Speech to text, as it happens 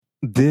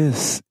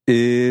This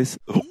is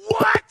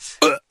What?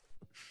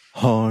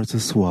 hard to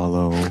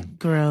swallow.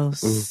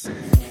 Gross.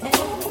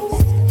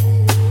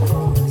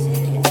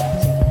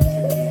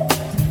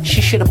 She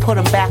should have put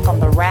him back on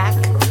the rack.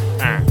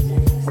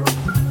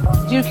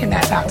 You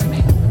cannot talk to me.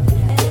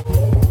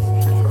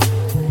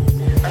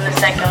 On the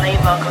second lead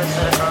vocals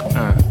to the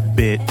girl.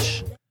 Bitch.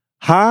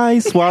 Hi,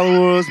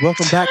 swallowers.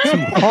 Welcome back to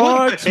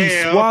Hard to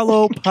hell?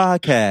 Swallow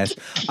podcast.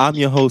 I'm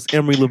your host,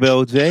 Emery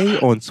Lavelle J,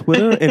 on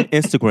Twitter and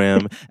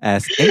Instagram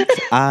as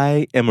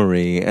I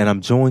Emery. And I'm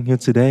joined here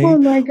today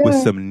with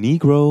some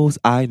Negroes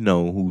I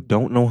know who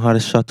don't know how to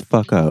shut the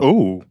fuck up.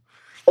 Ooh.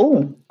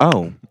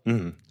 Oh.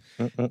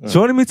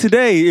 Joining me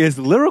today is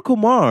Lyrical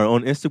Mar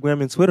on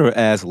Instagram and Twitter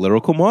as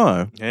Lyrical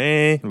Mar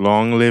Hey,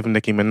 long live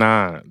Nicki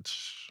Minaj.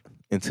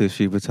 until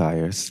she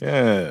retires.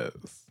 Yes.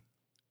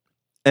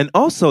 And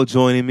also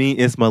joining me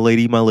is my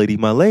lady,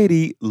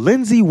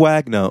 Lindsay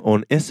Wagner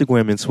on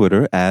Instagram and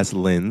Twitter as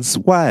Lynn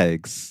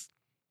Swags.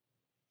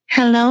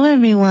 Hello,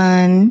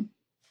 everyone.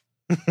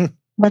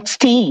 What's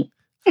tea?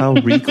 How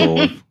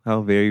regal. How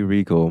very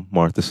regal,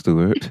 Martha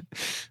Stewart.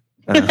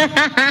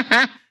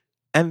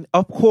 And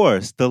of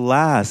course, the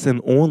last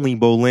and only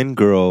Bolin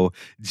girl,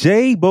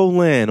 Jay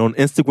Bolin on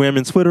Instagram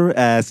and Twitter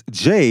as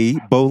Jay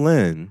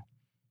Bolin.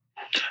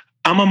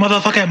 I'm a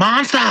motherfucking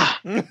monster.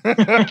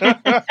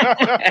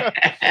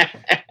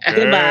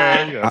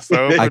 Goodbye.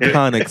 So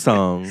Iconic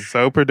song.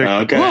 So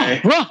predictable.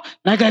 Okay.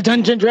 Like a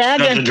dungeon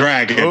dragon. Dungeon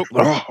Dragon.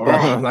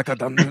 Like a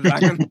dungeon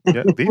dragon.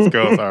 Yeah, these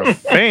girls are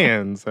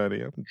fans,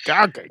 honey. I'm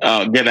gagging.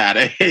 Oh, get out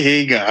of here.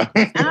 Here you go.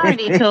 I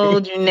already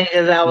told you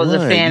niggas I was a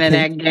What? fan of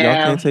that Y'all girl.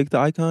 can't take the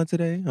icon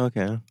today?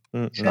 Okay.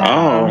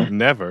 Oh,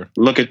 Never.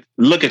 look at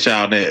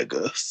y'all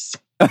niggas.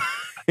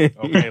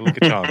 Okay, look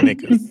at y'all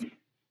niggas.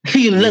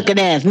 You looking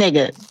ass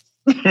niggas.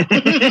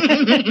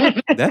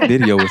 That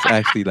video was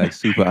actually like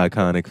super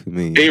iconic for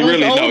me.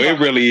 It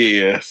really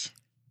is.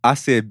 I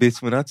said,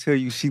 bitch, when I tell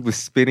you she was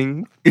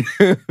spitting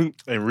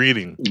And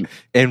reading.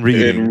 and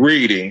reading. And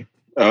reading.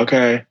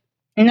 Okay.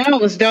 No,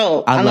 it was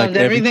dope. I I liked loved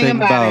everything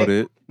about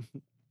it.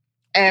 it.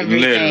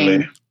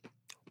 Everything.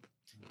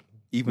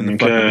 Even the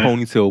Okay. fucking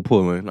ponytail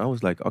pulling. I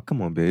was like, oh,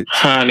 come on, bitch.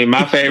 Honey,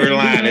 my favorite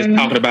line is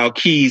talking about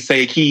keys,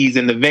 say keys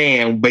in the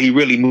van, but he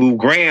really moved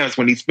grams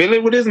when he's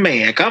feeling with his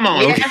man. Come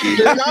on, Yes,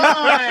 Kiki.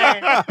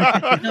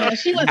 Lord. No,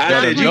 she was I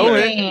Better said,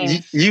 know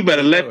you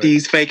better let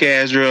these fake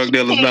ass drug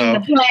dealers came know.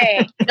 to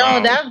play.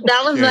 No, that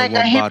was Yeah, like a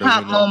one hip bottle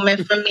hop in there.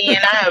 moment for me,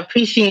 and I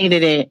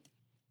appreciated it.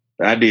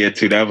 I did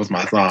too. That was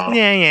my song.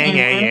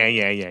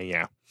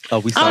 Yeah. Oh,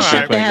 we Oh, sound shut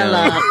sick the right hell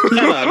now.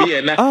 up.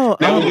 Yeah, now, Oh,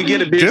 now when we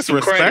get a bitch some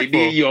credit, Disrespectful.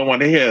 then you don't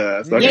want to hear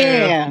us.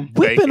 Okay? Yeah.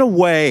 We've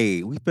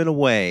been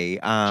away.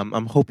 I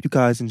hope you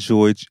guys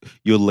enjoyed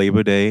your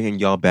Labor Day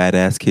and y'all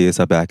badass kids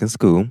are back in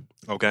school.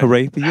 Okay.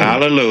 Hooray for you. Your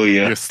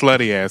Hallelujah.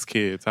 slutty ass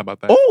kids. How about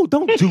that? Oh,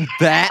 don't do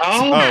that.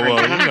 Oh,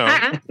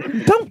 well,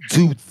 Don't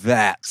do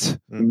that.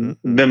 Mhm.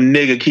 Them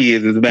nigga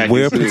kids is back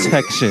Wear in school.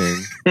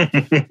 protection.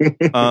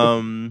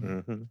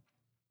 Mhm.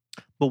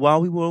 But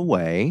while we were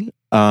away,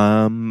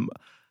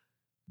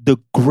 the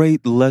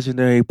great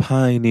legendary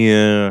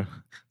pioneer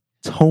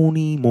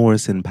Toni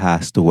Morrison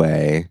passed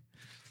away.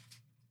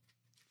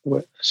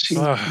 What? She-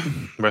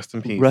 Rest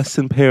in peace. Rest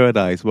in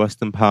paradise,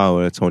 rest in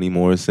power, Toni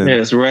Morrison.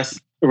 Yes, rest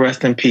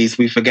in peace.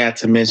 We forgot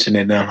to mention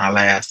it on our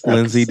last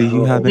Lindsay, do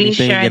you have We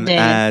anything sure you can did.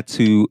 add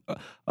to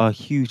a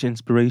huge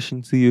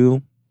inspiration to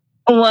you?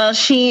 Well,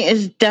 she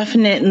is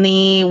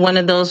definitely one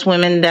of those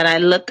women that I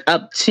look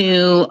up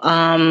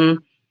to.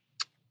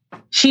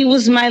 She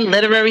was my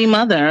literary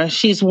mother.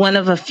 She's one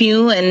of a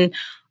few, and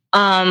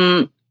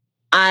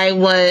I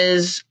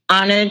was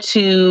honored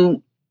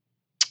to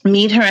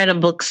meet her at a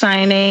book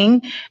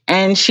signing,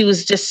 and she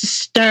was just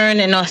stern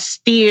and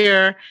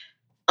austere,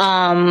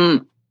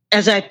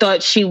 as I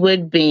thought she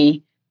would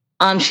be.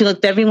 She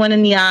looked everyone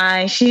in the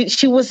eye.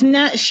 She wasn't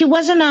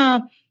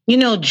a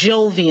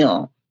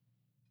jovial.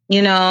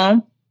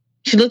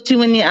 She looked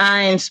you in the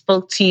eye and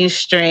spoke to you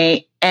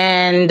straight.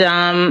 And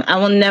I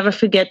will never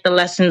forget the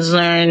lessons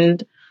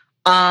learned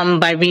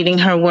by reading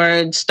her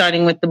words,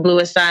 starting with The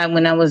Bluest Eye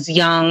when I was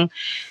young,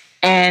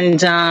 and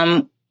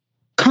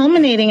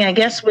culminating, I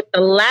guess, with the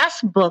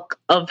last book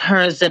of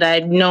hers that I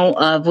know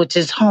of, which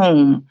is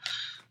Home.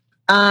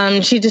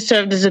 She just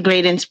served as a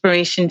great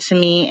inspiration to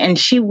me, and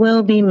she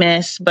will be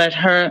missed, but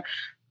her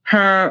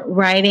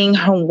writing,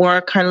 her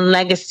work, her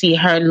legacy,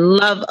 her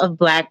love of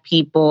Black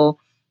people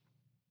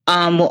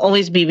will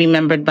always be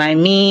remembered by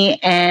me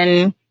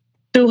and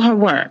through her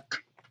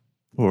work.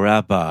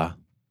 Forever.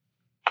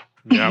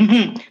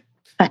 Yeah.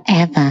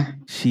 Forever.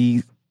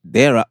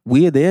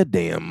 We're their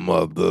damn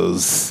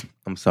mothers.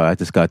 I'm sorry, I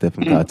just got that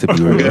from God to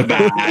be real.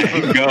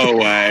 Goodbye. Go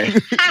away.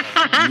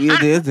 We're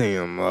their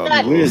damn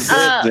mothers. We're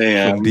so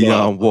damn From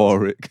Dionne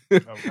Warwick.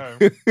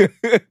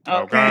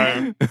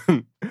 Okay.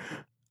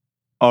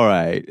 All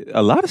right.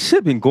 A lot of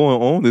shit been going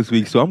on this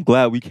week, so I'm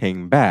glad we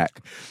came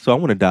back. So I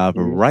want to dive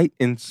right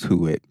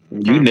into it.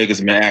 You niggas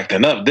been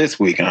acting up this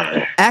week,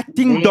 huh?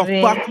 Acting the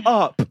Really? fuck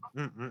up.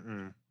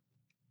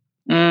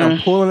 I'm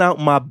pulling out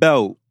my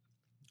belt.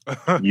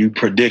 You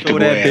predictable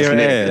Show that ass bare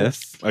nigga.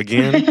 ass.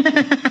 Again?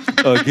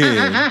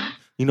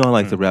 You know, I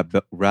like to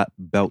wrap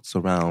belts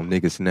around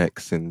niggas'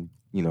 necks and,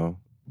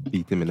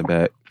 beat them in the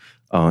back.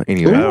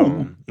 Anyway.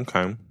 Oh,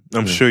 okay.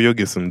 I'm sure you'll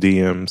get some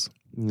DMs.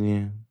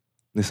 Yeah.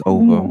 It's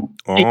over.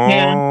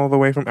 All the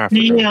way from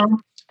Africa.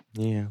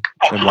 Yeah.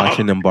 And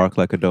watching them bark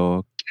like a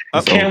dog.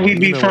 Can we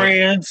be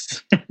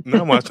friends?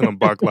 No, I'm watching them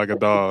bark like a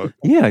dog.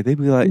 Yeah, they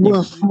be like,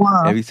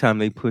 every time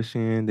they push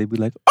in, they be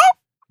like, oh!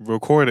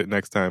 Record it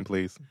next time,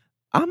 please.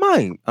 I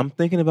might. I'm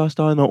thinking about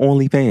starting on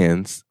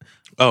OnlyFans.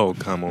 Oh,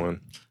 come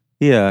on.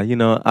 Yeah, you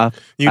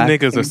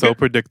niggas are so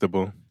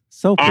predictable.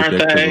 So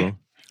predictable. Aren't they?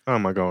 Oh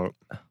my God.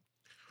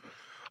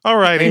 All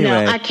right. Anyway.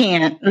 No, I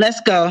can't. Let's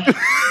go.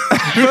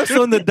 First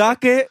on the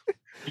docket,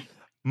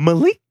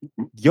 Malik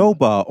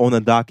Yoba on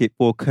the docket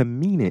for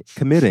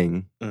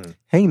committing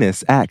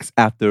heinous acts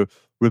after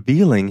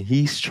revealing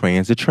he's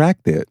trans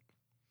attracted.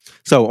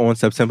 So on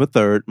September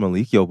 3rd,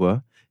 Malik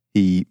Yoba,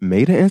 he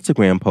made an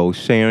Instagram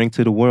post sharing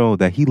to the world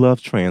that he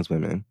loves trans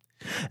women.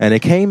 And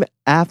it came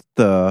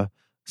after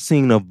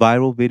seeing a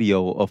viral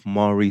video of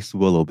Maurice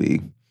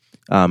Willoughby.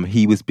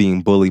 He was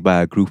being bullied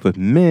by a group of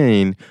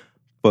men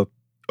for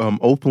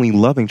openly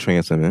loving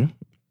trans women.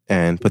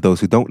 And for those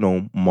who don't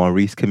know,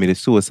 Maurice committed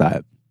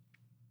suicide.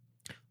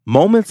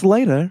 Moments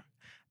later,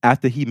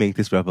 after he made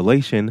this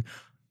revelation,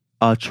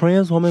 a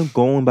trans woman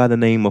going by the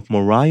name of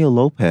Mariah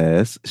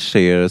Lopez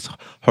shares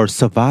her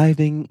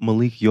surviving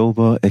Malik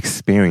Yoba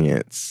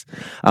experience.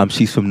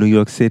 She's from New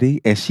York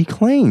City, and she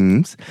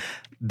claims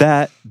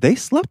that they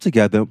slept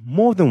together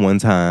more than one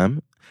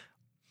time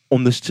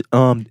on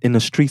the in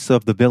the streets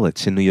of the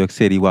Village in New York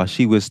City while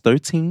she was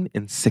 13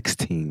 and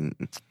 16.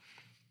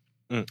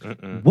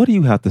 What do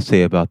you have to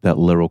say about that,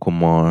 Lyrical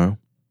Mar?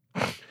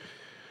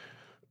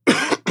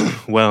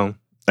 Well,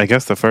 I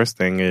guess the first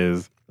thing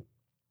is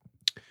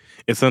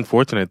it's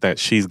unfortunate that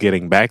she's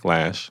getting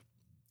backlash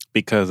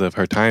because of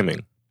her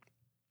timing.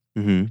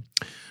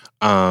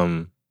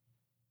 Mm-hmm.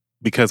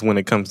 Because when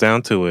it comes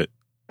down to it,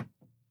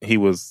 he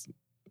was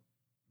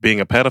being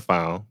a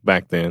pedophile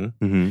back then.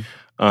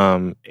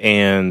 Mm-hmm.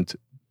 And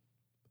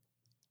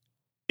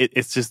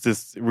it's just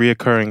this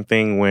reoccurring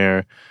thing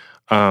where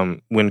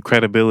when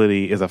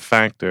credibility is a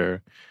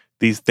factor,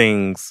 these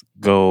things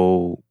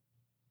go,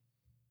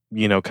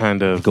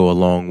 kind of... Go a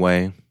long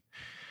way.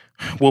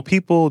 Well,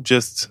 people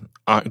just...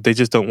 they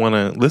just don't want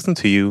to listen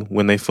to you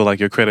when they feel like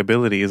your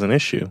credibility is an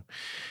issue.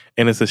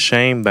 And it's a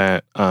shame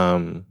that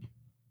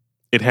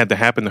it had to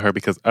happen to her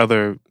because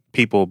other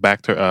people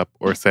backed her up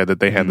or said that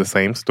they had the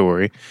same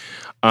story.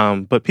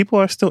 But people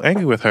are still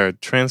angry with her.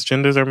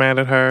 Transgenders are mad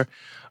at her.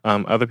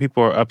 Other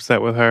people are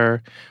upset with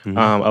her.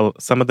 Mm-hmm.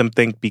 Some of them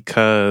think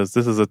because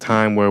this is a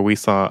time where we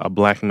saw a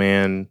black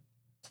man,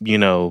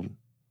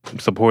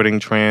 supporting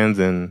trans,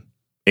 and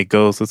it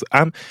goes.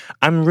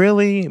 I'm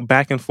really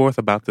back and forth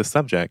about this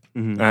subject.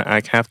 Mm-hmm.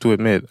 I have to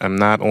admit, I'm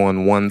not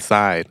on one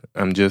side.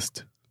 I'm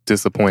just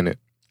disappointed.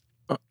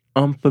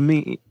 For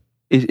me,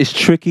 it's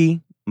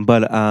tricky,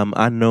 but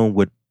I know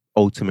what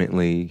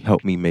ultimately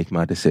helped me make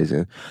my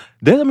decision.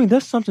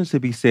 There's something to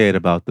be said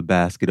about the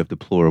basket of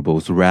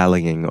deplorables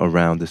rallying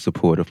around the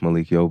support of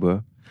Malik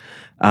Yoba.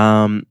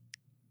 And,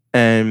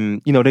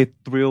 they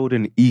thrilled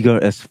and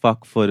eager as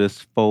fuck for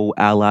this faux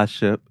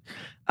allyship.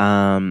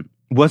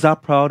 Was I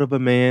proud of a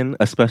man,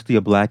 especially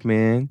a black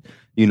man?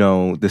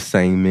 The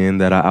same men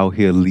that are out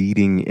here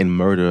leading in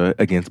murder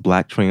against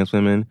black trans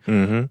women,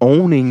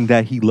 owning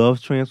that he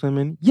loves trans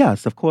women?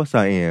 Yes, of course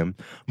I am.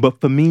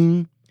 But for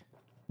me,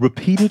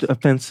 repeated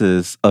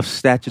offenses of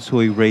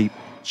statutory rape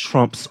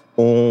trumps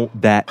all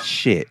that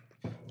shit.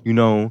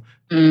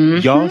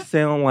 Y'all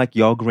sound like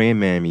y'all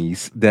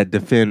grandmammies that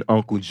defend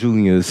Uncle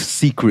Junior's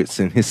secrets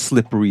in his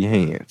slippery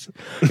hands.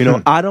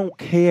 I don't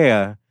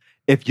care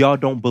if y'all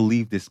don't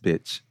believe this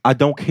bitch. I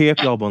don't care if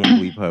y'all don't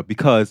believe her,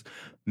 because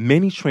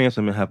many trans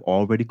women have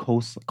already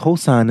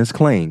co-signed this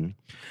claim.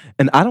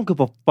 And I don't give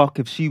a fuck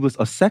if she was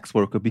a sex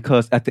worker,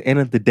 because at the end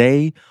of the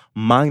day,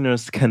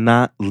 minors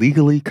cannot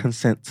legally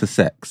consent to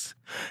sex.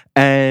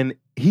 And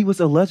he was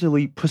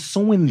allegedly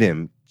pursuing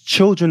them,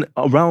 children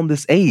around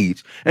this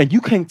age. And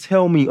you can't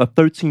tell me a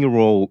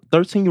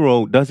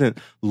 13-year-old doesn't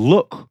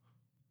look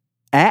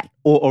at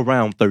or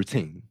around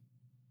 13.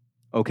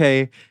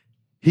 Okay?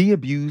 He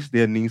abused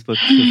their needs to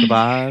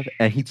survive,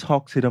 and he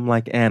talked to them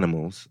like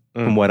animals,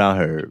 from what I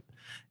heard.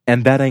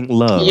 And that ain't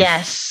love.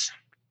 Yes.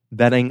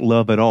 That ain't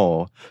love at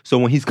all. So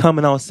when he's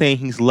coming out saying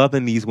he's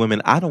loving these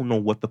women, I don't know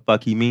what the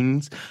fuck he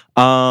means.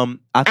 I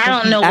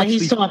don't know what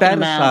he's talking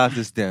about.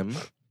 Fetisizes them.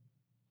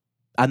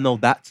 I know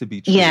that to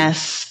be true.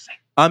 Yes.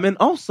 And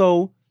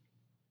also,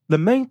 the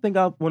main thing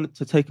I wanted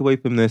to take away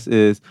from this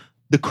is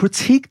the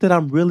critique that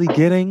I'm really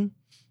getting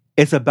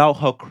is about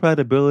her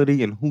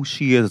credibility and who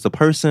she is as a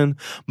person.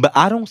 But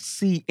I don't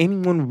see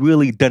anyone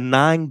really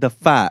denying the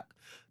fact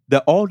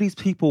that all these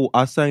people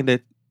are saying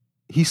that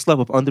he slept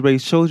with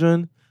underage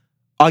children.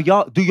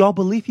 Do y'all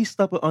believe he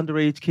slept with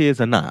underage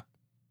kids or not?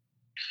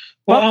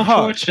 Well,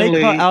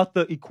 unfortunately, take her out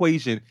the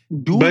equation.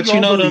 Them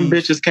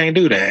bitches can't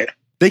do that.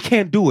 They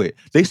can't do it.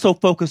 They so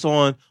focused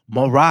on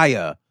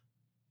Mariah.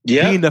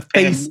 being the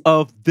face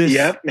of this.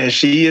 Yep, and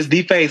she is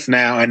the face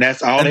now, and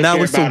that's all they care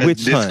about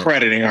is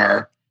discrediting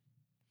her.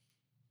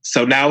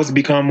 So now it's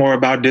become more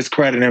about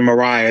discrediting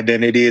Mariah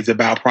than it is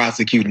about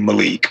prosecuting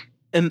Malik.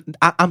 And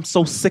I'm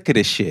so sick of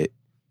this shit.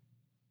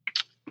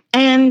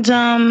 And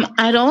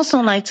I'd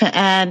also like to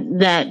add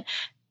that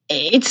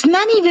it's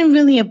not even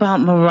really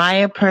about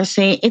Mariah per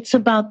se. It's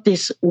about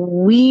this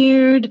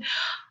weird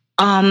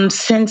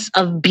sense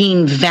of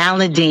being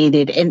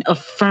validated and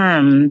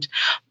affirmed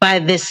by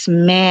this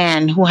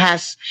man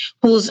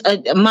who's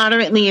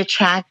moderately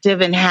attractive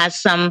and has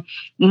some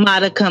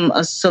modicum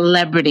of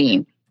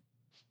celebrity.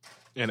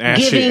 And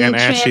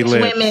ashy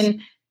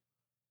lips.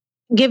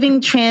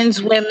 Giving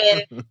trans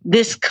women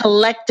this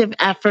collective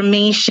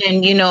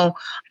affirmation,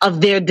 of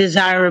their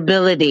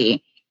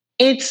desirability.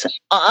 It's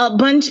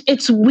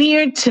it's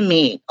weird to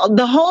me.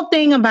 The whole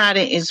thing about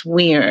it is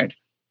weird.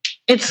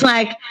 It's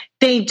like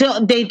they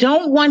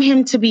don't want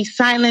him to be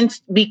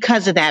silenced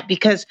because of that.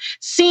 Because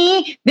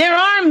see, there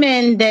are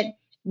men that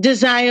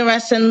desire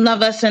us and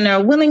love us and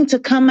are willing to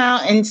come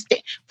out and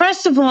stay.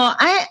 First of all,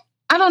 I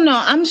don't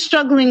know. I'm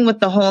struggling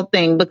with the whole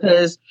thing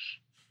because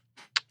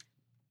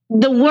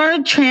the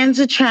word trans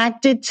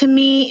attracted to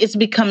me is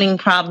becoming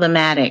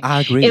problematic. I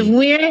agree. If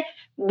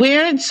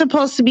we're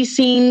supposed to be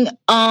seeing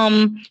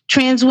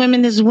trans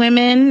women as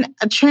women,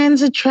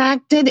 trans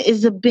attracted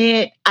is a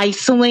bit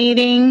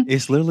isolating.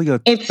 It's literally a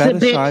bit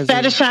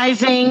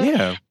fetishizing.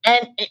 Yeah.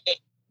 And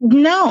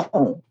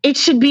no, it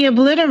should be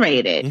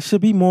obliterated. It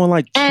should be more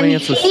like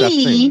trans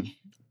accepting.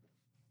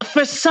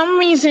 For some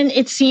reason,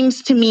 it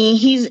seems to me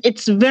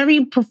it's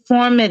very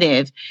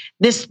performative,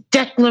 this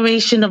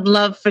declaration of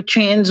love for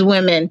trans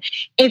women.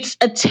 It's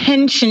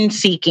attention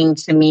seeking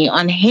to me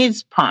on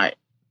his part.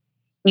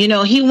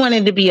 He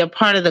wanted to be a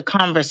part of the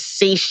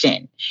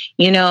conversation.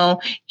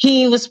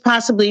 He was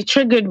possibly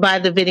triggered by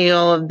the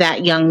video of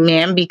that young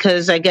man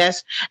because I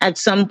guess at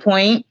some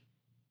point,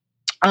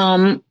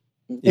 you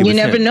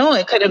never know,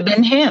 it could have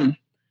been him.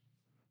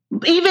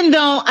 Even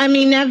though,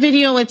 that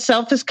video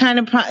itself is kind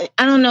of, I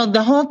don't know,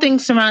 the whole thing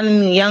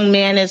surrounding the young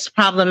man is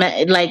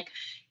problematic, like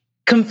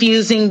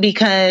confusing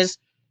because,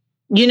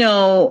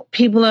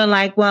 people are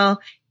like, well,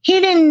 he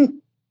didn't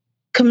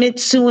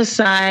commit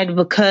suicide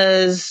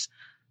because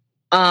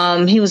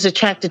he was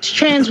attracted to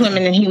trans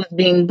women and he was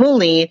being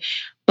bullied,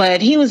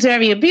 but he was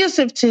very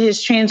abusive to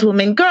his trans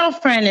woman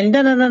girlfriend and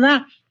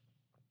da-da-da-da.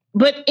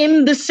 But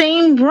in the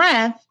same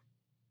breath,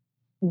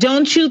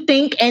 don't you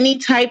think any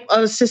type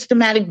of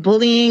systematic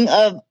bullying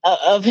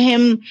of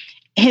him,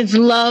 his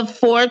love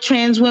for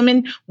trans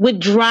women, would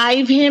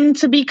drive him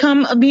to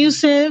become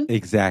abusive?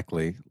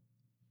 Exactly.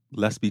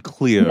 Let's be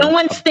clear. No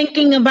one's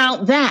thinking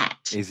about that.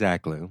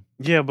 Exactly.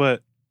 Yeah,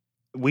 but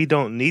we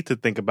don't need to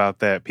think about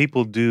that.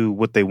 People do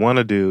what they want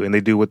to do and they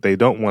do what they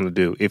don't want to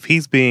do. If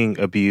he's being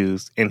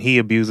abused and he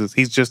abuses,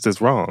 he's just as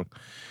wrong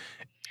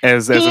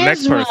as the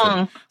next person.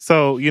 Wrong.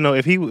 So,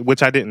 if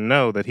which I didn't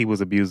know that he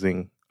was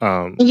abusing.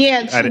 I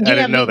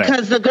didn't know that.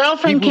 Because the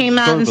girlfriend came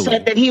out and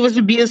said that he was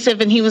abusive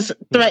and he was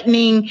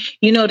threatening,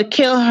 to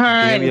kill her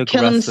and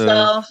kill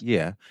himself.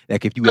 Yeah.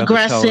 Like if you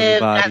aggressive, ever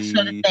tell anybody, that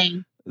sort of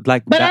thing.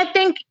 But I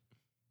think,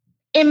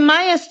 in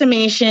my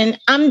estimation,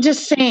 I'm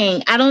just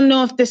saying, I don't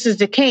know if this is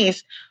the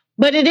case,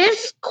 but it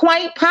is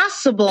quite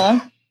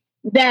possible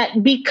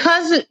that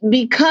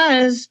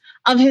because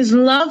of his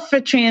love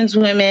for trans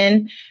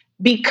women,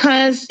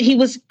 because he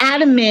was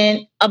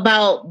adamant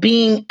about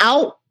being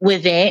out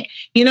with it,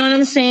 you know what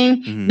I'm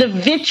saying? Mm-hmm. The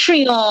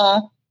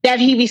vitriol that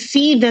he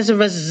received as a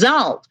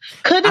result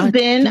could have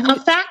been a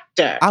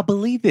factor. I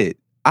believe it.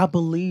 I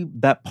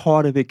believe that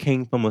part of it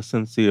came from a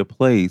sincere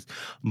place,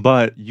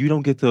 but you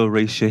don't get to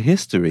erase your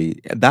history.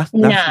 That's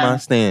my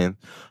stand.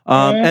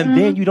 And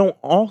then you don't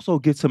also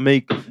get to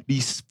make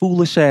these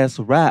foolish ass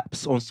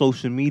raps on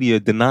social media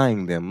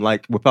denying them,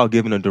 like without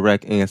giving a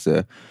direct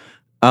answer.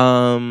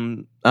 I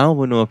don't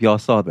even know if y'all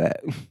saw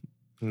that.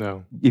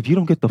 No. If you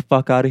don't get the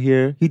fuck out of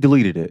here, he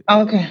deleted it.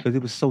 Okay. Because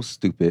it was so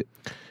stupid.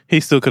 He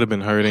still could have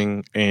been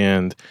hurting.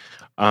 And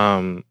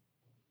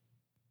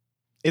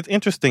it's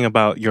interesting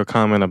about your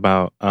comment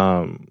about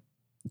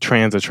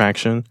trans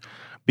attraction,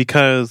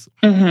 because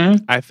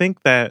I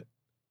think that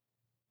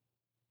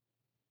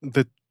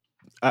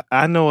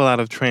I know a lot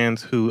of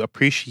trans who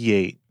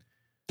appreciate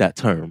that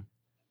term.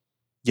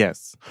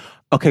 Yes.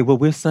 Okay, what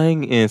we're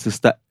saying is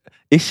that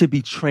it should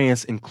be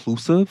trans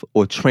inclusive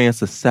or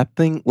trans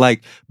accepting,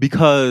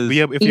 because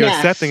if you're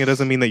accepting, it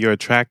doesn't mean that you're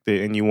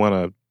attracted and you want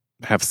to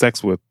have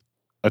sex with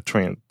a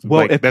trans.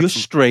 Well, if you're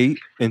straight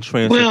and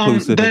trans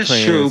inclusive, that's and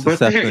trans true, but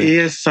accepting, there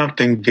is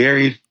something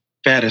very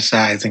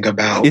fetishizing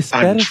about. It's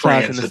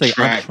fetishizing to say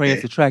I'm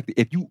trans attracted.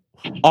 If you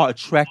are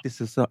attracted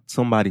to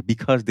somebody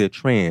because they're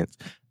trans,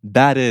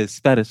 that is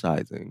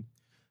fetishizing.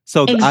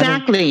 So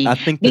exactly, I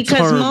think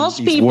because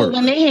most people,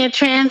 when they hear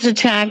trans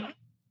attraction,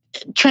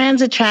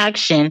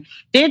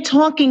 they're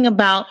talking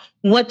about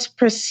what's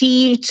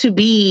perceived to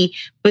be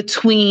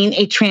between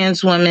a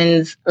trans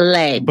woman's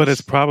legs. But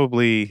it's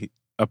probably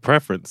a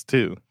preference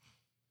too.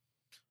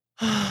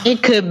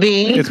 It could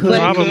be. It's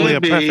probably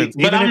a preference.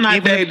 But I'm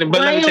not dating.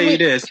 But let me tell you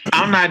this: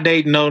 I'm not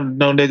dating no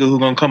nigga who's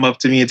gonna come up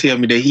to me and tell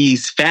me that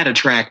he's fat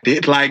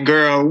attracted. Like,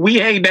 girl,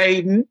 we ain't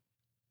dating.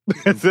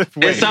 Wait. Okay.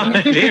 First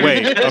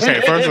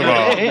of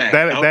all,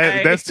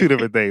 that's two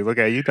different things.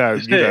 Okay, you got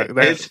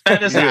it's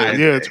fantasized.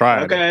 You're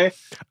trying. Okay.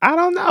 I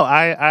don't know.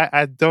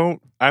 I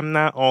don't. I'm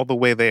not all the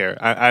way there.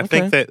 I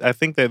think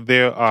that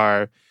there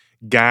are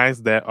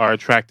guys that are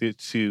attracted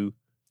to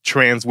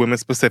trans women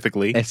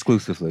specifically,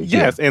 exclusively.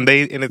 Yes, and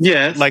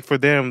it's like for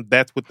them,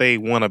 that's what they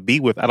want to be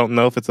with. I don't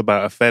know if it's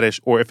about a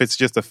fetish or if it's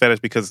just a fetish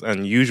because it's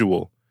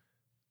unusual.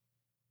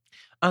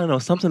 I don't know.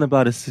 Something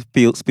about it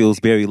feels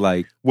very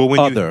like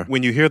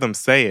when you hear them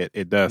say it,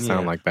 it does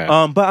sound like that.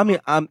 But I mean,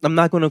 I'm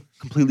not going to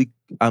completely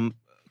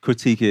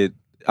critique it.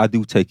 I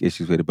do take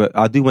issues with it, but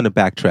I do want to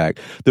backtrack.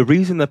 The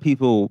reason that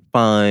people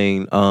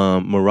find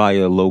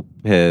Mariah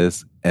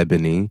Lopez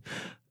Ebony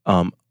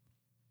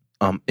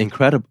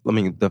incredible. I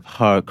mean,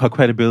 her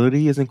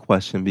credibility is in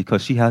question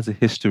because she has a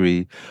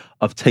history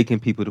of taking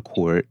people to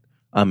court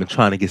and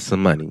trying to get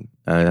some money.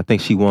 I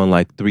think she won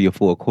like 3 or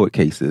 4 court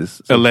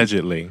cases.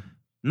 Allegedly.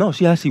 No,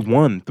 she actually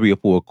won 3 or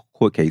 4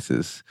 court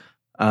cases.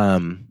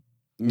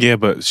 Yeah,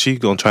 but she's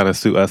going to try to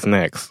sue us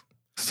next.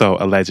 So,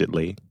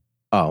 allegedly.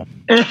 Oh.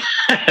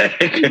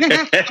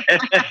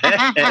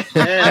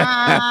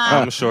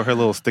 I'm sure her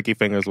little sticky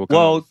fingers will come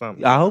up with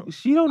something. I hope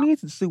she don't need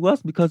to sue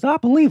us because I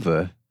believe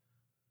her.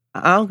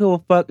 I don't give a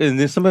fuck. And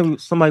then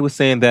somebody was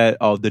saying that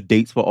the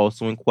dates were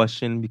also in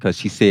question because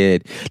she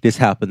said this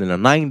happened in the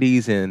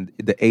 90s and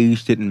the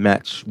age didn't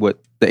match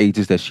what the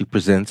ages that she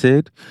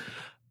presented.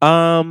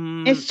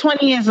 It's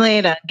 20 years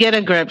later. Get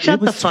a grip. Shut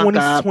the fuck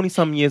up.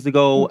 20-some years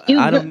ago.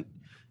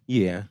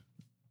 Yeah.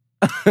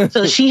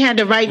 So she had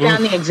to write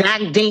down the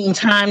exact date and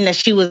time that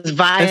she was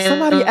violent. And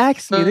somebody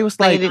asked me, it was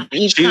like,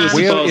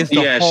 where is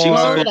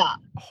the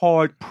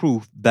hard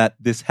proof that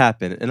this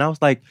happened? And I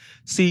was like,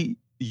 see,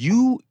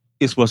 you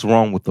is what's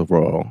wrong with the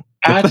world.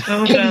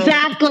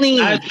 Exactly.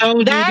 I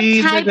told you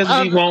these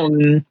niggas be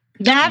wanting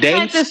that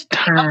type of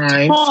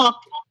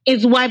talk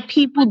is why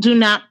people do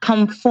not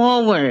come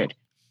forward.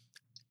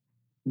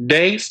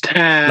 Dates,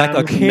 time, like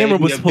a camera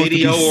was supposed to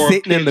be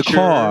sitting in the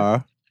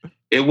car.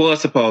 It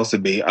was supposed to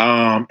be.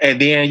 And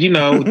then,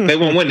 they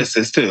want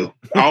witnesses too.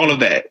 All of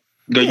that.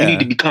 Girl, you need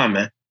to be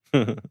coming.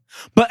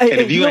 But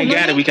if you ain't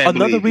got it, we can't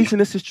another believe reason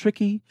this is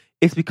tricky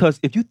is because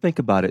if you think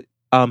about it,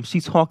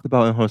 she talked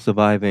about in her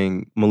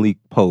Surviving Malik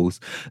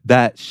post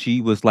that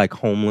she was like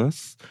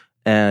homeless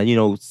and,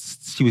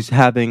 she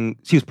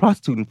was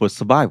prostituting for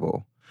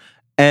survival.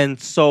 And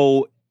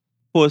so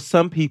for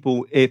some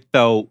people, it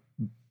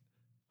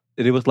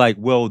was like,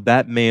 well,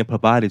 that man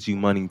provided you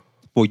money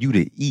for you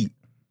to eat.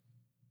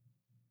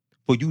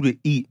 For you to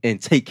eat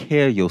and take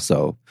care of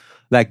yourself.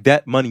 Like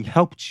that money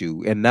helped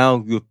you. And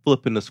now you're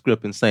flipping the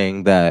script and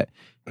saying that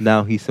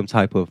now he's some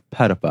type of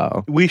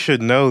pedophile. We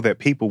should know that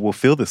people will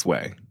feel this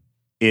way.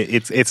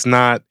 It's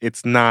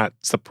not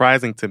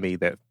surprising to me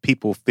that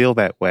people feel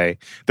that way.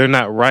 They're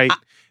not right.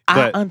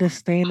 I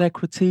understand that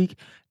critique.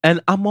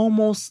 And I'm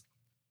almost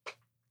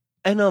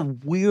in a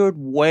weird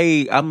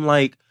way. I'm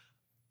like,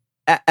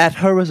 at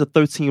her as a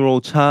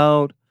 13-year-old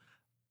child,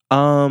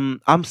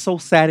 I'm so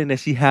saddened that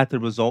she had the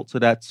results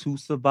of that to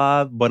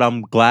survive, but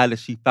I'm glad that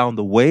she found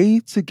a way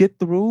to get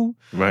through.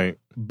 Right.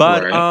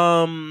 But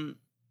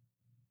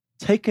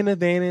taking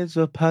advantage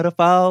of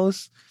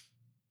pedophiles,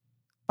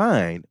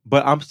 fine.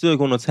 But I'm still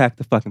going to attack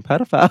the fucking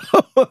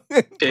pedophile.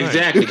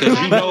 Exactly, because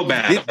you know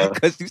better.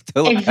 Because you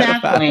still a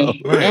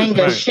pedophile. Right. Ain't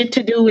got shit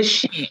to do with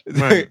shit.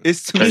 Right.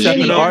 It's 2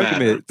 separate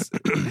arguments.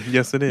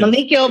 Yes, it is.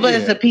 Malik Yoba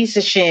is a piece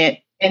of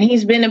shit. And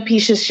he's been a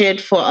piece of shit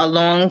for a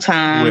long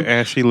time. With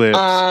Ashley Lips.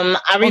 I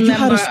remember you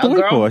had a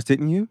story for us,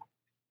 didn't you?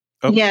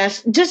 Oh.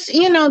 Yes, just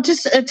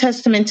a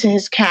testament to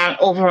his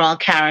overall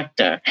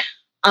character.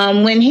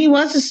 When he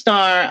was a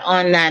star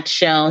on that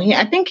show,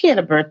 I think he had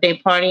a birthday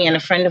party and a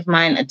friend of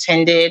mine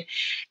attended.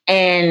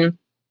 And,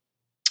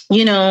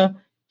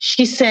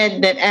 she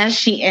said that as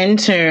she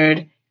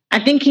entered, I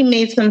think he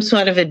made some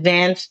sort of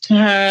advance to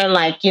her,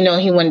 like, he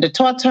wanted to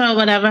talk to her or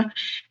whatever.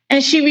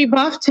 And she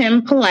rebuffed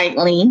him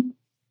politely.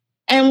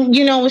 And,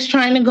 was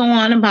trying to go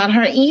on about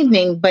her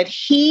evening, but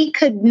he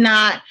could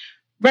not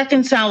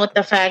reconcile with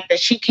the fact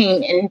that she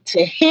came into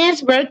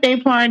his birthday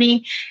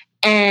party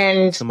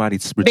and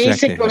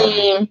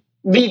basically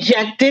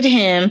rejected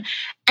him.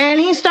 And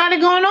he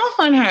started going off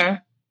on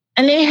her.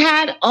 And they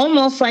had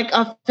almost like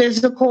a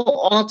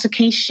physical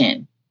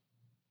altercation.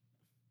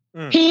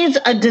 He's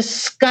a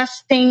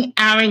disgusting,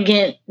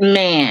 arrogant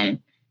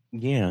man.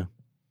 Yeah.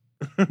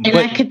 And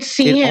I could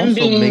see him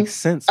being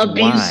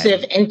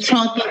abusive and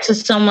talking to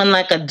someone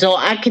like a dog.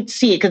 I could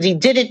see it because he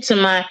did it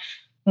to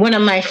one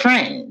of my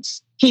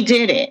friends. He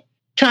did it.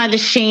 Tried to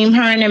shame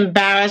her and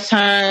embarrass her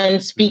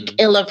and speak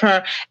ill of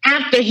her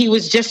after he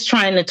was just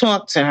trying to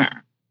talk to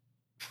her,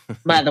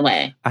 by the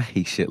way. I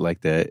hate shit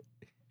like that.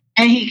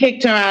 And he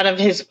kicked her out of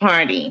his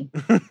party.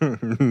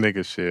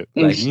 Nigga shit.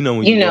 Like,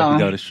 when you walk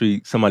down the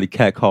street, somebody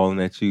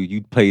catcalling at you,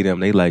 you play them,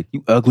 they like,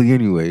 you ugly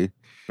anyway.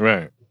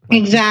 Right.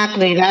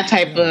 Exactly, that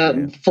type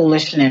of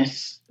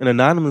foolishness. An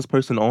anonymous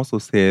person also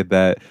said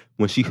that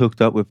when she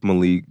hooked up with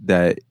Malik,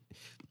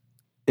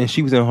 and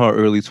she was in her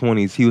early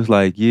 20s, he was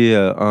like,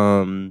 yeah,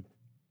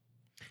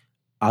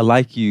 I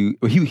like you.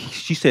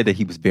 She said that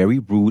he was very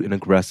rude and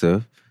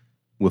aggressive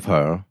with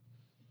her.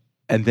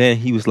 And then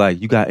he was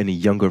like, you got any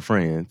younger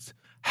friends?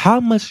 How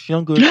much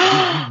younger do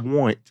you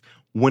want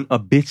when a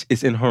bitch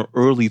is in her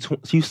early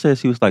 20s? She says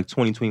she was like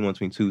 20, 21,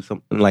 22,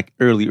 something like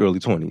early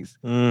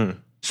 20s.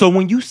 So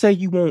when you say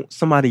you want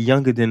somebody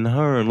younger than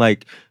her,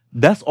 like,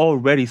 that's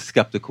already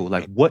skeptical.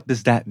 Like, what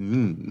does that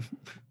mean?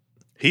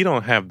 He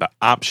don't have the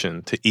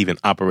option to even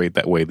operate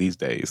that way these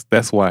days.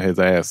 That's why his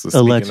ass is speaking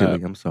Allegedly,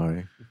 up. I'm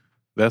sorry.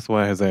 That's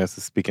why his ass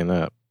is speaking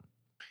up.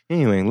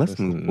 Anyway, let's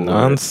move forward.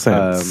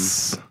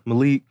 Nonsense.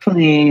 Malik.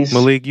 Please.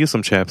 Malik, use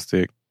some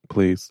chapstick,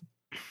 please.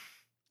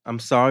 I'm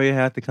sorry I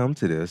had to come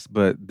to this,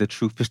 but the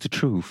truth is the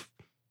truth.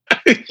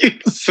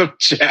 Use some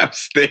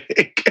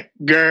chapstick,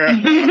 girl.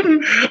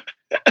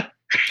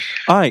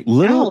 All right,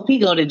 I hope he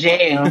go to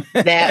jail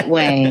that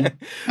way.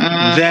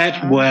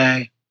 That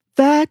way.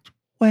 That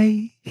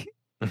way.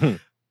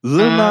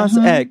 Lil Nas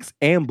X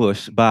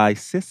ambushed by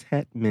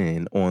cishet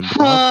men on the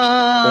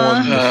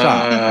shop.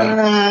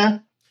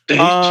 They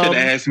should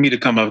ask me to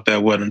come up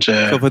there with them,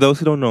 Chad. So for those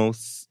who don't know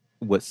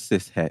what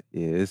cishet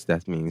is,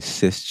 that means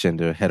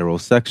cisgender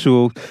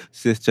heterosexual.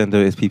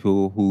 Cisgender is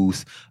people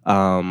whose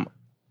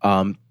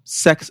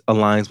sex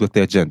aligns with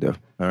their gender.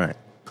 All right,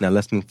 now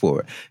let's move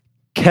forward.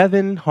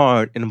 Kevin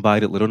Hart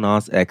invited Lil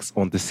Nas X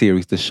on the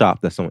series The Shop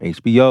that's on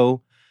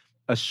HBO,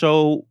 a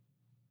show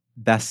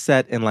that's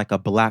set in like a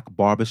black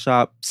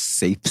barbershop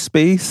safe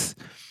space.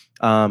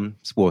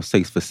 Well,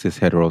 safe for cis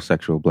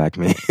heterosexual black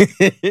men.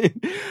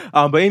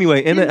 But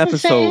anyway, in the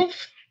episode,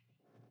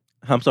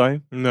 I'm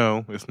sorry.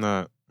 No, it's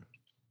not.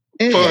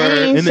 In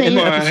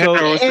the episode,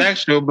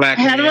 heterosexual black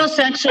men.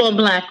 Heterosexual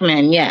black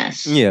men,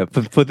 yes. Yeah,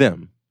 for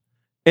them.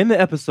 In the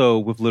episode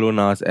with Lil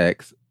Nas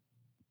X,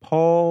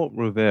 Paul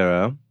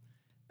Rivera,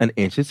 an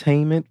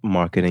entertainment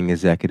marketing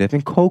executive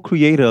and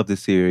co-creator of the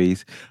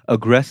series,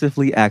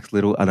 aggressively asked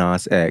Lil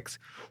Nas X,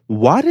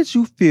 why did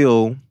you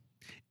feel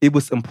it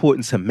was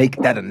important to make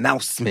that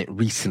announcement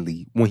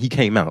recently when he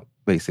came out,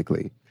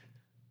 basically?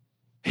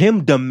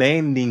 Him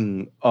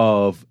demanding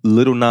of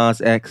Lil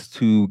Nas X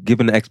to give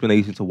an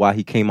explanation to why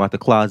he came out the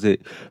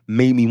closet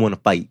made me want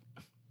to fight.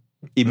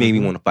 It made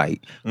me want to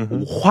fight.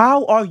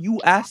 How are you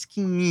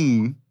asking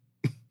me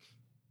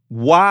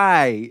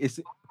why it's...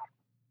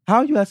 How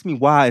are you asking me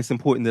why it's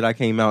important that I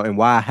came out and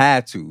why I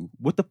had to?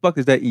 What the fuck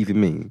does that even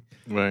mean?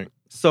 Right.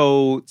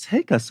 So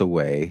take us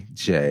away,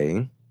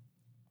 Jay.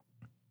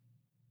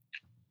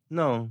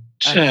 No.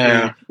 Actually,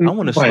 I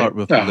want to start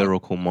with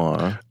Lyrical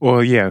Mar.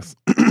 Well, yes.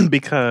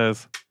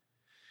 Because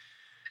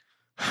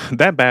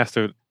that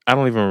bastard, I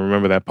don't even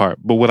remember that part.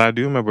 But what I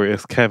do remember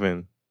is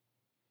Kevin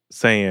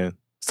saying,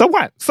 so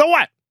what? So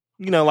what?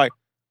 You know, like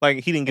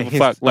he didn't give a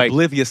fuck. Like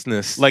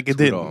obliviousness. Like it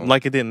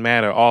didn't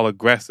matter. All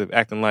aggressive,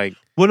 acting like.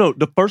 Well, no,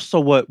 the first so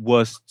what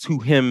was to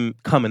him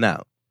coming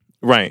out.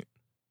 Right.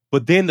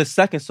 But then the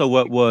second so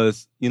what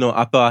was, you know,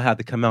 I thought I had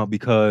to come out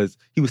because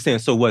he was saying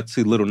so what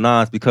to Lil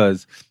Nas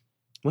because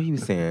what he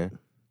was saying.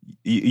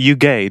 You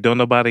gay. Don't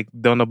nobody.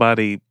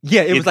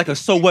 Yeah, it was like a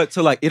so what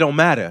to like, it don't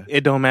matter.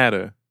 It don't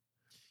matter.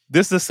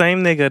 This is the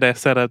same nigga that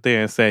sat up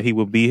there and said he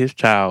would be his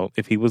child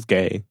if he was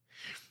gay.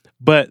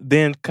 But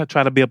then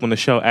try to be up on the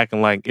show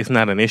acting like it's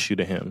not an issue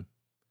to him.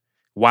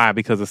 Why?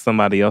 Because it's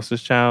somebody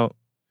else's child?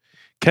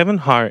 Kevin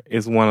Hart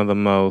is one of the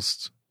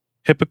most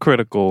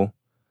hypocritical,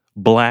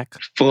 black...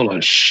 Full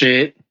of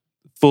shit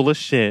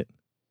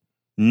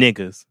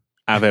niggas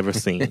I've ever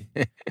seen.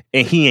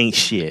 And he ain't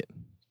shit.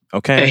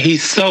 Okay? And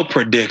he's so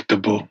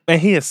predictable. And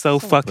he is so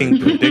fucking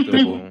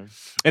predictable.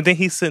 And then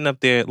he's sitting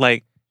up there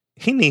like,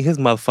 he need his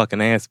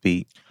motherfucking ass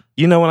beat.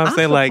 You know what I'm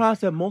saying? I'm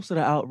surprised that most of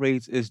the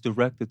outrage is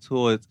directed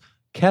towards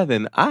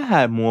Kevin. I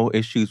had more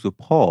issues with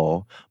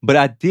Paul, but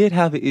I did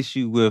have an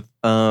issue with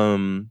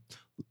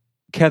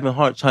Kevin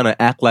Hart trying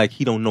to act like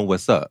he don't know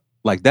what's up.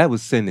 Like, that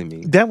was sending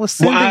me.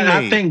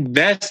 I think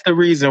that's the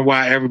reason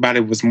why everybody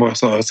was more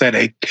so upset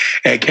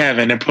at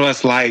Kevin. And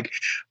plus, like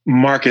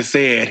Marcus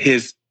said,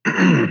 his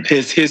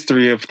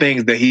history of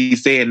things that he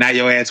said, now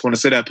your ass want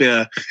to sit up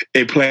here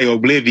and play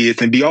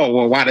oblivious and be, oh,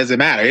 well, why does it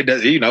matter? It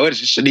does, it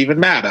shouldn't even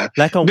matter.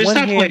 Like, on one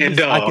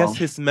hand, I guess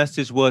his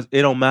message was,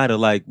 it don't matter.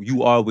 Like,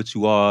 you are what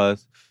you are.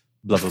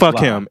 Blah, blah, fuck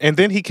blah. him. And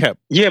then he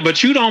kept... Yeah,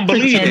 but you don't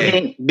believe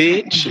it,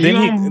 bitch.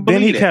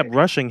 Then he kept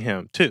rushing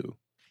him, too.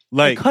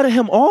 Like, cutting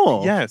him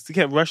off. Yes, he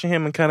kept rushing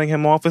him and cutting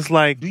him off. It's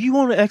like... Do you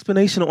want an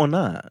explanation or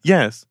not?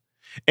 Yes.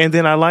 And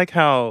then I like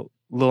how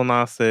Lil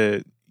Nas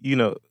said, you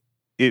know,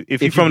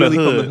 if you're from the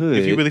hood,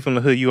 if you're really from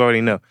the hood, you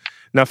already know.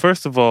 Now,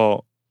 first of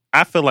all,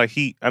 I feel like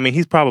he's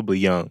probably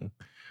young.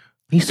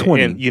 He's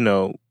 20. And, you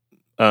know,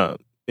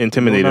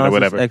 intimidated or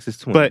whatever. X is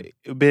 20.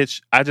 But,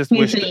 bitch, I just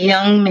wish... He's a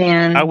young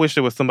man. I wish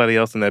there was somebody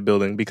else in that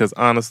building because,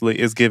 honestly,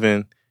 it's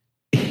given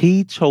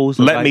he chose.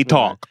 Let me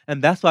talk,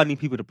 and that's why I need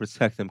people to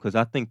protect him because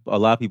I think a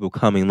lot of people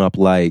coming up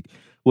like.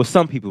 Well,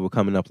 some people were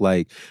coming up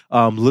like,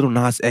 Lil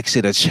Nas X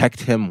should have checked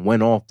him,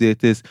 went off, did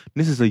this.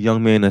 This is a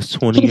young man that's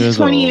 20 years old. He's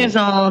 20 years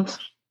old.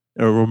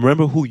 And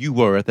remember who you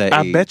were at that age.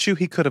 I bet you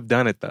he could have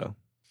done it, though.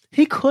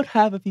 He could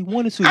have if he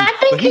wanted to. I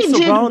think but he's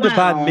he surrounded did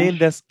well. by men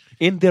that's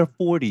in their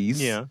 40s.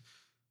 Yeah.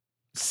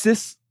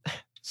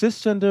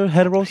 Cisgender,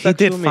 heterosexual He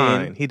did men.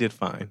 fine. He did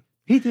fine.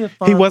 He did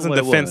fine. He wasn't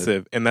for what it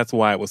defensive, and that's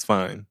why it was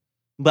fine.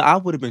 But I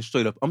would have been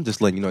straight up. I'm just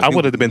letting you know. I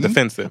would have been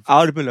defensive. I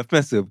would have been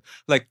offensive.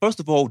 Like,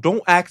 first of all,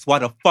 don't ask why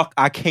the fuck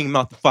I came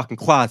out the fucking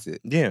closet.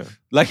 Yeah.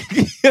 Like,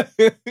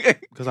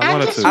 because I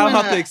wanted to. I don't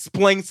have to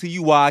explain to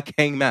you why I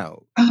came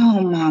out. Oh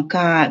my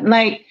God.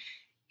 Like,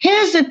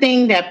 here's the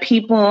thing that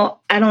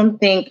people, I don't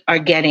think are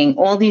getting.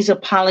 All these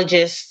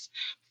apologists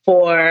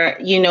for,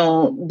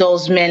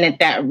 those men at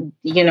that,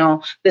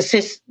 the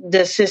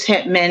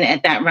cishet men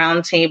at that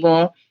round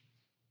table.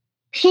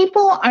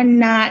 People are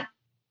not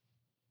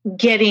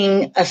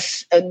getting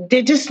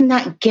they're just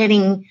not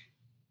getting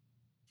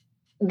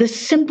the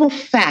simple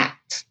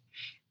fact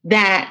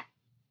that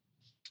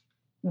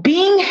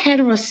being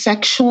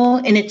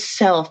heterosexual in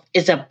itself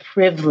is a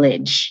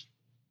privilege.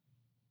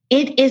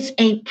 It is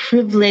a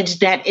privilege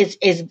that is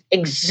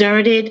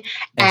exerted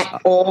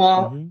at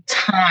all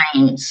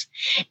times.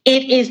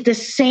 It is the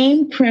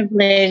same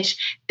privilege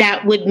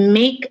that would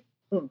make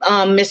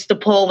Mr.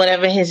 Paul,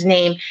 whatever his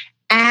name,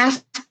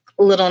 ask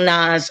Lil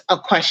Nas a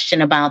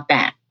question about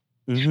that.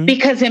 Mm-hmm.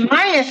 Because in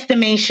my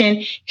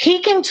estimation, he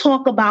can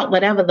talk about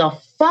whatever the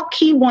fuck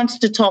he wants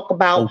to talk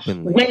about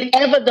openly,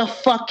 whenever the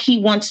fuck he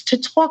wants to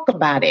talk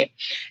about it.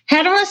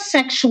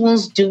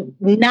 Heterosexuals do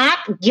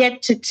not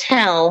get to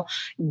tell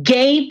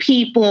gay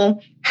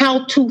people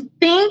how to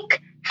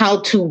think, how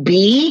to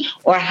be,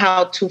 or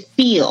how to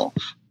feel.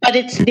 But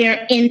it's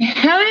their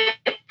inherent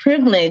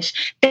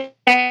privilege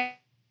that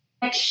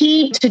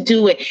he to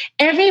do it.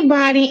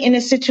 Everybody in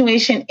a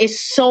situation is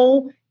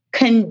so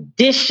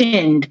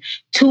conditioned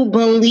to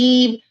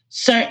believe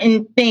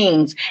certain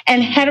things,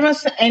 and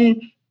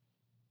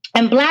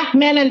and black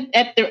men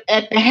at the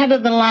head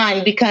of the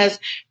line because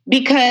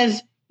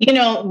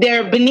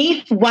they're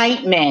beneath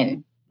white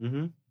men,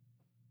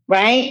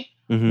 right?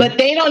 Mm-hmm. But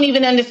they don't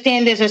even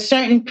understand there's a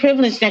certain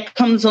privilege that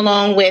comes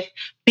along with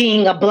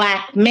being a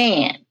black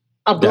man,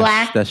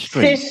 black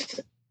cis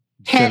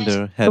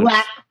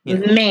black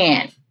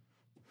man.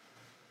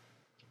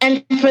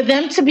 And for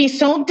them to be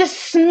so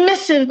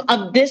dismissive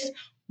of this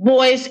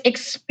boy's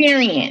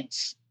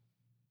experience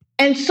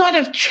and sort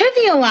of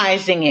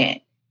trivializing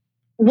it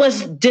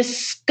was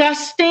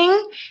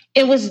disgusting.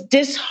 It was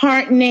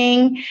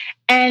disheartening.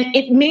 And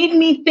it made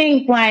me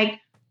think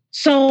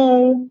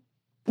so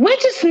we're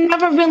just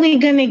never really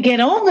going to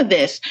get over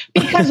this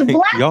because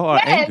black y'all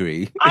are men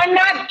angry. are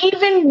not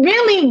even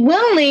really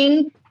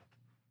willing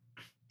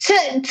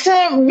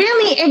to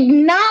really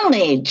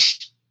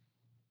acknowledge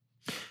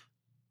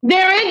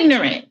their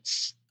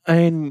ignorance.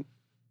 And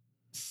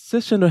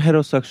cisgender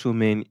heterosexual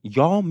men,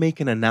 y'all make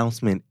an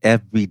announcement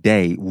every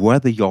day,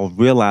 whether y'all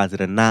realize it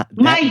or not.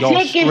 My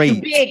dick is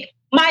big.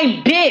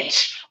 My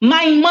bitch.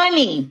 My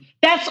money.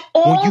 That's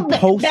all. When you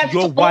post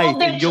your wife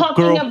and your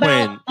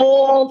girlfriend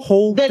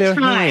hold their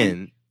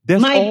hand,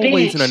 there's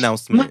always an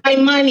announcement. My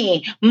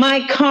money.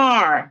 My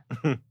car.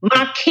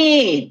 My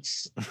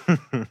kids.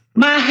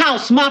 My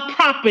house. My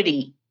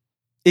property.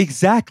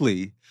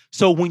 Exactly.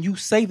 So when you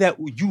say that,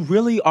 you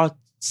really are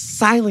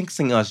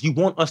silencing us. You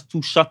want us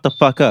to shut the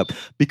fuck up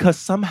because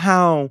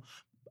somehow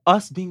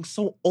us being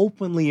so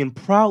openly and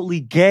proudly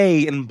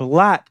gay and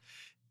black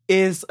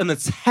is an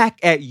attack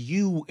at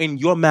you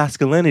and your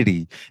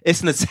masculinity.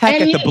 It's an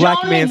attack at the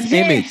black man's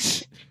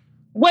image.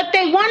 What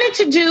they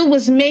wanted to do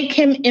was make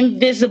him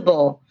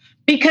invisible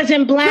because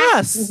in black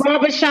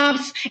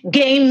barbershops,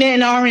 gay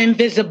men are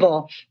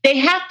invisible. They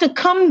have to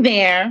come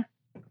there.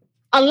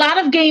 A lot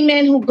of gay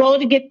men who go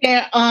to get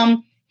their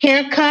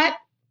haircut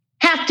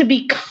have to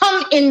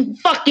become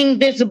fucking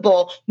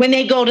visible when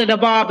they go to the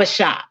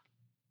barbershop.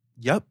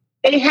 Yep.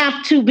 They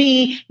have to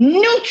be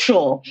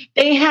neutral.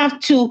 They have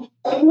to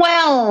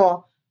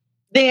quell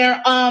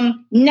their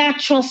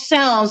natural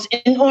selves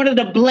in order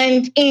to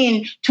blend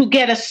in to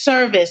get a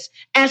service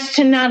as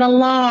to not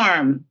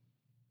alarm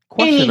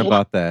anyone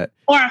about that.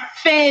 Or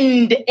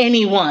offend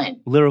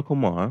anyone. Lyrical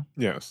Mar.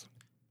 Yes.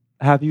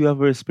 Have you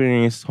ever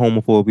experienced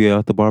homophobia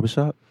at the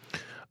barbershop?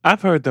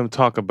 I've heard them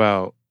talk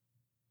about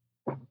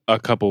a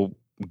couple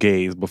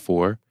gays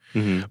before,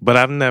 but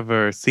I've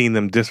never seen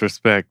them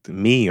disrespect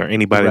me or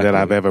anybody that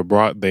I've ever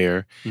brought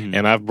there.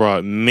 And I've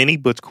brought many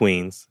butch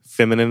queens,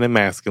 feminine and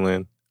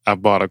masculine. I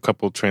brought a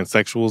couple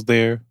transsexuals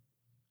there.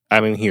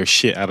 I didn't hear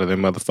shit out of their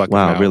motherfucking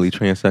mouth. Really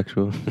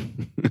transsexual?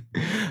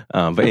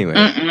 But anyway.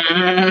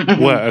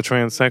 What, a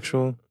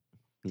transsexual?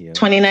 Yeah.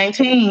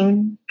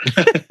 2019.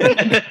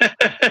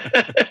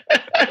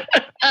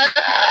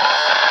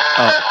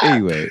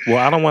 Anyway. Well,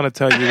 I don't want to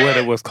tell you what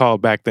it was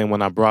called back then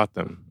when I brought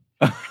them.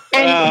 Oh,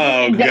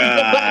 God.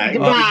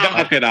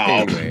 Knock it off.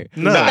 Anyway.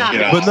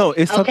 But no,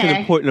 it's something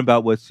important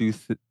about what you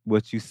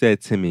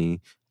said to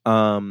me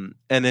And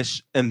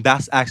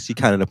that's actually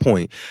kind of the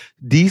point.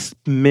 These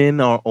men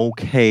are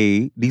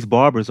okay. These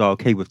barbers are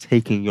okay with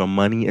taking your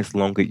money as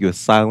long as you're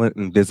silent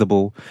and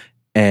visible,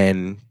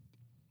 and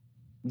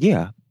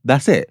yeah,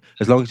 that's it.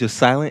 As long as you're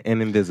silent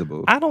and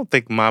invisible. I don't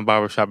think my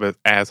barbershop is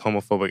as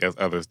homophobic as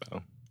others,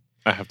 though.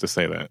 I have to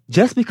say that.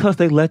 Just because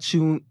they let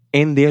you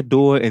in their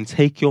door and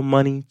take your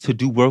money to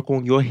do work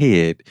on your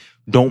head,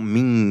 don't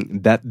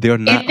mean that they're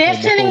not. If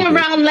they're sitting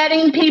around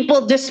letting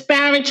people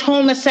disparage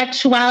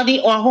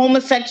homosexuality or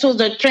homosexuals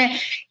or trans,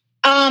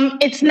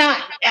 it's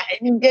not.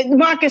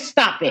 Marcus,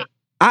 stop it.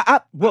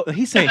 Well,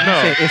 he's saying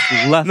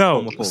it's less.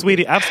 No, homophobic.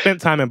 sweetie, I've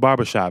spent time in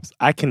barbershops.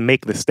 I can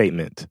make the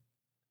statement.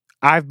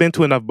 I've been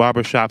to enough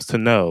barbershops to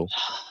know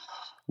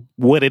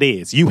what it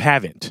is. You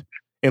haven't.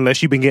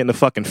 Unless you've been getting a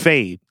fucking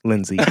fade,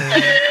 Lindsay.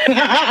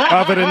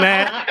 Other than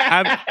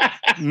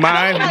that,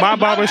 my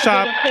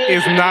barbershop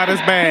is not as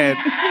bad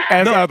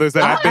as others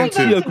that I've been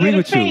to. I agree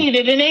with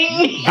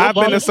you. I've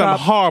been to some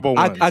horrible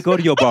ones. I go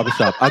to your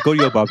barbershop.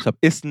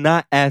 It's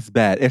not as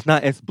bad. It's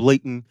not as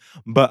blatant,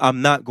 but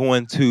I'm not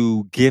going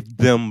to give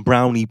them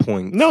brownie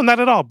points. No,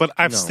 not at all. But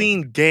I've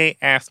seen gay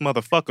ass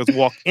motherfuckers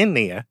walk in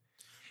there,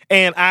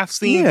 and I've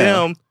seen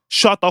them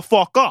shut the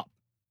fuck up.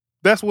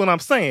 That's what I'm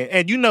saying.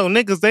 And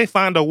niggas, they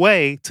find a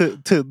way to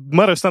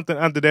mutter something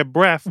under their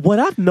breath. What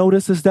I've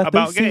noticed is that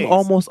they seem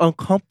almost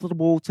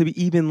uncomfortable to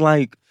even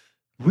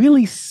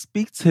really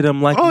speak to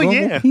them like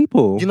normal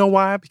people. You know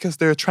why? Because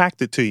they're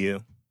attracted to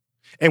you.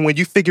 And when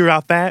you figure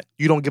out that,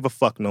 you don't give a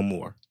fuck no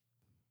more.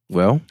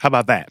 Well, how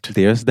about that?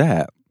 There's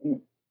that.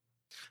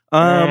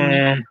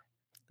 I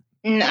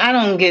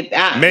don't get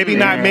that. Maybe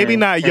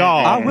not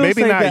y'all.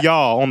 Maybe not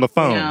y'all on the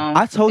phone.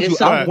 I told you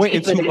I went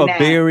into a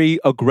very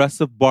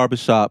aggressive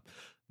barbershop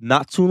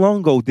not too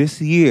long ago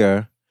this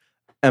year,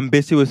 and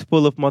bitch, it was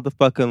full of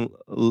motherfucking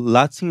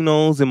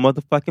Latinos and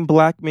motherfucking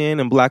black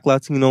men and black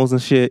Latinos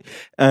and shit.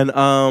 And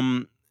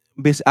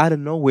bitch, out of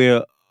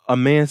nowhere, a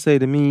man said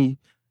to me,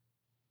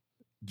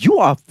 "You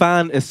are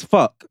fine as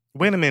fuck."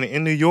 Wait a minute,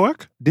 in New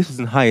York? This was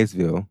in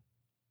Hyattsville.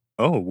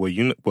 Oh,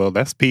 well,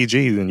 that's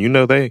PG, and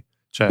they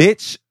chat.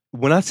 Bitch,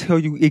 when I tell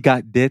you it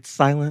got dead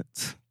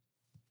silent,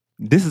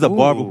 this is a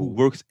barber who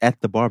works at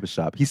the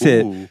barbershop. He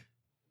said,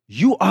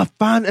 "You are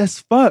fine as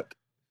fuck."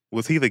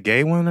 Was he the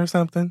gay one or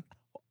something?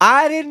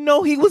 I didn't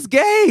know he was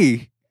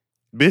gay.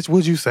 Bitch,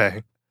 what'd you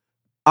say?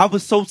 I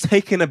was so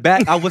taken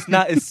aback. I was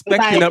not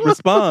expecting that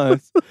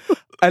response.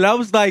 And I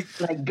was like,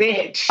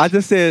 bitch. I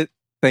just said,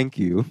 "Thank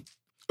you."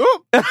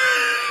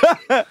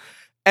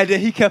 And then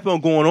he kept on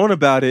going on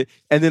about it.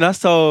 And then I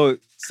saw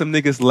some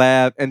niggas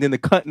laugh. And then the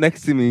cunt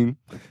next to me.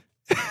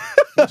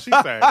 What'd she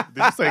say?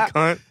 Did you say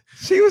cunt?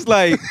 She was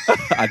like,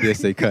 I did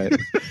say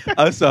cunt.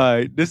 I'm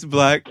sorry. This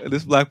black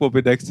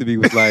woman next to me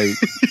was like,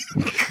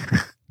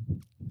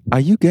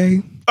 "Are you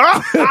gay?"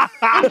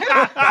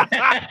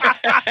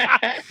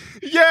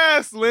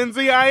 Yes,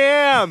 Lindsay, I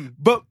am.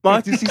 But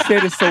Monty, she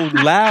said it so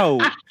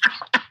loud,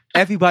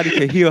 everybody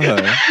could hear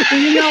her.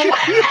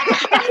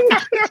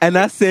 And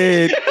I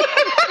said,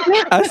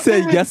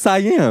 "Yes, I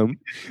am."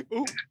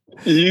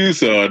 You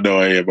so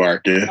annoying,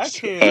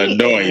 Marcus.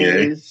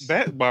 Annoying.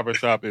 That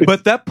barbershop is.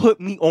 But that put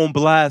me on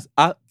blast.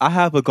 I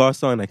have a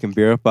garçon that can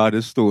verify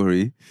this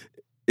story.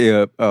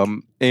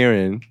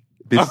 Aaron.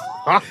 Bitch,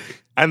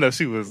 I know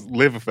she was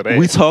living for that.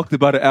 we talked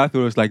about it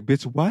afterwards. Like,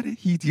 bitch, why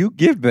did you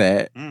give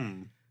that?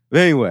 But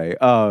anyway,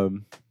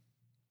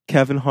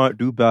 Kevin Hart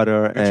do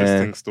better.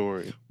 Interesting and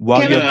story.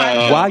 While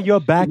your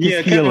back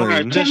is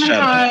healing, Kevin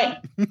Hart,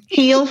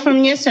 heal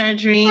from your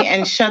surgery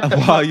and shut the fuck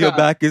up. while your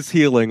back is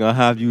healing, I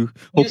hope you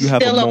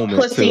have a moment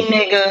a pussy to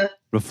nigga.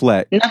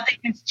 reflect, Nothing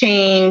has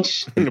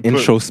changed.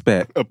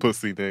 introspect. A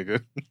pussy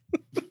nigga.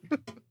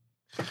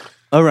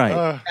 All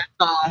right. That's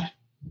all.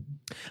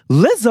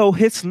 Lizzo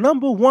hits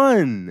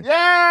 #1.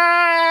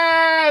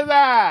 Yeah.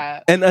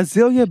 And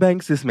Azealia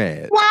Banks is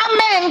mad. Well,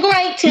 men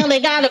great till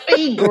they gotta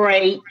be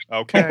great.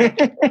 Okay.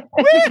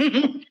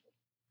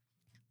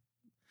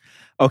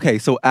 Okay,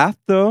 so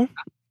after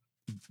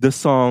the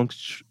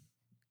song's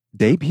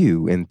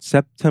debut in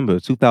September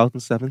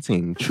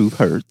 2017, Truth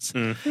Hurts,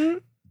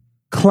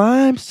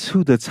 climbs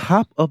to the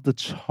top of the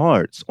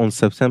charts on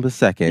September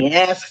 2nd.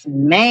 Yes,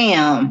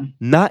 ma'am.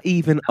 Not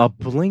even a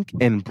blink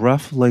and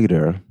breath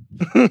later.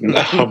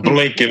 A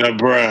blink and a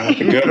breath.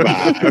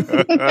 Goodbye.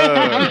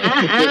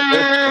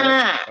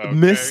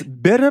 Miss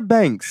Bitter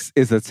Banks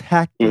is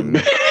attacking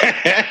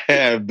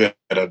Bitter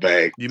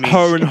Banks.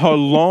 her in her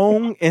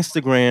long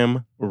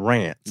Instagram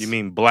rant. You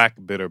mean Black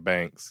Bitter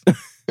Banks?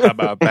 How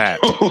about that?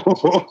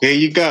 Here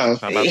you go.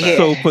 How about that?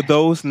 So for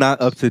those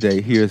not up to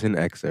date, here's an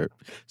excerpt.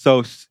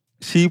 So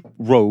she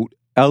wrote,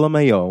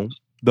 LMAO,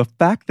 the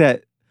fact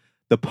that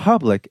the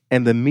public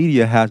and the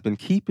media has been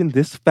keeping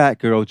this fat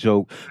girl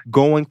joke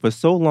going for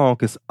so long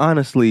is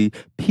honestly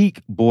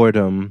peak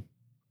boredom.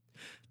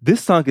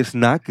 This song is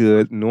not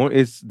good, nor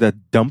is the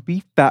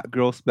dumpy fat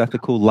girl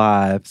spectacle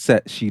live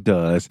set she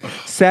does.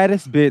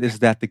 Saddest bit is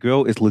that the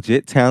girl is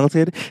legit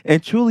talented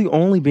and truly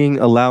only being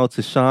allowed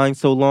to shine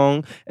so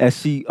long as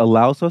she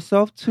allows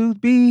herself to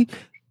be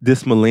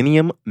this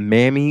millennium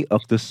mammy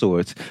of the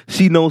sorts.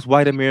 She knows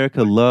white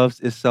America loves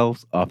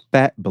itself a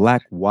fat,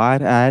 black,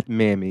 wide-eyed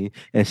mammy,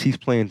 and she's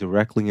playing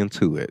directly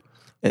into it.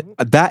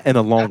 That and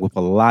along with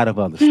a lot of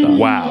other stuff.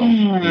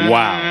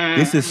 Wow.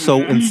 This is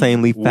so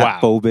insanely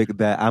fat-phobic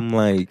that I'm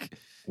like...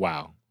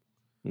 Wow.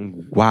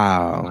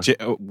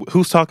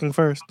 Who's talking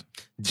first?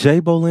 Jay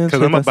Bolin.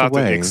 Because I'm about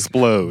to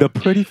explode. The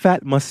pretty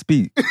fat must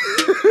speak.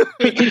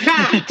 Pretty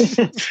fat.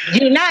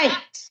 Unite.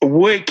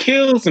 What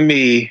kills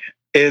me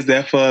is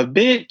that for a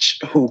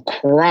bitch who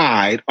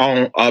cried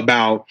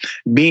about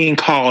being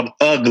called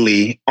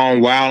ugly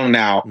on Wild 'N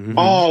Out,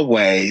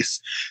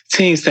 always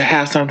seems to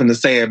have something to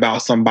say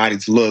about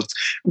somebody's looks.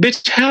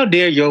 Bitch, how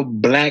dare your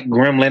black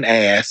gremlin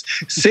ass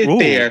sit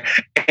there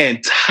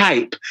and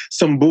type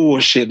some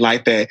bullshit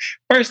like that?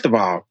 First of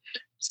all,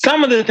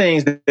 some of the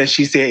things that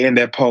she said in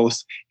that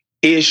post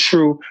is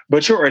true,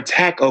 but your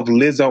attack of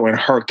Lizzo and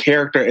her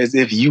character as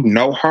if you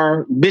know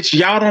her, bitch,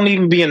 y'all don't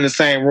even be in the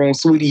same room,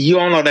 sweetie. You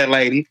don't know that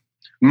lady.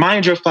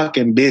 Mind your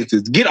fucking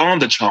business. Get on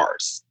the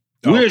charts.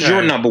 Where's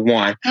your number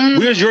 1?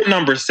 Where's your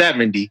number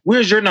 70?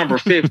 Where's your number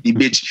 50,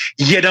 bitch?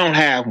 You don't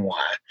have one.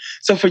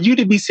 So for you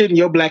to be sitting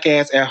your black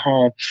ass at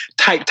home,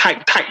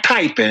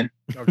 typing,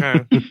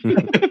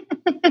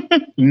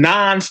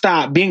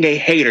 nonstop, being a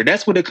hater,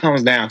 that's what it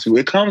comes down to.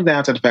 It comes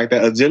down to the fact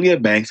that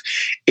Azealia Banks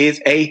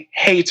is a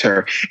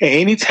hater. And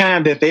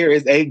anytime that there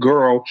is a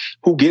girl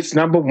who gets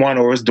number 1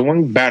 or is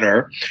doing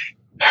better,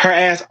 her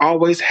ass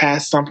always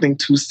has something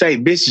to say.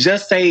 Bitch,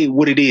 just say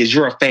what it is.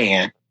 You're a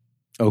fan.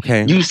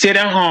 Okay. You sit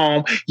at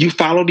home, you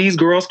follow these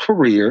girls'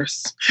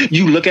 careers,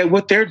 you look at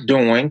what they're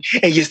doing,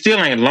 and you still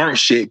ain't learned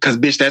shit because,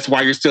 bitch, that's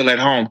why you're still at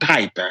home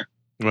typing.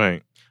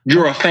 Right.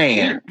 You're a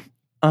fan.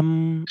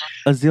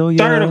 Azealia.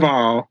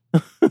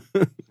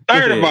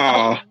 Third of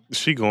all,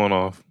 she going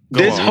off.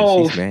 This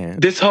whole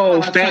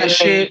fat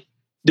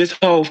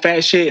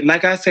shit,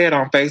 like I said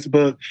on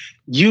Facebook,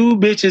 you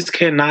bitches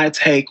cannot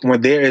take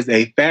when there is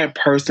a fat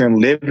person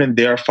living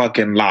their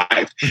fucking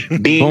life,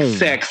 being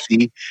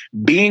sexy,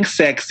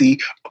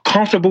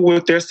 comfortable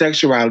with their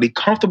sexuality,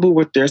 comfortable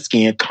with their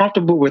skin,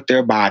 comfortable with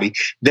their body.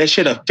 That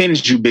shit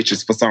offends you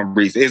bitches for some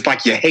reason. It's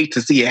like you hate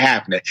to see it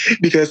happening.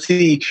 Because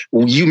see,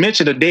 you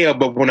mentioned Adele,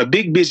 but when a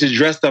big bitch is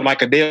dressed up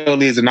like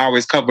Adele is and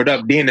always covered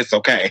up, then it's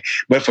okay.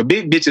 But for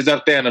big bitches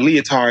up there in a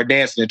leotard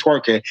dancing and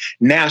twerking,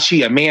 now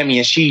she a mammy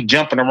and she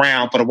jumping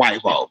around for the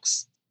white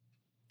folks.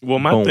 Well,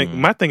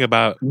 my thing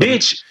about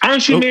bitch,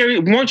 aren't you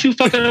married? Weren't you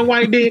fucking a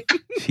white dick?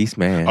 She's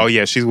mad. Oh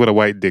yeah, she's with a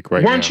white dick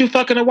right now. Weren't you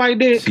fucking a white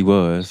dick? She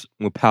was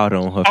with powder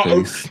on her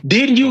face.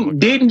 Didn't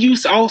you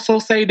also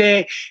say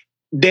that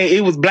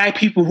it was black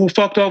people who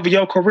fucked over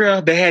your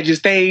career that had you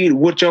stayed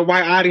with your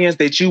white audience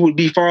that you would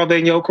be farther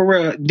in your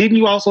career? Didn't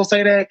you also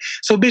say that?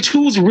 So, bitch,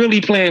 who's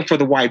really playing for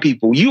the white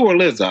people? You or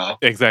Lizzo?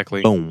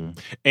 Exactly. Boom.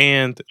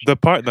 And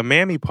the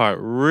mammy part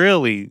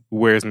really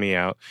wears me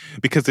out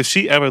because if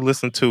she ever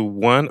listened to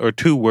 1 or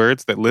 2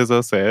 words that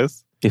Lizzo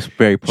says, it's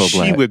very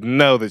pro-black. She would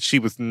know that she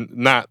was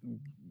not.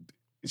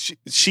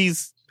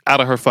 She's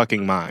out of her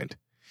fucking mind.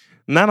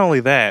 Not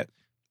only that,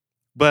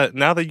 but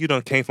now that you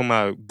done came from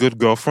my good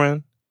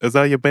girlfriend,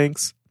 Azealia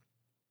Banks,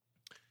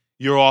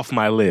 you're off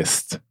my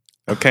list.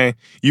 Okay?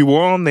 You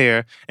were on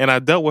there, and I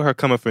dealt with her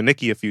coming for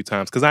Nicki a few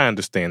times because I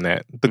understand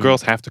that. The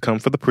girls have to come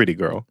for the pretty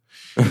girl.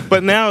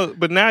 But now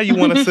you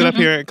want to sit up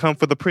here and come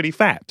for the pretty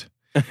fat.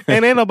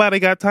 And ain't nobody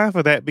got time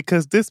for that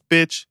because this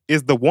bitch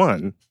is the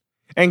one.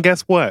 And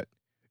guess what?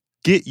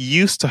 Get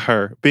used to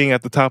her being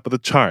at the top of the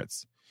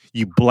charts,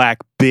 you black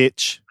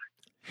bitch.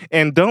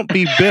 And don't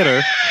be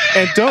bitter.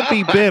 And don't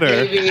be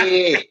bitter.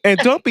 And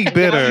don't be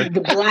bitter.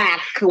 The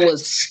black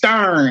was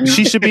stern.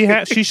 She should be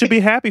she should be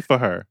happy for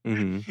her.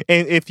 Mm-hmm.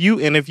 And if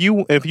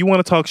you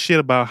want to talk shit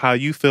about how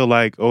you feel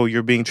like, oh,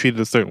 you're being treated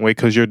a certain way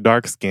because you're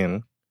dark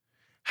skinned,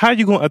 how are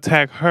you gonna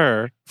attack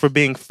her for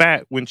being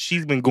fat when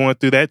she's been going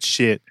through that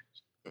shit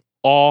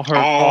all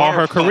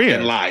her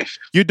career? Life.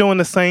 You're doing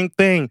the same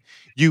thing,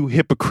 you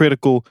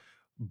hypocritical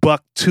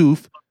buck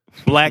tooth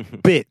black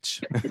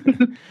bitch.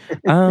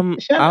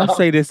 I'll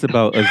say this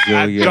about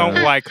Azealia. I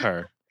don't like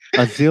her.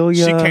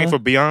 Azealia. She came for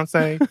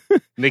Beyonce,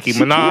 Nicki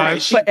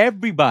Minaj, for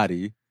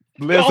everybody.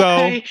 Lizzo.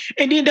 Okay.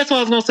 And then that's what I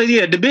was gonna say.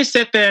 Yeah, the bitch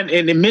sat there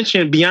and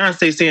mentioned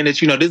Beyonce, saying that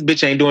this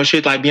bitch ain't doing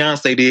shit like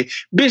Beyonce did.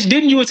 Bitch,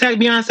 didn't you attack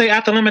Beyonce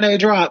after Lemonade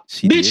dropped?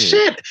 She bitch, did.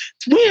 shit.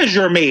 Where's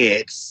your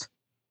meds?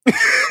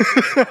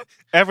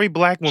 Every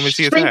black woman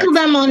she attacks. Sprinkle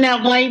them on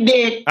that white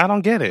dick. I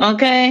don't get it.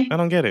 Okay. I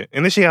don't get it.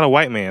 And then she had a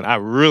white man. I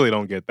really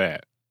don't get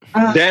that.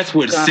 That's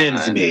what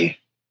sends me.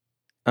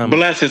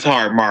 Bless his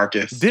heart,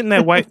 Marcus.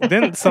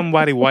 Didn't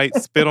somebody white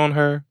spit on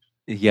her?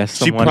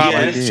 Yes, she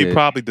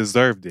probably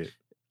deserved it.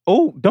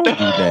 Oh, don't do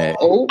that.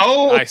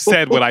 Oh, I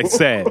said what I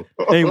said.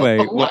 Anyway,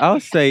 what I'll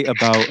say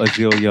about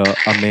Azealia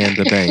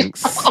Amanda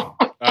Banks.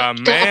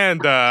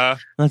 Amanda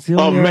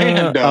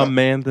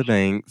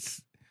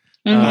Banks.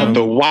 Mm-hmm.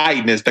 The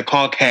whiteness, the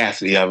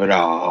caucasity of it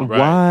all. Right.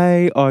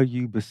 Why are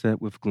you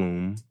beset with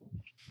gloom?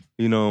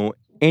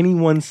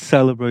 anyone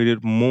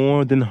celebrated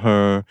more than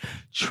her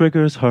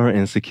triggers her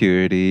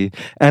insecurity.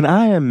 And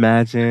I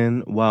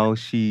imagine while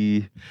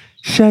she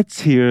shed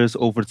tears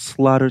over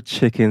slaughtered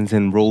chickens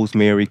and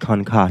rosemary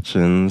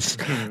concoctions,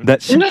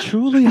 that she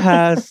truly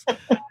has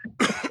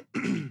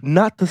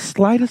not the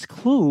slightest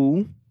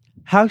clue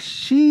how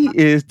she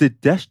is the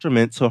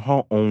detriment to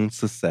her own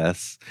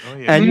success. Oh,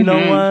 yeah. And you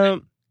know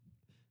what?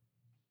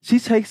 She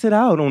takes it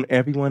out on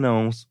everyone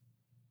else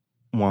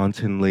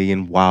wantonly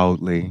and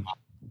wildly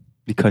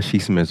because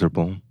she's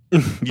miserable.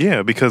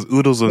 Yeah, because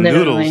oodles of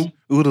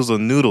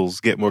noodles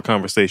get more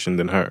conversation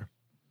than her.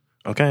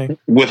 Okay.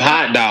 With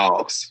hot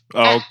dogs.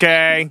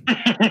 Okay.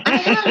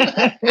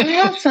 I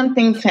have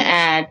something to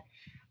add.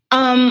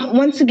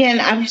 Once again,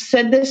 I've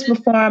said this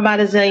before about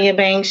Azealia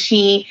Banks.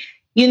 She,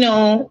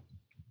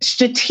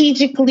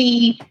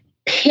 strategically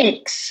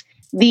picks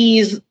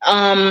these,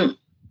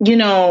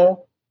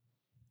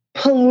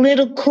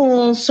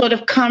 political sort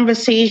of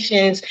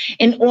conversations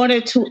in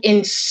order to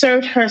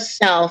insert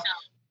herself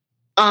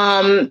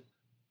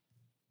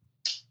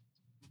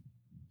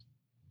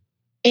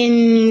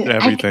in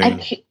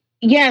everything.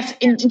 Yes,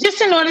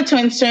 just in order to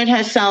insert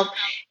herself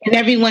in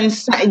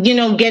everyone's,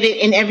 get it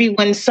in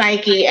everyone's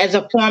psyche as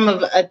a form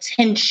of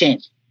attention.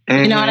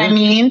 You know what I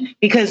mean?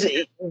 Because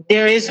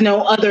there is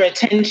no other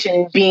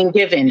attention being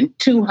given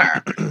to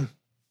her.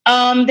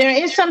 There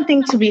is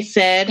something to be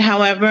said,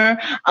 however,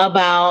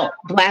 about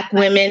Black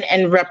women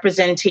and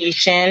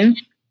representation.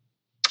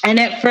 And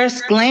at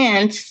first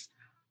glance,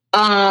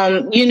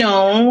 a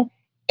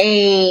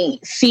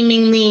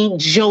seemingly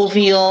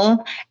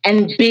jovial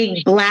and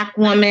big Black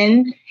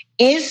woman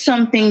is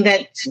something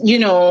that's,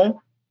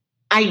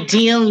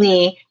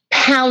 ideally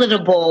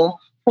palatable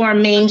for a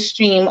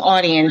mainstream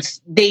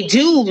audience. They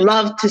do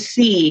love to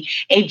see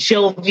a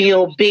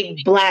jovial,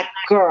 big Black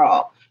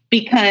girl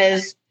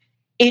because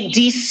it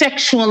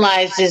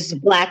desexualizes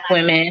Black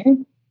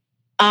women.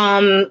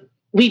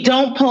 We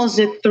don't pose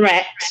a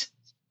threat,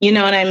 you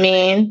know what I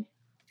mean?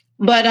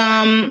 But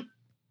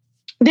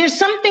there's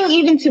something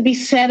even to be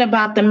said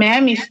about the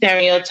mammy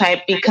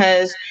stereotype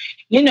because,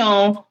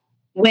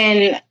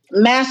 when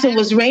Massa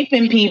was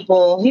raping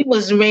people, he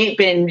was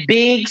raping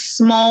big,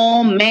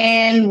 small,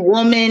 man,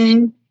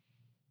 woman.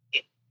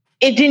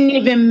 It didn't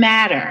even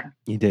matter.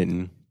 He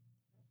didn't.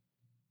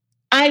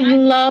 I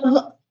love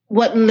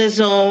what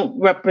Lizzo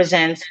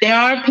represents. There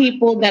are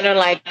people that are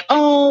like,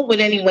 oh, would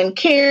anyone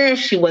care if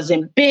she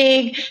wasn't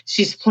big?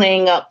 She's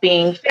playing up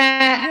being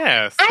fat.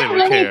 Yes, I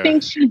really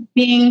think she's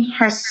being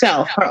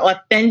herself, her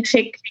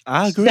authentic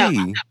I agree. self.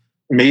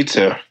 Me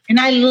too. And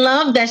I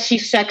love that she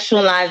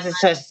sexualizes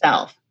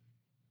herself.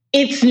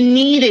 It's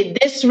needed.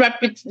 This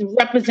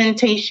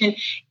representation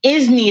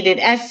is needed.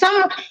 And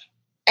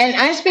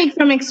I speak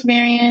from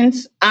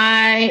experience.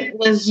 I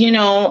was,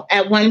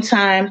 at one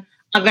time,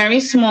 a very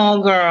small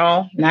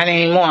girl, not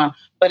anymore,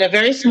 but a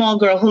very small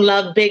girl who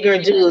loved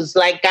bigger dudes,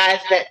 like guys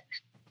that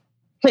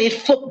played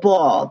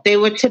football. They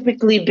were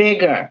typically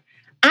bigger.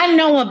 I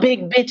know a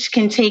big bitch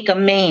can take a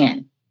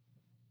man,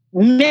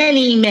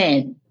 many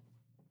men.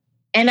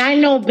 And I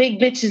know big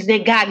bitches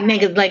that got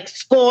niggas like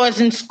scores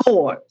and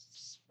scores.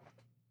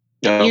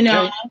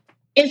 Okay.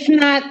 It's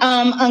not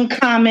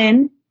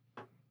uncommon.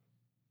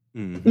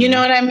 Mm-hmm. You know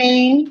what I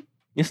mean?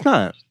 It's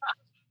not.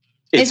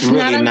 It's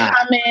really not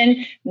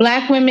uncommon.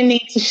 Black women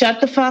need to shut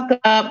the fuck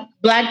up.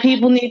 Black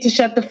people need to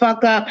shut the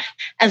fuck up.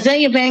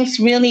 Azealia Banks,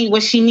 really,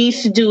 what she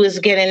needs to do is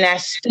get in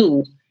that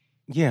stew.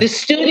 Yeah. The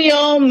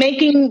studio,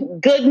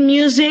 making good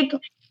music,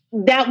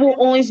 that will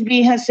always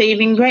be her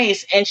saving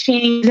grace. And she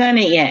ain't done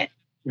it yet.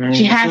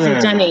 She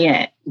hasn't done it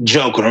yet.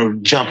 Jumping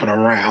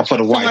around for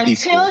the white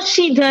people. Until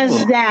she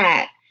does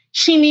that,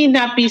 she need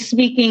not be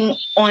speaking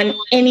on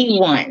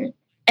anyone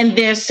and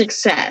their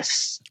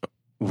success.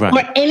 Right.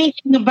 Or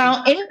anything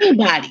about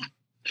anybody.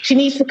 She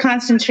needs to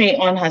concentrate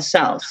on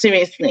herself.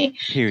 Seriously.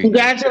 Period.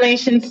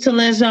 Congratulations to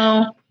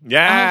Lizzo.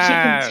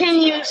 Yeah. She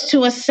continues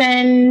to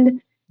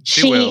ascend.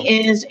 She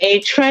is a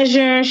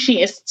treasure.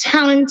 She is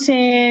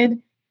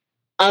talented,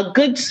 a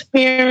good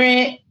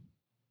spirit.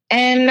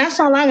 And that's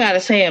all I got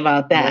to say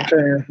about that.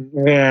 Okay.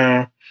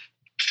 Yeah.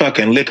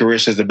 Fucking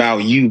Licorice is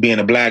about you being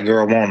a Black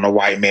girl wanting a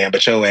white man,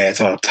 but your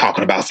ass are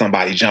talking about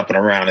somebody jumping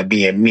around and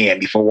being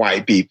manly for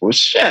white people.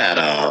 Shut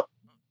up.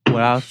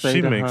 What I'll say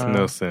She to makes her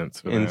no sense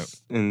for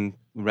that. in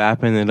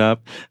wrapping it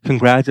up,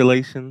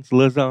 congratulations,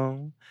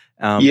 Lizzo.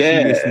 She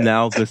is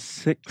now the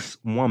 6th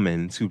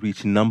woman to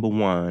reach number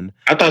 1.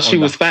 I thought she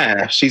was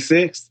 5. She's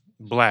 6?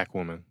 Black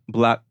woman.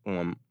 Black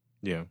woman.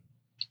 Yeah.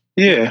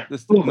 Yeah. The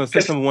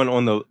 6th number 1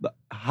 on the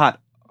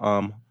Hot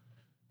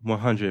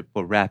 100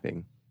 for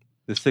rapping.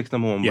 The 6th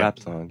number 1 rap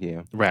song,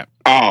 yeah. Rap.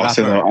 Oh,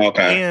 so,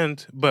 okay.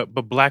 But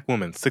black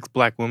women, 6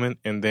 black women,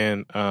 and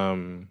then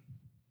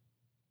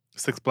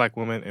 6 black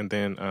women, and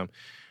then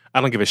I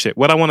don't give a shit.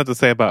 What I wanted to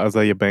say about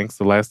Azealia Banks,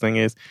 the last thing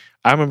is,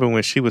 I remember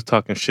when she was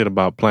talking shit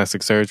about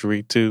plastic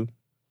surgery too,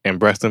 and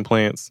breast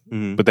implants,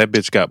 but that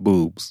bitch got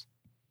boobs,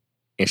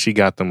 and she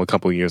got them a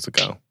couple years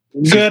ago.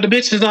 Girl, the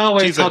bitch is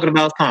always talking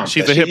about something.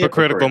 She's a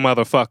hypocritical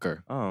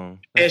motherfucker. Oh,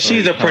 and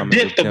she's a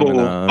predictable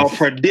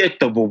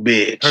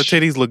bitch. Her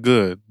titties look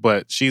good,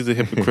 but she's a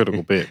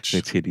hypocritical bitch. Her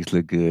titties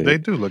look good. They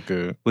do look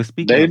good. But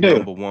speaking of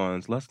number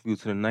ones, let's go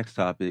to the next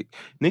topic.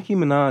 Nicki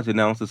Minaj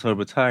announces her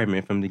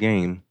retirement from the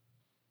game.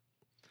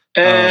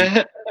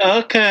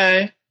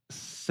 Okay.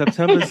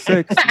 September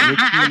 6th,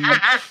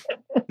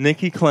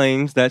 Nicki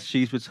claims that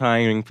she's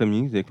retiring from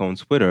music on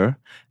Twitter,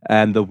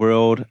 and the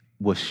world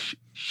was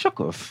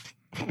shook off.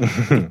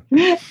 Come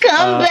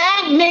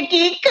back,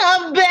 Nicki,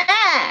 come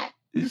back.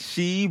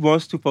 She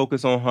wants to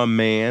focus on her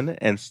man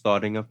and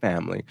starting a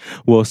family.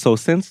 Well, so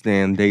since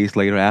then, days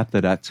later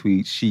after that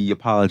tweet, she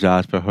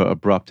apologized for her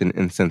abrupt and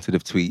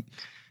insensitive tweet.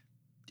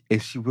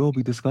 And she will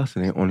be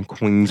discussing it on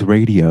Queen's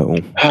Radio.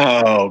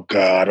 Oh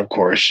God, of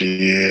course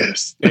she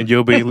is. And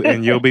you'll be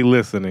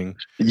listening.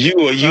 You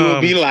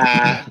will be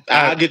live.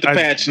 I'll get the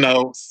patch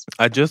notes.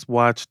 I just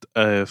watched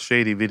a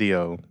shady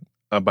video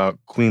about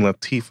Queen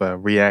Latifah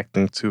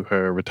reacting to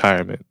her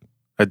retirement.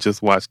 I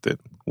just watched it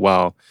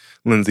while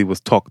Lindsay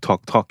was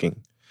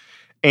talking.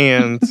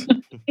 And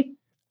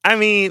I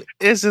mean,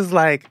 it's just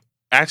like,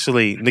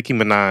 actually, Nicki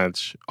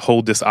Minaj's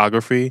whole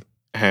discography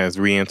has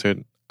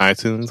re-entered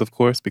iTunes, of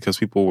course, because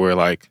people were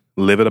like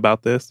livid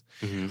about this.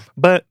 Mm-hmm.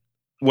 But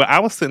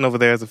I was sitting over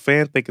there as a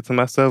fan thinking to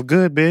myself,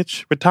 good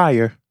bitch,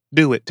 retire.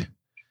 Do it.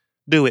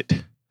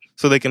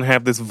 So they can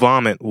have this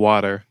vomit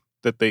water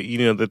that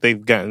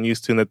they've gotten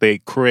used to and that they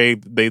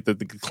crave, that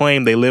they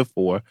claim they live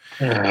for.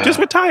 Just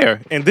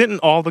retire. And didn't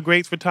all the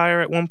greats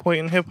retire at one point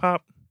in hip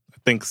hop? I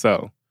think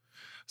so.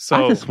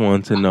 I just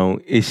want to know,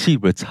 is she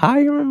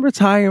retiring,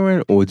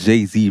 or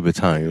Jay-Z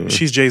retiring?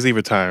 She's Jay-Z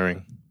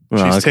retiring.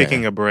 She's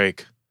taking a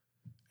break.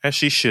 As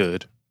she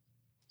should.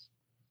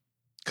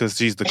 Because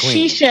she's the queen.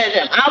 She should.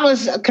 I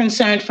was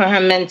concerned for her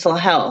mental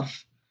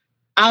health.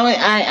 I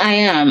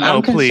am.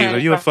 Oh, please. Are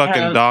you a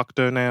fucking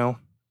doctor now?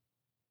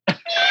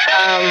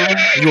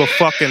 You a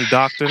fucking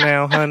doctor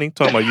now, honey?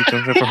 Talking about you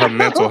concerned for her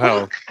mental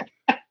health.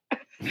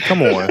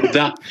 Come on.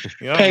 Y'all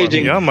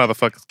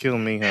motherfuckers kill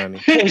me, honey.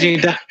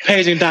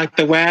 Paging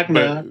Dr.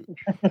 Wagner.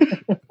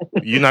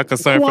 You're not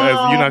concerned for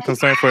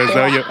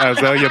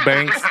Azalea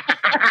Banks?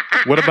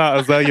 What about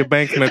Azalea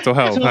Banks' mental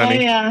health,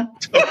 honey?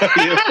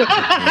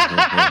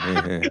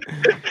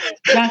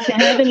 Dr.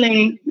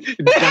 Heatherly.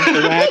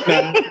 Dr.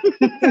 Wagner.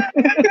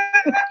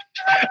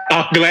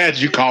 I'm glad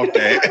you caught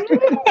that.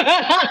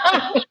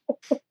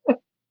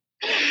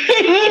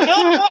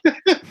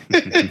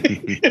 Let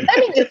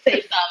me just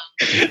say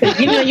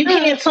something. You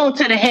can't talk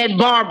to the head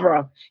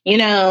Barbara,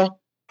 Head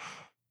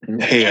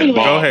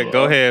Barbara.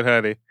 Go ahead,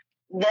 honey.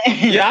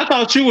 Yeah, I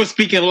thought you were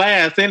speaking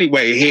last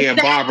anyway, head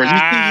Barbara.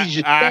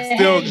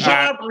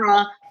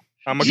 Barbara.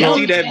 I'm gonna go.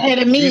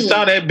 You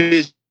saw that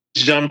bitch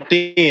jumped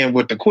in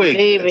with the quick.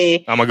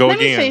 Baby. I'm gonna go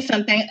again. Let me say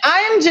something. I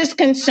am just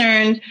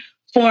concerned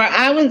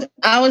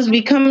I was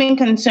becoming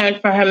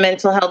concerned for her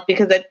mental health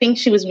because I think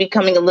she was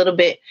becoming a little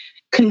bit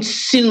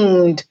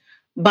consumed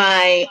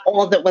by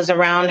all that was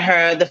around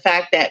her. The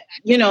fact that,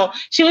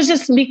 she was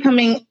just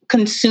becoming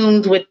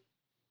consumed with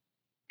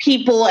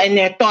people and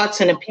their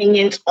thoughts and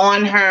opinions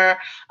on her,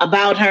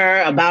 about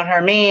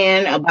her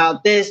man,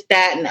 about this,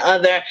 that, and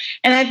other.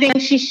 And I think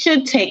she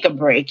should take a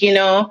break,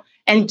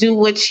 and do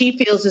what she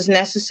feels is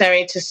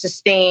necessary to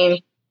sustain,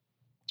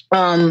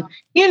 a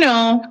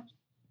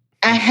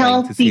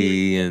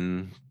healthy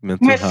and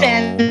mental health,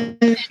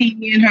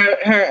 sanity and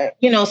her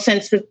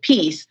sense of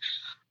peace.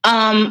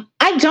 I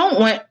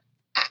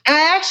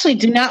actually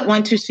do not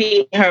want to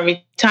see her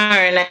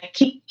retire, and I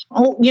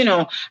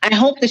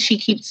hope that she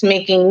keeps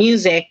making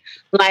music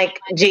like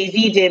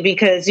Jay-Z did,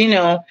 because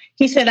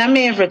he said, I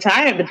may have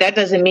retired, but that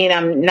doesn't mean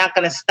I'm not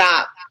going to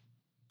stop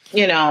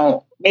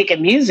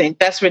making music.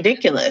 That's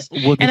ridiculous.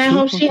 Well, and I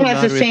hope she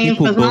has the same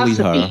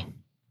philosophy.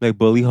 They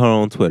bully her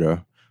on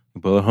Twitter,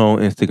 bully her on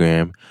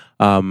Instagram.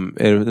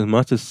 As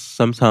much as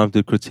sometimes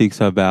the critiques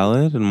are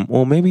valid,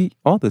 or maybe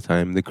all the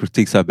time the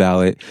critiques are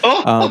valid,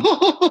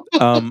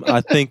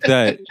 I think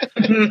that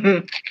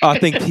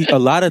a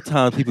lot of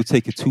times people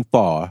take it too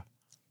far,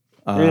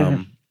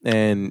 and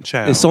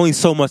it's only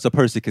so much a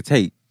person could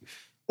take.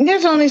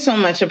 There's only so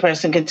much a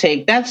person could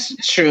take. That's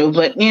true,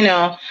 but she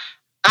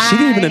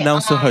didn't even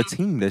announce to her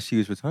team that she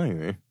was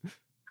retiring.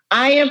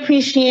 I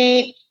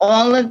appreciate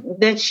all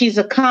that she's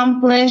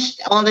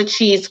accomplished, all that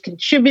she's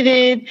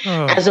contributed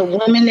as a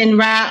woman in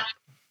rap.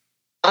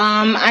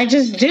 I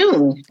just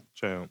do.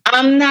 True.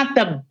 I'm not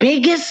the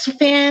biggest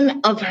fan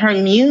of her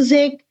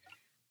music,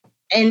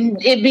 and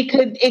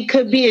it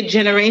could be a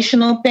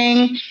generational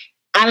thing.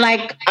 I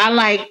like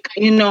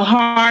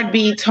hard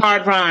beats,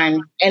 hard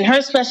rhyme, and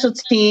her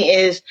specialty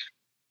is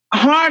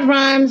hard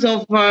rhymes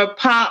over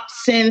pop,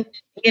 synth,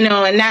 and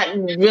that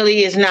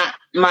really is not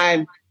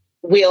my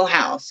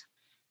wheelhouse.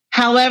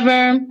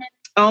 However,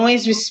 I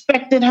always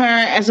respected her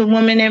as a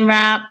woman in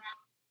rap.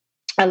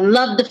 I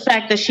love the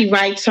fact that she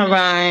writes her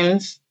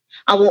rhymes.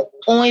 I will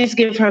always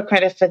give her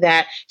credit for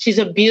that. She's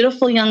a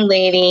beautiful young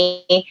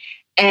lady,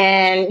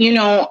 and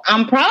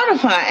I'm proud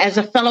of her as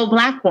a fellow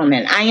Black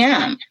woman. I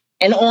am,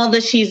 and all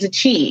that she's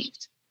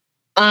achieved.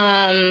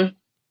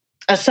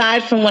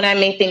 Aside from what I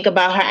may think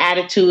about her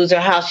attitudes or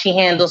how she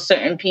handles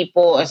certain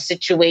people or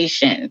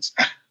situations,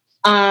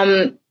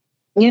 I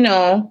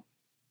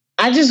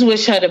just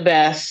wish her the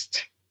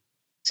best.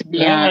 To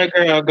be honest.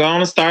 Girl, go on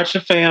and start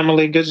your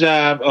family. Good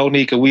job,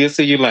 Onika. We'll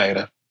see you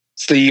later.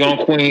 See you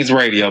on Queens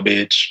Radio,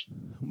 bitch.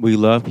 We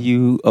love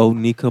you,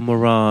 Onika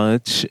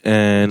Mirage,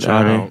 and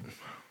y'all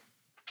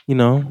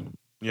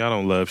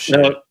don't love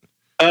shit.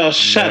 Oh,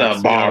 shut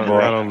up,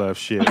 Barbara. Y'all don't love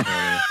shit,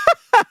 man.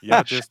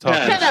 Y'all just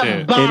talking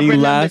shit. Any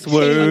last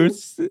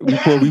words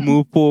before we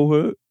move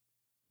forward?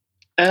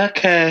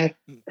 Okay.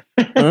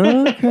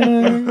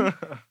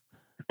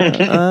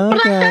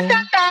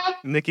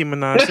 Nicki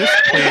Minaj,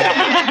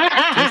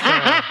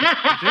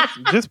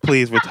 just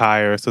please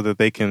retire so that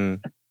they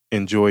can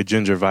enjoy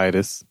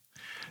gingivitis.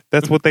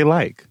 That's what they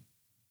like.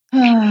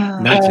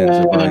 Not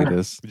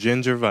gingivitis.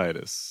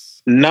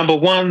 Gingivitis. Number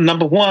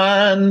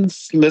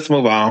ones. Let's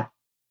move on.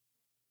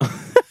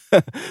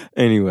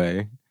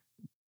 Anyway,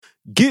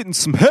 getting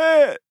some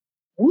head.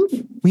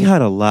 We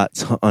had a lot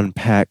to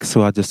unpack,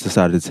 so I just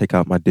decided to take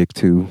out my dick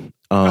too.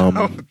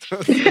 Oh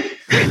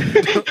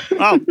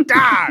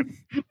God!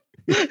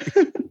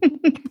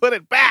 Put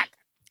it back.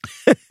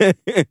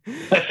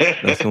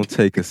 That's gonna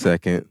take a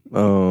second.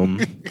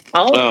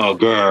 Oh,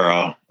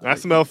 girl, I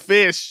smell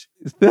fish.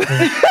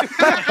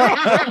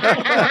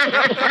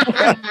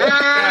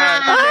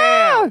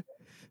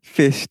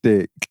 Fish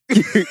stick.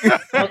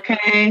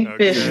 Okay,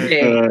 fish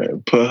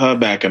stick. Put her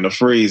back in the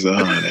freezer,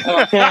 honey.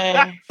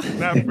 Okay.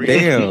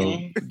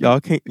 Damn, y'all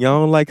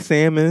don't like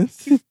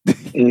salmons?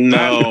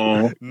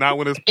 No, not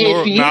when it's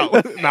plural. Not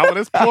when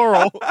it's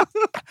plural.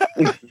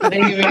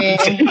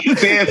 He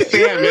said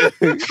salmon.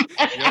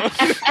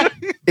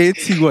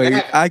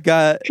 Anyway, I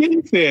got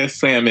He said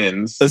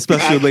salmons. a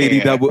special lady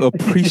that will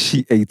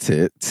appreciate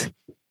it.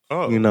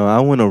 Oh. I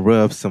want to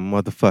rub some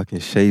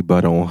motherfucking shea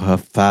butter on her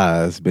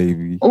thighs,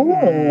 baby.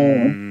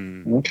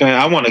 Ooh. Okay,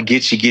 I want to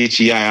get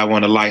you. I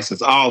want to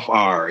license off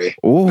Ari.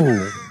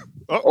 Ooh.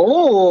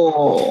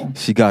 Oh.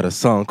 She got a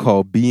song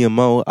called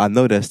BMO. I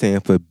know that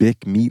stands for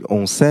Big Meat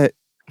on Set.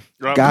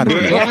 Got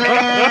it.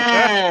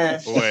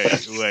 Yes.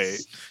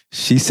 Wait.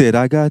 She said,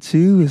 I got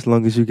you as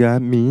long as you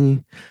got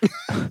me.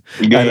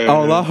 And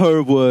all I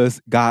heard was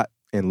got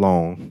and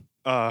long.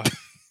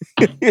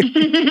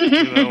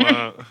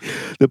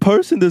 The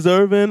person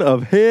deserving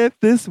of head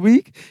this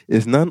week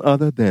is none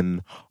other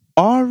than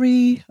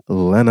Ari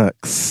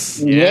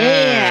Lennox.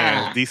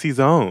 Yeah. DC's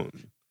own.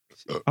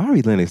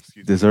 Ari Lennox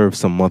deserves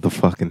some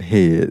motherfucking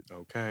head.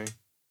 Okay.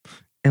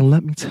 And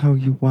let me tell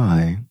you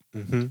why.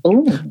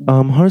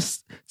 Mm-hmm. Her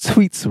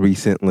tweets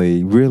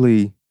recently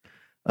really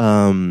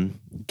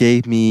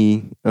gave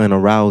me an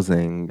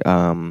arousing.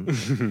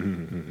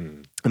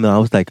 And I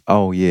was like,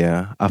 oh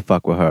yeah, I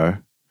fuck with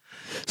her.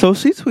 So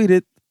she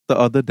tweeted the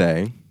other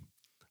day,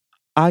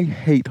 I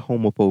hate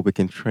homophobic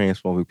and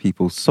transphobic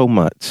people so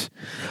much.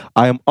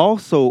 I am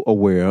also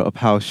aware of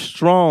how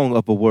strong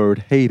of a word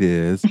hate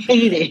is.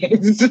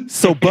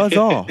 So buzz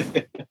off.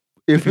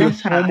 If you're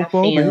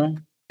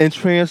homophobic and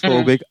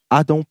transphobic,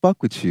 I don't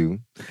fuck with you.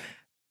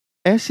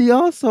 And she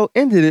also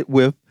ended it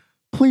with,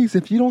 please,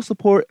 if you don't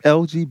support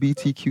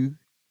LGBTQ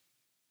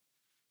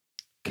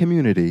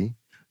community,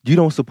 you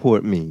don't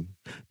support me.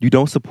 You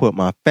don't support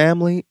my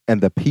family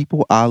and the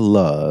people I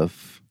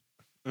love.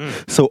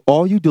 So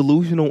all you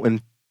delusional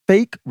and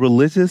fake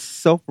religious,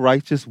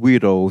 self-righteous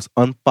weirdos,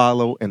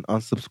 unfollow and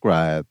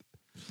unsubscribe.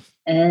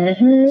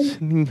 She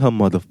need her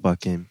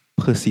motherfucking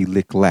pussy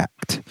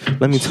lick-lapped.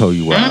 Let me tell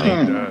you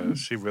why.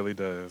 She really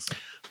does.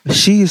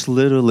 She is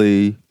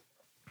literally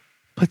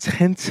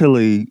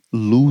potentially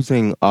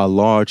losing a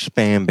large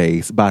fan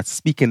base by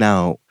speaking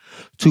out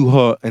to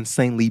her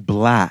insanely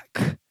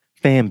black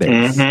fan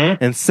base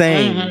and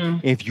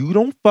saying, if you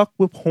don't fuck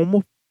with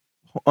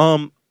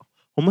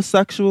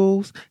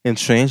homosexuals and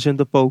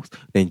transgender folks,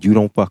 then you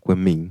don't fuck with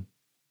me.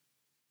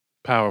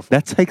 Powerful.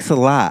 That takes a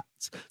lot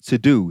to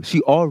do.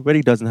 She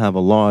already doesn't have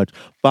a large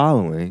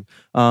following,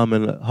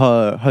 and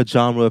her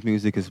genre of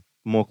music is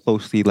more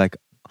closely like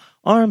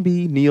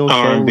R&B,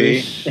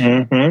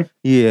 neo-soulish.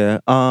 Yeah.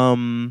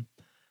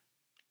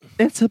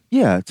 And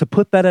to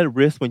put that at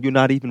risk when you're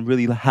not even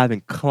really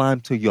having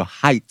climbed to your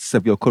heights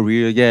of your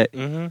career yet,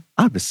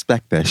 I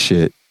respect that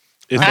shit.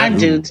 I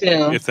do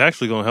too. It's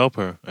actually going to help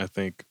her, I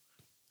think.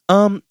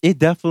 It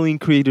definitely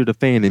created a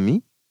fan in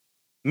me.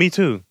 Me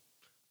too.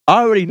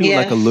 I already knew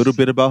like a little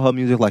bit about her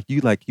music. Like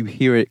you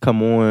hear it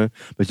come on,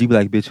 but you be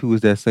like, bitch, who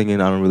is that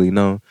singing? I don't really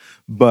know.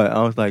 But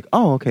I was like,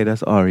 oh, okay,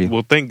 that's Ari.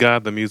 Well, thank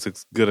God the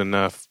music's good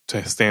enough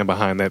to stand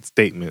behind that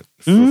statement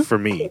for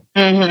me.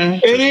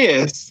 It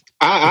is.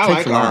 I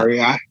like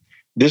Ari.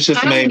 This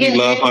just made me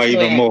love her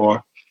even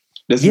more.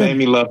 This made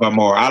me love her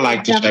more. I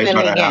like the shape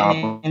of that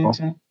album.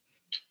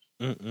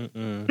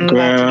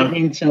 Get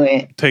into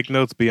it. Take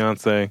notes,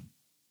 Beyonce.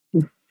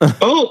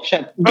 Oh,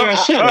 shut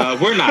up.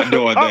 We're not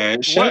doing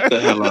that. Shut the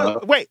hell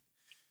up. Wait.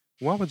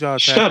 Why would y'all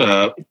attack Shut her?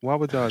 up. Why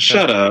would y'all attack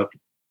Shut her? up.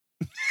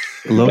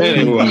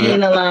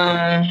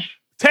 Anyway.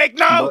 Take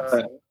notes!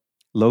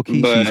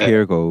 Low-key, she's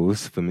hair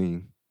goes for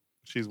me.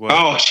 She's what?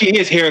 Oh, she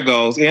is hair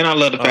goals, and I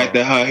love the fact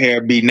that her hair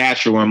be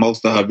natural in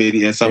most of her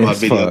videos. In some of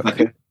her videos,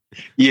 like,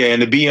 in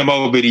the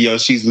BMO video,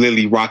 she's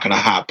literally rocking a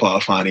hot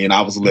puff, honey, and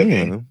I was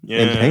living and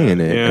paying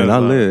it, and I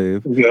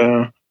live.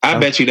 Yeah. I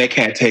bet you that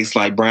cat tastes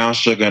like brown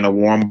sugar in a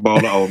warm bowl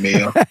of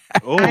oatmeal.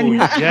 Oh,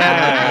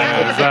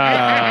 yes.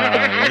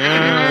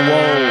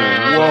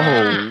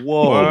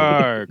 Whoa.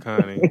 Work,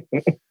 honey.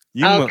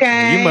 You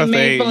must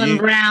maple and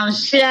brown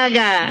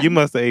sugar. You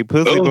must have ate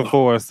pussy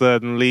before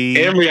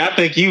suddenly. Emery, I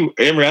think you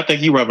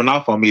rubbing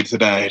off on me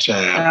today,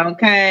 child.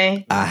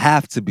 Okay. I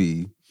have to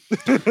be.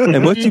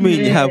 And what you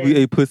mean have we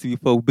ate pussy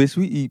before? Bitch,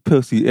 we eat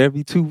pussy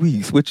every 2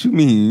 weeks. What you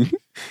mean?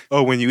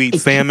 Oh, when you eat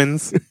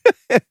salmons?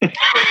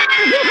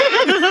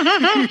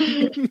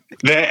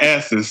 That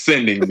ass is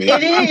sending me.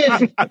 It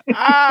is.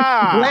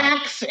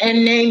 Blacks,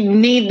 and they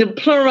need to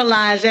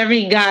pluralize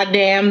every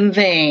goddamn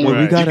thing.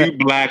 Well, we gotta, you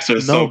blacks are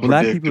so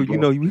black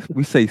people,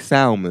 we say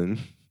salmon.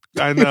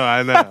 I know.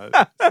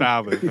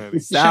 Salmon, honey.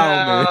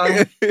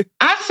 Salmon.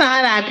 I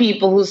side-eye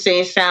people who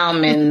say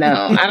salmon,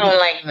 though. I don't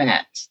like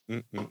that.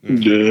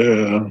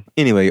 Yeah.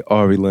 Anyway,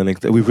 Ari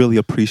Lennox, we really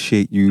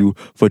appreciate you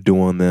for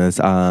doing this.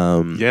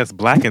 Yes,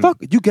 black and...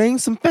 You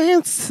gained some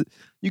fans.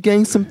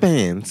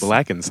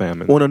 Black and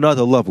salmon. On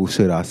another level,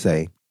 should I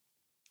say.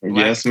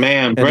 Yes,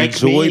 ma'am. And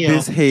enjoy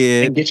this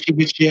head. And get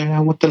you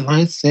out with the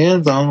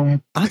license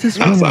on. I just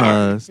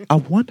realized, I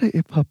wonder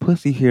if her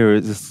pussy hair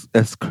is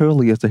as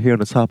curly as the hair on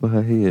the top of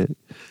her head.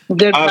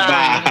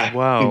 Goodbye.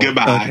 Wow.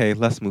 Goodbye. Okay,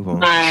 let's move on.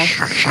 Bye.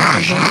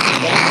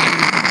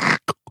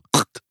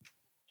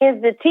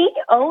 Is the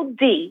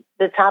TOD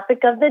the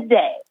topic of the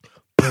day?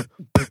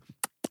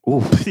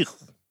 Ooh.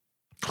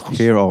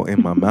 Hair all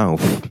in my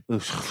mouth.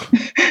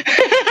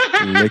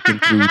 Licking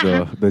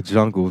through the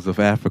jungles of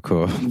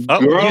Africa.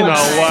 Oh, you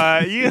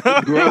know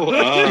what? Grow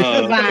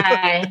up.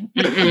 Bye.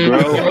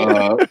 Grow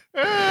up.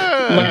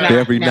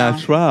 Very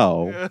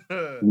natural.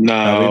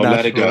 No,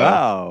 let it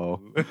go.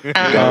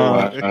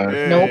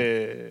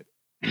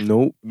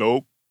 Nope.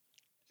 Nope.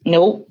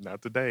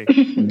 Not today.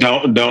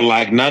 Don't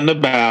like nothing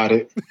about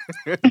it.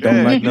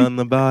 Don't like nothing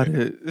about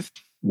it.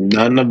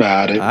 Nothing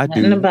about it. I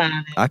do. Nothing about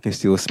it. I can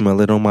still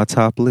smell it on my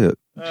top lip.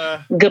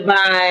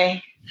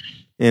 Goodbye.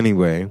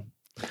 Anyway,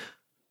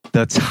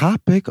 the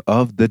topic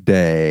of the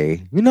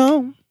day. You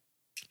know,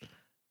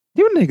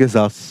 you niggas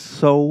are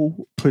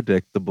so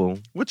predictable.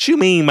 What you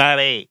mean by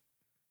that?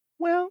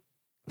 Well,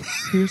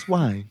 here's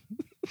why.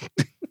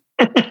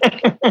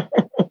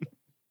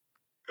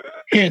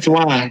 Here's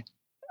why.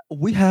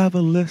 We have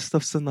a list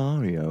of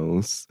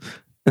scenarios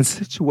and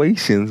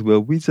situations where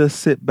we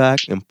just sit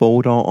back and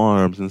fold our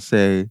arms and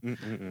say,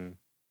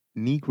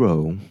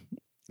 Negro,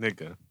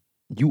 nigga,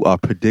 you are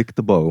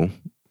predictable.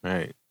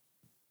 Right.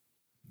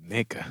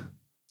 Nigga.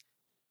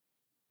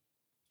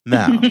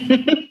 Now,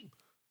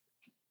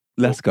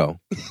 let's go.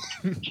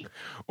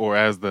 Or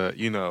as the,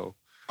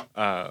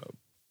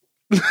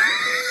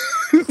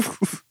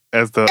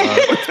 as the...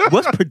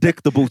 What's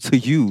predictable to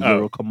you,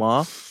 Little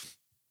Kamar?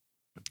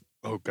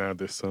 Oh, God,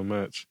 there's so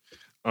much.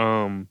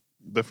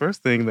 The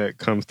first thing that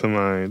comes to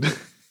mind...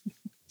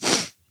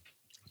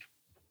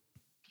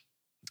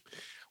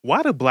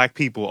 Why do black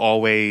people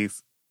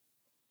always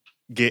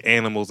get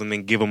animals and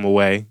then give them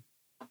away?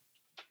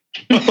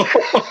 Wait, repeat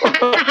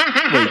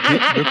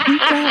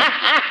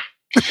that?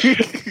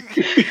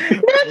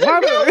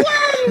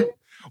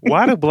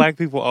 Why do black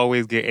people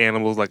always get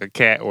animals like a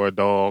cat or a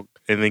dog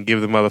and then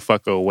give the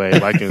motherfucker away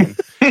like in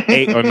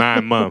 8 or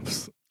 9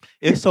 months?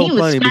 It's so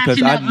funny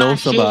because I know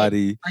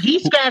somebody. He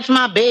scratched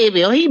my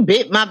baby or he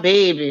bit my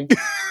baby.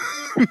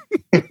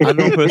 I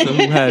know a person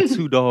who had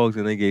 2 dogs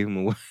and they gave him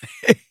away.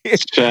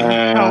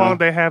 How long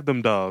they have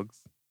them dogs?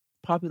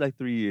 Probably like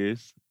 3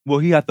 years. Well,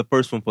 he had the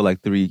first one for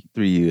like 3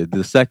 years.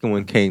 The second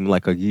one came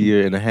like a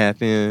year and a half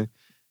in.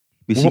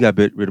 But she got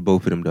rid of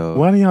both of them dogs.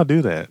 Why do y'all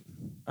do that?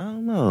 I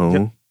don't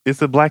know.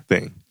 It's a black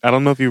thing. I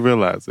don't know if you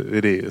realize it.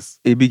 It is.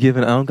 It be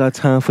given, I don't got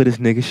time for this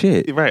nigga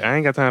shit. Right, I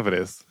ain't got time for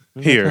this.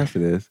 Here. Time for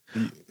this.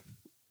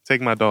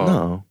 Take my dog.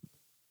 No.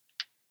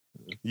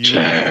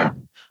 Yeah.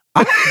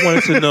 I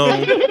wanted to know,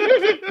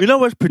 you know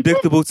what's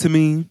predictable to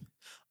me?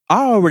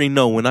 I already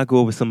know when I go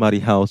over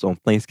somebody's house on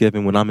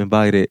Thanksgiving when I'm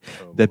invited,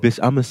 that bitch,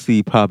 I'm going to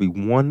see probably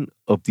one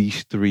of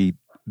these 3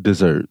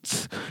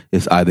 desserts.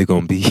 It's either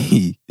going to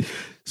be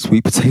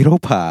sweet potato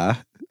pie,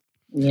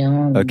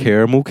 a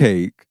caramel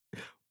cake,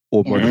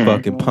 or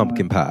motherfucking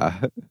pumpkin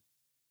pie.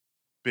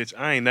 Bitch,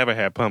 I ain't never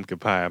had pumpkin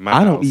pie at my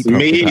I house. don't eat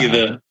pumpkin Me pie.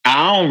 either.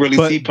 I don't really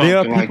see pumpkin. There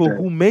are people like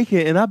that. who make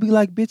it, and I'll be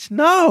like, bitch,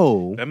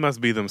 no. That must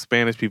be them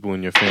Spanish people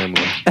in your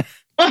family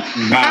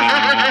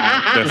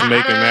Nah. that's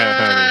making that,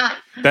 honey.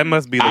 That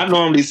must be I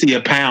normally see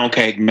a pound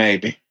cake,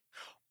 maybe.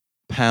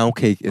 Pound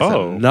cake is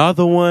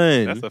another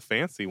one. That's a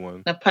fancy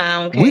one. A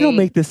pound cake. We don't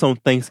make this on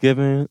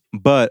Thanksgiving,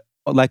 but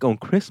like on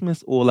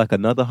Christmas or like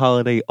another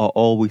holiday, I'll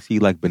always see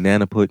like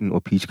banana pudding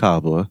or peach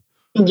cobbler.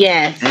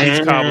 Yes.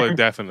 Peach cobbler,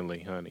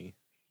 definitely, honey.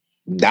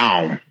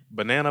 Down.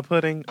 Banana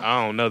pudding?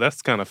 I don't know.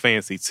 That's kind of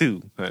fancy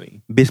too,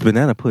 honey. Bitch,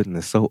 banana pudding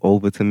is so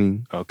over to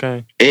me.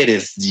 Okay. It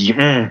is.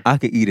 I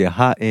could eat it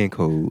hot and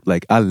cold.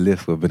 Like, I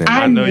live for banana.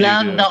 I know you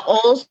love do. the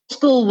old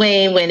school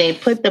way when they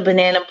put the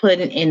banana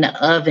pudding in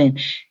the oven.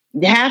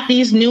 Half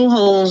these new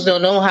hoes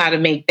don't know how to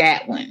make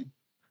that one.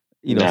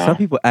 You know, some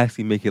people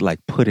actually make it like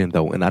pudding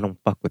though, and I don't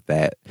fuck with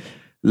that.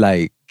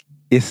 Like,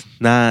 it's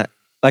not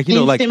like, you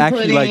know, like Instant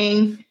actually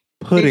pudding. like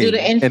pudding, They do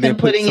the and then instant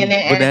put pudding some and then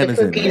add the bananas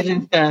in cookies it.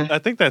 and stuff. I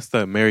think that's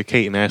the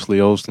Mary-Kate and Ashley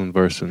Olsen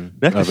version.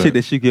 That's the of shit it.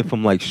 that you get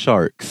from like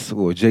Sharks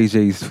or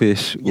JJ's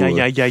Fish. Or,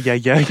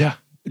 Yeah.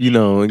 You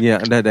know,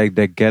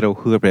 that ghetto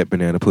hood rat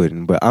banana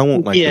pudding. But I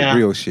want like the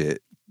real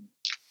shit.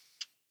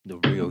 The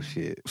real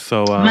shit.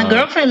 So My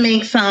girlfriend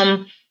makes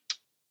some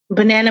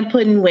banana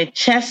pudding with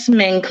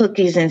chessmen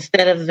cookies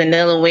instead of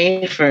vanilla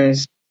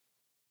wafers.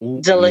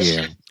 Delicious.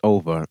 Yeah,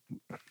 over.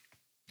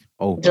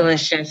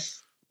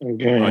 Delicious. Are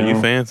you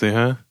fancy,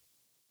 huh?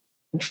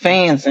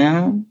 Fancy,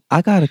 huh?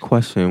 I got a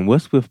question.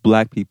 What's with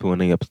black people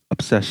and their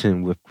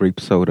obsession with grape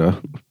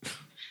soda?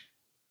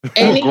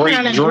 Any grape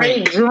kind of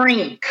drink.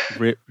 grape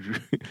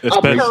drink.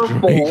 Especially,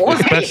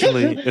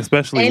 Purple.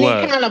 especially Any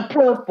what? kind of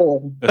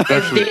purple.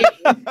 Especially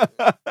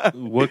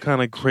what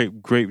kind of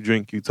grape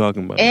drink you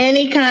talking about?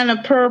 Any kind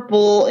of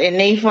purple, and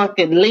they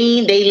fucking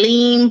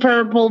lean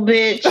purple,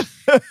 bitch.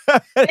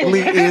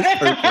 Lee is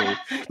purple.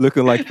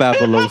 Looking like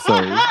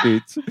Fabuloso,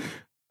 bitch.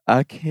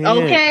 I can't.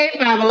 Okay,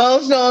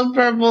 Fabuloso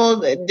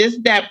purple,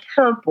 just that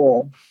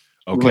purple.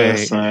 Okay,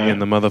 Listen. in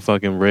the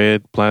motherfucking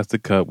red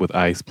plastic cup with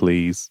ice,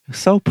 please.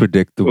 So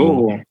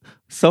predictable. Ooh.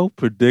 So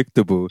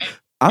predictable.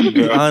 I'm gonna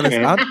be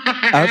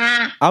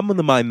honest. I'm in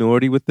the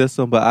minority with this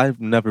one, but I've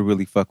never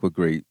really fucked with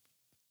grape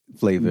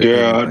flavor.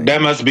 Girl, anyway.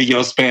 that must be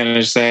your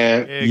Spanish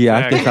side. Yeah,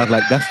 I think I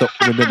like that's the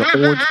when the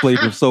orange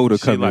flavored soda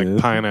She comes like in.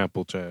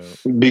 pineapple, child.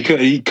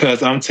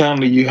 Because I'm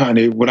telling you,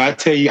 honey, what I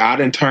tell you, I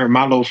done turned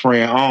my little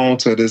friend on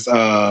to this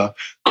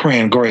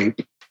cran grape.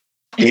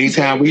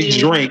 Anytime we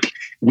drink,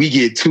 we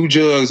get 2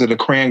 jugs of the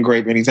cran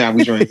grape anytime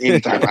we drink any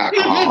type of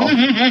alcohol.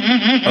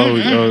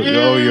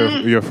 Oh,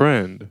 your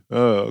friend.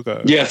 Oh,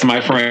 okay. Yes,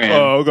 my friend.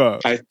 Oh,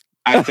 okay.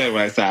 I said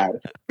what I said.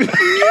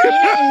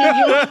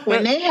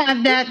 When they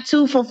have that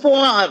 2 for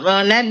 $4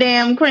 on that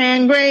damn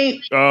cran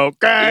grape,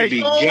 Okay.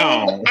 Be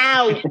gone.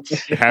 out.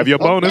 Have your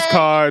bonus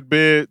card,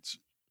 bitch.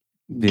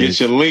 Get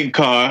your link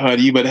card,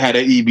 honey. You better have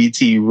that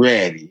EBT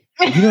ready.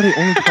 You know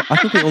I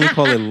think they only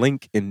call it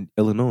Link in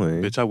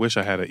Illinois. Bitch, I wish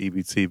I had an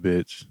EBT,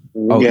 bitch.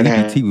 Oh, You gotta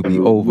EBT have would be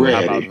over.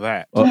 ready. How about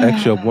that? Or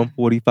extra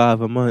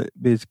 $145 a month,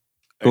 bitch.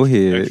 Go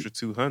ahead. Extra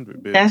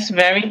 200, bitch. That's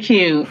very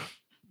cute.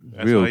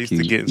 That's real what I used to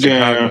cute. get in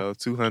Yeah. Chicago.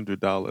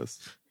 $200.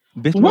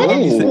 Bitch,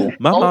 What?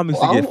 my mom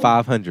used to get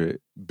 500.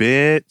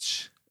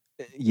 Bitch.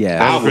 Yeah.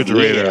 That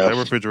That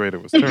refrigerator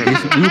was turning.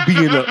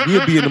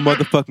 We'll be in the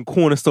motherfucking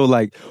corner. So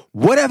like,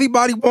 what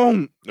everybody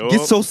want? Nope.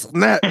 Get so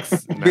snacks,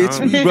 bitch.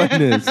 We run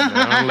this.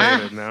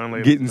 Now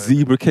later. Getting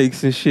zebra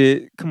cakes and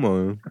shit. Come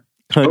on,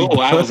 honey.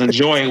 Oh, I was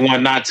enjoying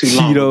one not too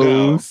long ago.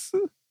 Cheetos.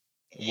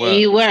 What?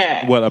 You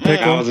were. What, a I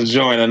pickle? was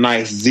enjoying a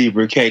nice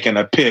zebra cake and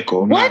a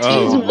pickle. What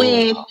Oh, is Lord.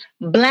 with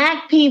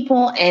black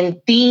people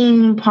and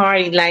theme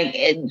party like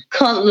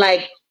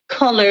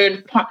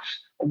colored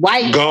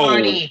white Gold.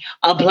 party,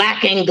 a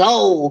black and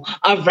gold,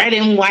 a red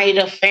and white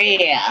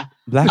affair?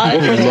 Black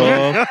people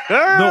love.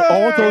 No,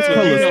 all those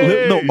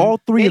colors. No, all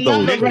 3 of They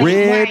love those. the red and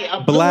Red,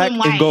 white, blue black,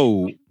 and and white.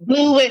 gold.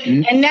 Blue with,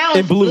 and now And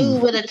it's blue. blue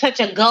with a touch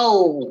of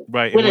gold.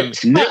 Right, With and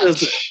a when-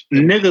 touch.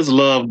 Niggas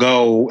love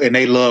gold and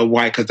they love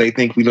white because they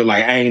think we look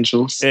like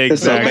angels. Exactly.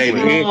 So,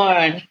 baby, Lord.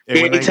 and when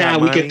they got anytime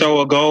we money, can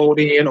throw a gold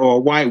in or a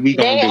white, we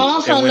gonna They do it.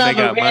 also And when they love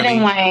a got red money,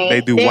 and white.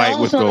 they do white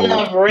with also gold.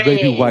 love red.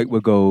 They do white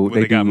with gold.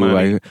 When they got do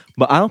money. white.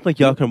 But I don't think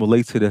y'all can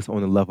relate to this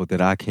on the level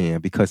that I can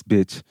because,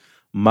 bitch,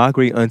 my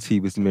great auntie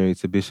was married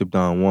to Bishop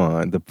Don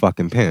Juan, the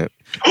fucking pimp.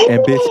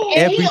 And, bitch,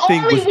 And he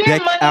everything only was wear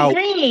decked money out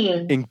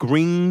green. in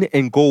green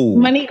and gold.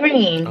 Money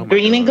green. Oh my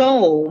Green and God.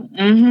 gold.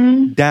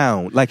 Mm-hmm.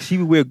 Down. Like, she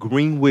would wear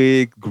green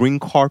wig, green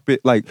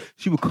carpet. Like,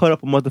 she would cut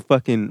up a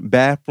motherfucking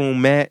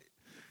bathroom mat.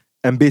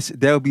 And, bitch,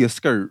 that would be a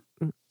skirt.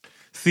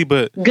 See,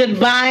 but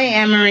Goodbye,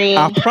 Emery.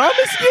 I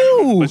promise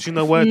you. but you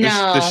know what? No,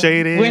 The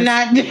shade is we're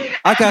not.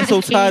 I got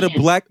so tired of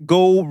black,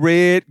 gold,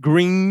 red,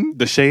 green.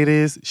 the shade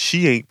is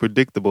she ain't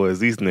predictable as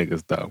these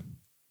niggas though.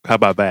 How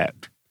about that?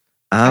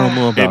 I don't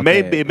know about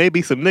that. It may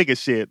be some nigga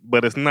shit,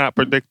 but it's not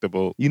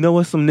predictable. You know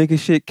what? Some nigga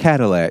shit?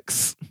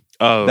 Cadillacs.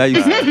 Oh, That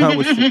used to God. come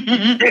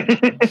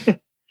with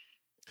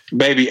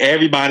Baby,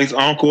 everybody's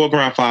uncle or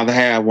grandfather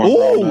had one.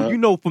 growing Oh, up. you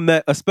know, from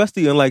that,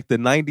 especially in like the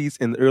 90s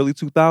and the early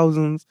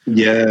 2000s,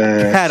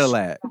 Yes.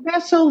 Cadillac.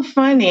 That's so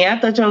funny. I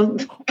thought y'all.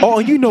 Oh,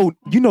 you know,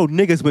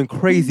 niggas went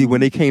crazy when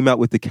they came out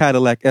with the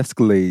Cadillac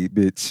Escalade,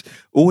 bitch.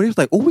 Oh, it was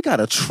like, oh, we got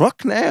a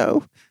truck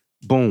now.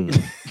 Boom.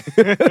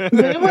 But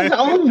it was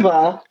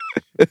over.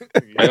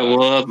 It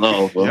was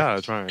over.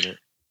 Y'all trying it.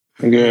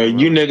 Girl,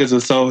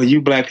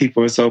 you black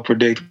people are so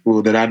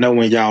predictable that I know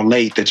when y'all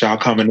late that y'all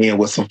coming in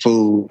with some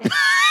food.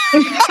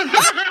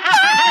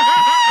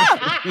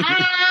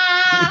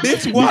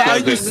 Bitch, why are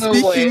you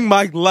speaking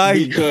my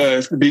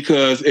life?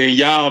 Because in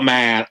y'all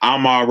mind,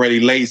 I'm already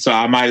late, so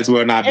I might as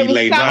well not be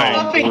late.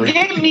 Stop and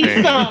give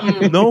me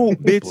something. No,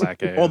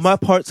 bitch. On my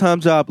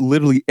part-time job,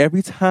 literally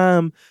every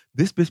time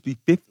this bitch be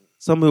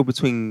somewhere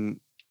between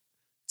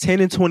 10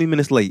 and 20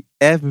 minutes late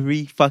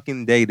every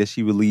fucking day that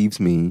she relieves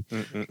me.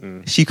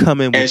 She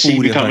come in with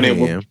food in her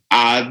hand.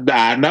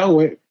 I know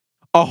it.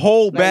 A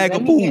whole bag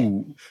of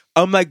food.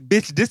 I'm like,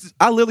 bitch,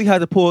 I literally had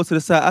to pull her to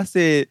the side. I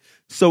said,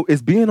 so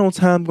is being on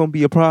time going to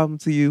be a problem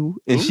to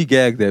you? And she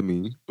gagged at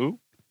me. Ooh.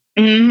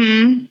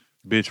 Mm-hmm.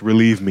 Bitch,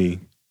 relieve me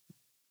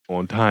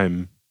on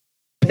time.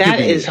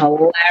 That is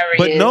hilarious.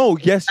 But no,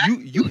 yes,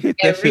 you hit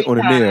that shit on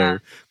the nail.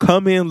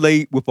 Come in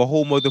late with a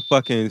whole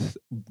motherfucking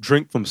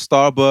drink from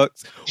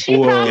Starbucks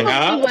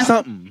or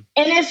something.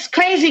 And it's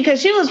crazy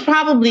because she was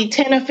probably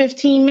 10 or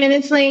 15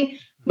 minutes late,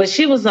 but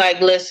she was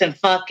like, listen,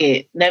 fuck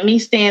it. Let me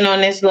stand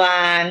on this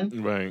line.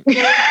 Right.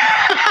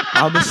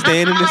 I'm going to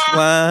stand in this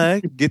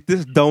line, get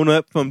this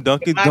donut from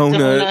Dunkin'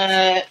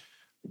 Donuts.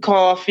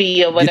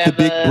 Coffee or whatever. Get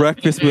the big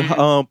breakfast with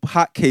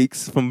hot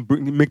cakes from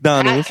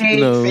McDonald's. Hot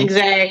cakes,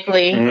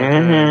 exactly.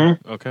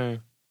 Okay.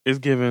 It's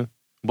given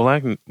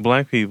black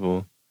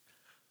people.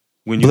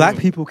 Black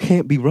people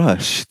can't be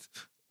rushed.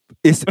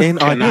 It's in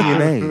our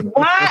DNA.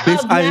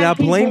 Bitch,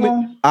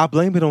 I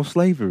blame it on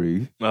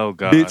slavery. Oh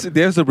God. Bitch,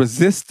 there's a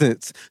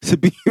resistance to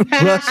being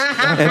rushed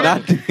in our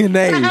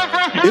DNA.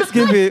 It's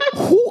giving,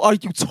 who are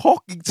you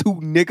talking to,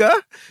 nigga?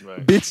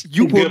 Right. Bitch,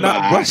 you will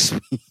not rush me.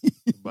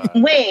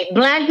 Wait,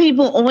 black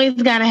people always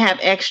gotta have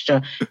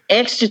extra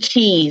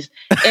cheese,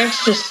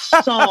 extra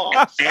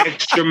sauce,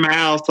 extra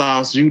mild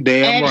sauce. You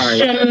damn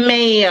right. Extra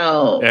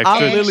mayo. I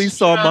literally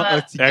saw my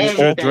auntie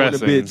extra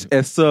dressing the bitch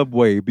at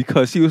Subway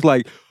because she was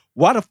like,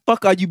 why the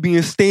fuck are you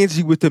being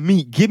stingy with the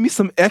meat? Give me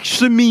some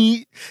extra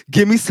meat.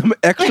 Give me some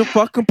extra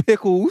fucking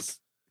pickles.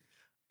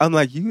 I'm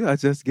like, you are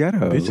just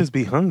ghetto. Bitches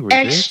be hungry.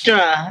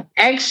 Extra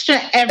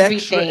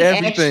everything.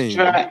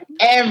 Extra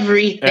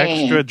everything.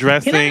 Extra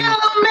dressing.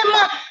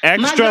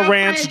 Extra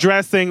ranch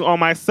dressing on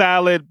my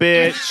salad,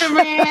 bitch. Extra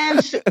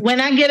ranch.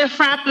 When I get a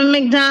frap at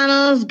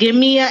McDonald's, give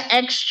me an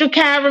extra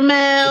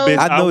caramel. Bitch,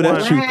 I know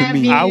that's true for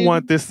me. I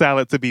want this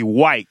salad to be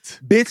white.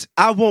 Bitch,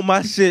 I want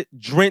my shit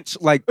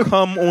drenched like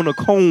cum on a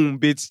cone,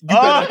 bitch. You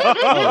better...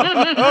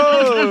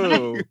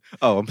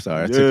 Oh, I'm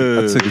sorry. I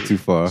took it too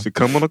far. Should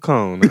come on a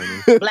cone.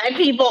 Black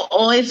people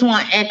always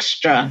want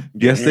extra.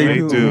 Yes, they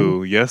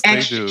do. Yes,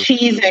 extra they do.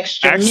 Cheese,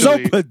 extra actually, so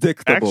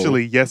predictable.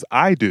 Actually, yes,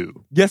 I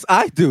do. Yes,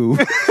 I do.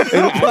 It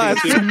applies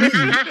to me.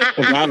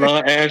 I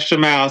love extra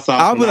mild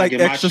sauce. I would like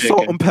extra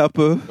salt and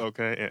pepper.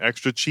 Okay, and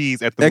extra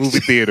cheese at the movie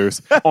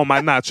theaters on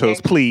my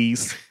nachos,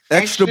 please.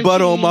 Extra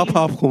butter on my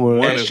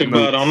popcorn. Extra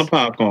butter on the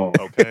popcorn.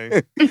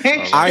 Okay.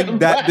 I'm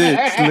that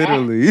bitch,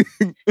 literally.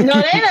 No,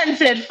 they done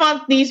said,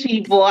 fuck these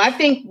people. I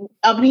think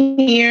up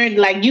here,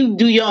 like, you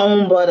do your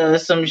own butter or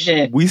some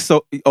shit.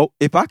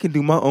 If I can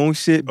do my own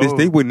shit, bitch,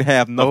 they wouldn't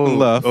have nothing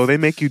left. Oh, they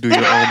make you do your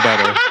own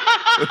butter.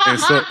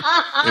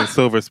 in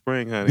Silver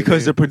Spring, honey.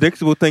 Because the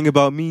predictable thing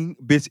about me,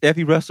 bitch,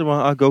 every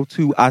restaurant I go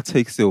to, I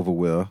take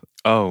silverware.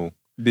 Oh.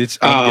 Bitch,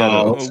 I'm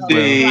ghetto.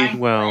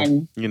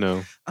 Well, you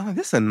know. Oh,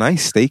 this is a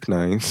nice steak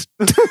knife.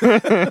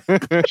 Listen,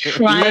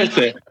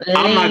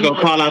 I'm not going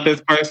to call out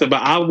this person,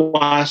 but I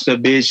watched a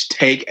bitch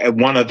take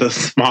one of the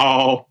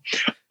small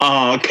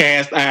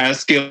cast iron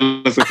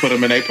skillets and put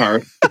them in their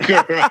purse. Baby.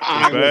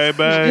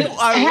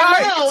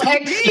 Hello,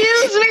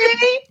 excuse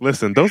me?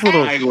 Listen, those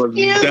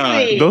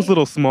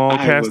little small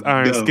cast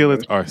iron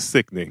skillets are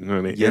sickening,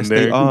 honey. Yes,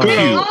 they are.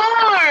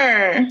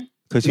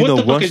 Because you know,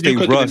 once they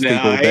rust, they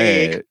go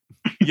bad.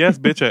 Yes,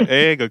 bitch, an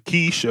egg, a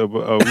quiche, a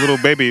little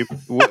baby.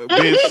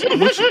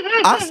 Bitch,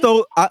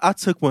 I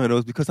took one of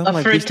those because I'm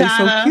like, bitch, they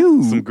so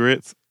cute. Some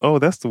grits. Oh,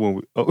 that's the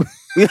one.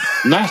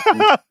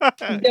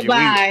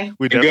 Goodbye.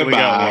 We definitely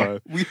got one.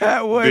 We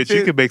had one. Bitch,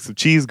 you can make some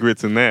cheese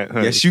grits in that,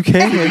 honey. Yes, you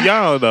can.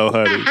 Y'all know,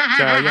 honey.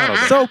 Y'all know.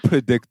 So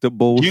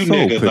predictable. You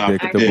so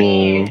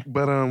predictable.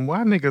 But why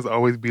niggas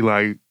always be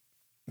like,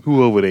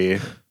 who over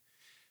there?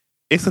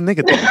 It's a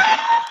nigga thing.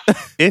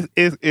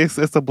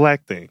 It's a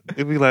black thing.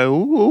 It'd be like,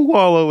 who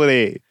all over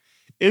there?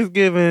 It's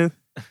given,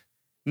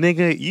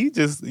 nigga, you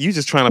just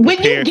trying to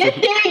prepare. When you get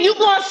there, you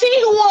gonna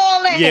see who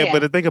all there. Yeah,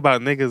 but the thing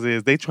about niggas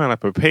is they trying to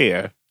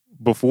prepare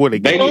before they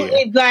get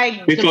there.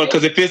 Like,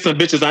 because if it's some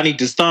bitches I need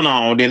to stun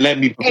on, then let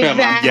me prepare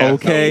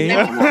myself. Okay.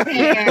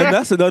 And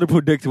that's another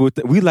predictable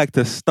thing. We like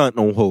to stunt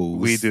on hoes.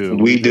 We do.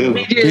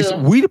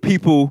 Bitch, we the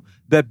people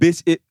that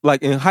bitch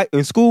like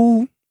in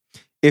school.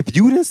 If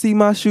you didn't see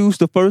my shoes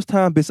the first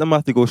time, bitch, I'm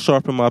about to go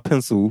sharpen my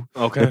pencil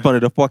in front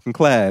of the fucking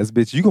class.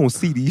 Bitch, you gonna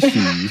see these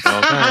shoes.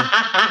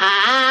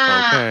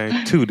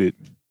 Okay. Tooted.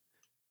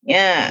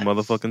 Yeah.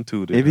 Motherfucking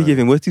tooted. If you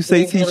giving what you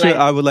say, teacher,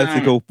 I would like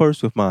to go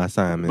first with my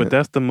assignment. But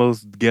that's the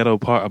most ghetto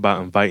part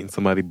about inviting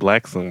somebody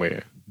black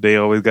somewhere. They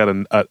always got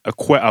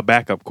a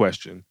backup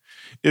question.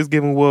 It's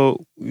given,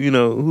 well, you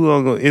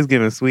know, it's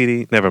given,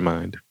 sweetie, never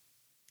mind.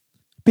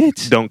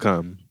 Bitch. Don't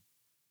come.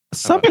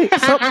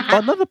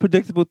 Another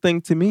predictable thing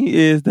to me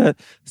is that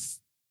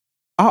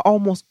I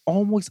almost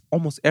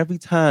every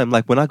time,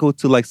 like when I go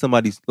to like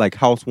somebody's like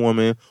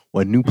housewarming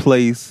or a new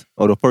place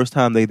or the first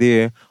time they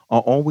there, I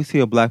always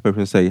hear a black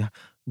person say,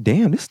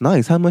 "Damn, this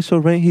nice. How much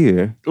your rent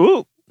here?"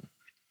 Ooh.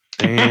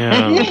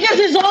 Damn. Niggas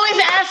is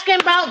always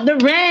asking about the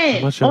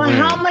rent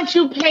how much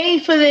you pay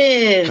for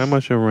this. How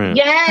much your rent?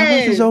 Yes. How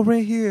much is your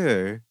rent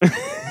here?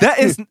 That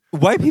is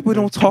white people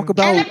don't talk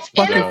about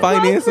fucking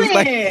finances.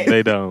 Like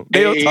they don't.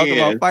 They don't talk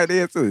about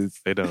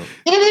finances. They don't.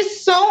 It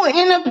is so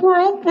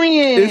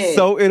inappropriate. It's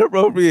so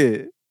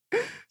inappropriate.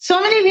 So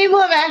many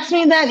people have asked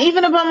me that,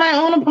 even about my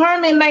own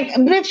apartment. Like,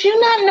 bitch, you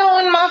not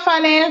knowing my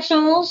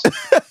financials.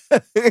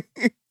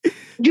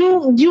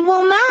 You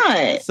will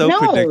not. So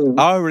no.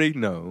 I already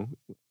know.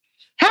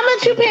 How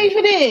much you pay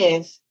for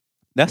this?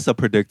 That's a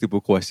predictable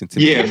question to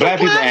me. Yeah, black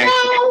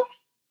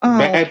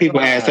people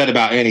ask that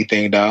about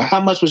anything, though. How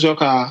much was your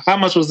car? How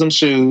much was them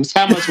shoes?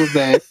 How much was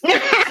that?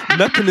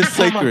 Nothing is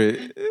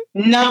sacred.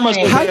 How much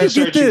was How that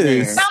you shirt get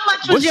this? How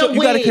much was your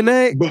you got to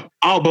connect? But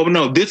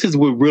no, this is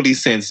what really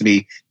sends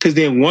me. Because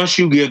then once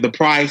you give the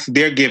price,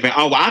 they're giving,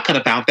 oh, I could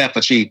have found that for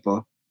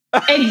cheaper.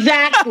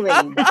 Exactly.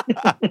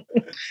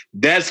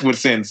 That's what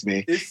sends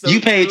me. So you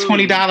paid true.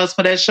 $20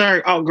 for that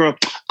shirt. Oh, girl,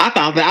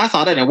 I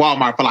saw that in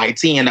Walmart for like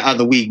 10 the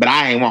other week, but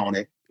I ain't want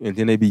it. And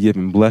then they be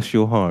giving bless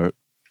your heart.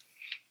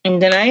 And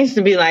then I used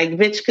to be like,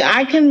 bitch,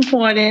 I can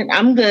afford it.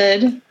 I'm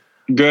good.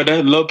 Girl,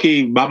 that low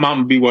key, my mom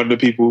would be one of the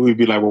people who'd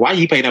be like, well, why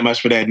you pay that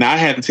much for that? Now I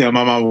had to tell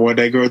my mama one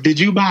day, girl, did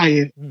you buy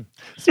it?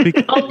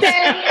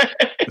 Okay.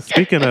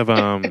 Speaking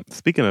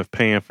of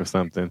paying for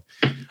something,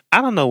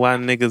 I don't know why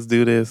niggas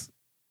do this.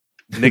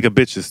 Nigga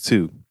bitches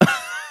too.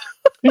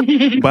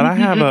 But I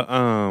have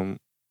I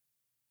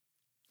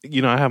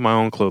have my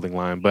own clothing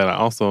line, but I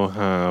also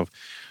have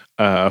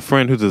a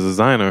friend who's a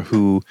designer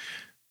who,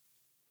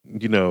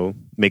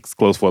 makes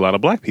clothes for a lot of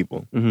black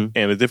people. Mm-hmm.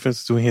 And the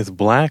difference between his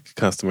black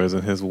customers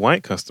and his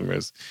white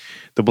customers,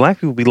 the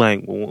black people be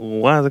like,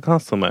 why does it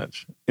cost so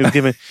much? It's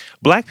given.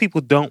 Black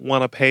people don't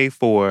want to pay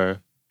for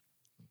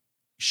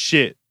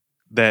shit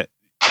that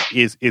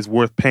is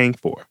worth paying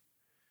for.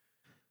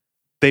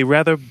 They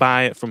rather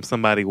buy it from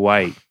somebody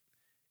white,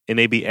 and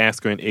they be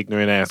asking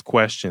ignorant ass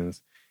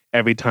questions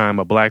every time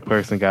a black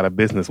person got a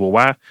business. Well,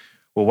 why?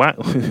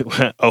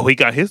 Oh, he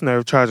got his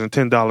nerve charging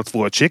 $10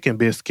 for a chicken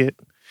biscuit.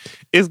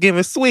 It's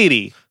giving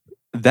sweetie.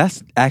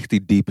 That's actually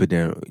deeper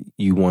than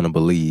you want to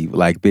believe.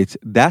 Like, bitch,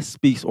 that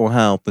speaks on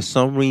how, for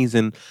some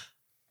reason,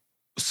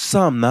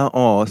 some, not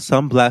all,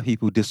 some black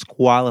people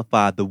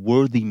disqualify the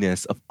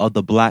worthiness of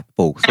other black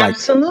folks. Like,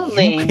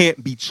 absolutely. You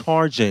can't be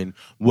charging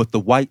what the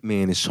white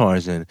man is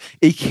charging.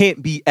 It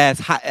can't be as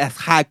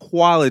high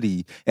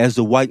quality as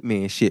the white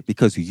man shit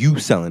because you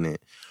selling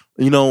it.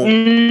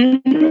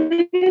 Mm-hmm.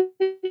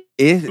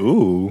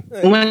 Ooh.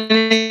 When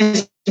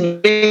it's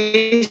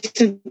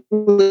basically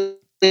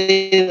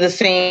the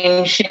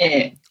same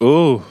shit.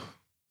 Ooh.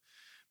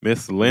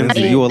 Miss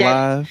Lindsay. You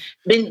alive?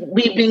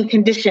 We've been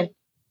conditioned.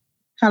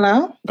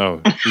 Hello?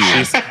 Oh,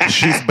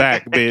 she's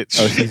back, bitch.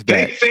 Oh, she's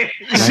back.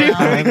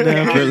 I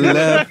never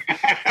left.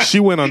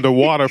 She went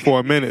underwater for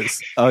a minute.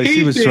 Oh,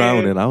 she was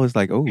drowning. I was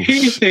like, oh.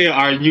 He said,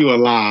 are you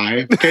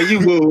alive? Can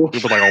you move?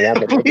 It was like a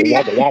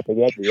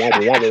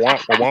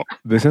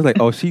Bitch, I was like,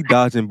 oh, she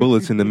dodging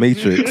bullets in the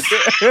Matrix.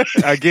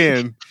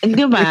 again.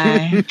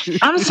 Goodbye.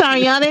 I'm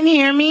sorry, y'all didn't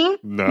hear me?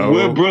 No.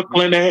 Where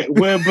Brooklyn at?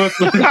 Where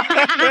Brooklyn at?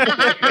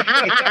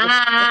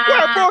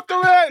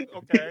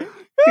 Okay.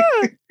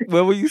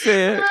 What were you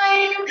saying?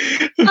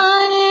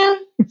 I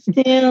am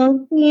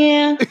still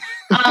here.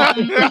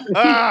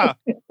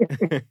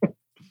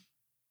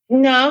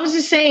 No, I was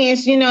just saying,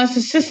 it's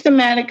a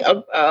systematic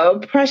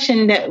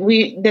oppression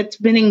that's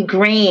been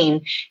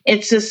ingrained.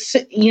 It's a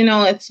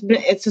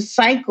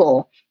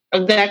cycle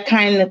of that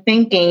kind of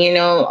thinking.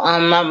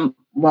 My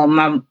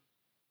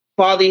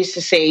father used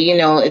to say,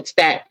 it's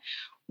that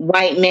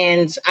white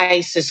man's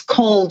ice is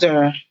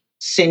colder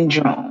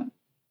syndrome.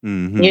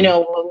 Mm-hmm.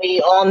 When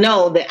we all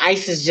know that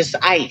ice is just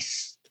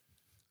ice.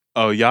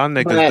 Oh, y'all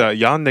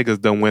niggas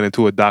done went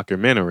into a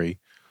documentary.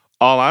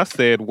 All I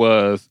said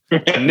was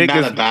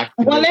niggas.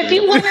 Well, if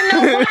you want to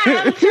know why,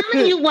 I'm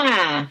telling you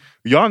why.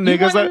 Y'all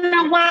niggas want to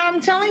know why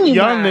I'm telling you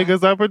y'all why.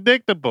 niggas are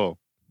predictable.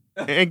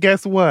 And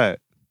guess what?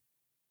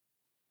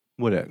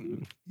 What?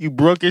 You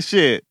broke as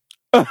shit.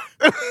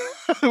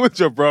 With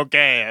your broke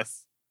ass.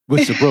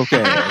 With your broke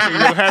ass. You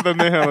don't have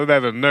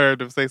the nerve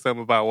to say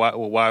something about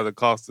why it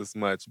costs this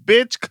much.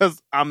 Bitch,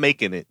 because I'm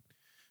making it.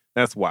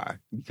 That's why.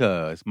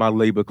 Because my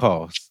labor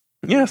costs.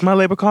 Yes, my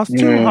labor costs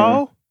too,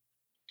 ho.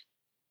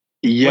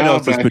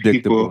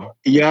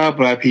 Y'all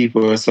black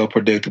people are so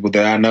predictable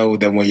that I know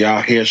that when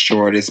y'all hair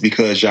short, it's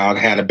because y'all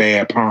had a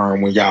bad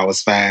perm when y'all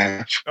was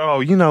 5.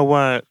 Oh, you know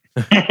what?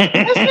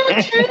 That's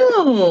not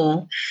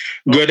true.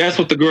 Girl, that's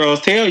what the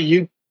girls tell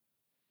you.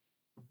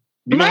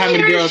 You know how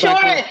many girls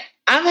I've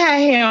had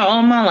hair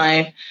all my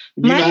life.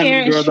 You know how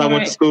many girls I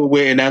went to school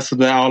with, and that's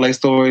what all their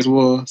stories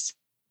was.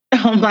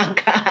 Oh my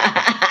God.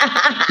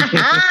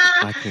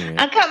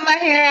 I cut my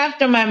hair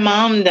after my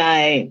mom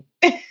died.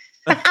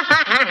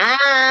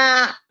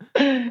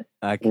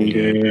 I can't.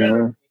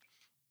 Yeah.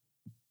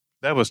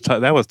 That was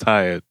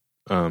tired,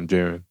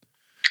 Jaron.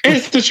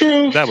 It's the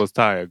truth. That was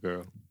tired,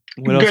 girl.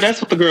 Girl,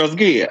 that's what the girls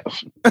give.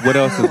 What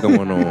else is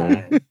going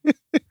on?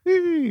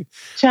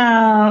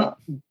 Child.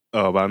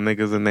 Oh, about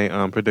niggas and they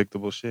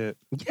unpredictable shit.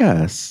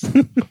 Yes.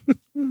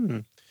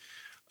 Well,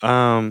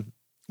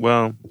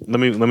 let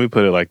me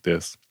put it like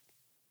this.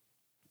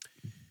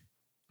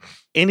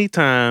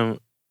 Anytime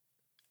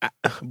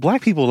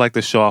black people like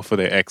to show off for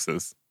their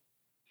exes.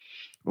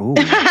 Ooh.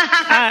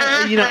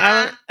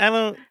 I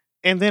don't.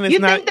 And then it's you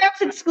not. think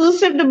that's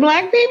exclusive to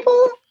black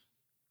people?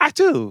 I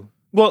do.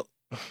 Well,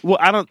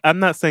 I don't. I'm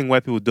not saying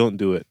white people don't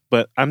do it,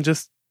 but I'm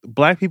just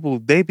black people.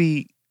 They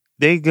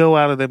go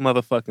out of their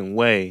motherfucking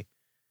way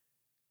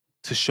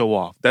to show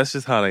off. That's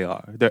just how they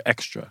are. They're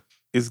extra.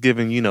 It's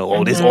given, he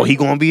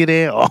gonna be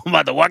there. Oh, I'm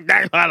about to walk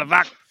that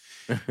motherfucker.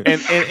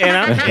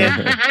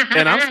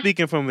 And I'm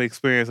speaking from the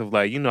experience of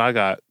like, I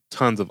got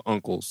tons of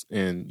uncles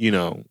and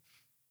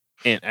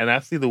and I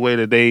see the way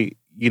that they,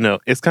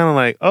 it's kind of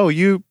like,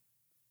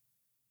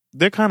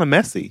 they're kind of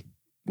messy.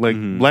 Like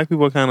black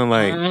people are kind of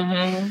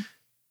like,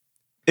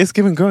 it's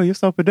giving, girl, you're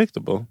so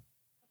predictable.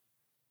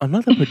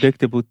 Another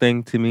predictable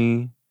thing to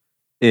me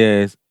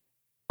is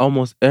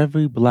almost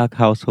every black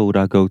household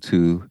I go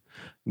to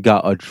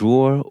got a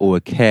drawer or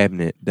a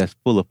cabinet that's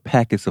full of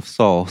packets of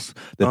sauce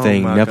that they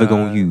ain't never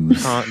gonna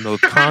use. No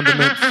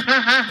condiments.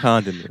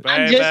 Condiments.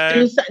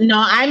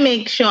 I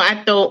make sure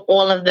I throw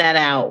all of that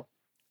out.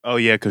 Oh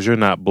yeah, because you're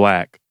not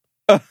black.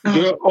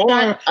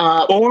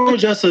 Or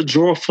just a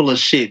drawer full of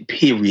shit,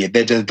 period.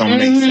 That just don't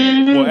make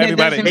sense. Well,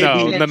 everybody,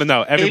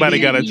 no. Everybody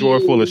got a drawer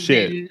full of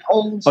shit.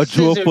 A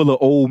drawer full of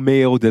old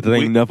mail that they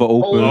ain't never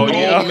opened. Old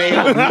mail.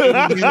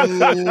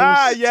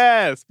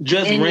 Yes.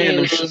 Just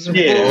random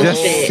shit.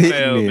 Just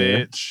sitting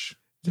there. Bitch.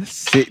 Just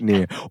sitting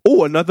there.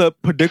 Oh, another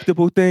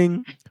predictable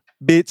thing,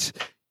 bitch.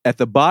 At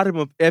the bottom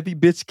of every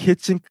bitch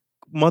kitchen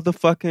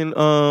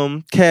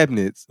motherfucking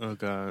cabinets. Oh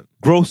God.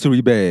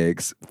 Grocery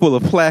bags full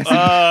of plastic.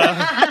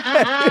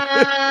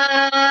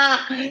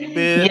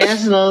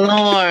 Yes,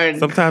 Lord.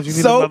 Sometimes you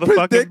need So a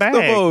motherfucking bag,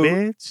 predictable.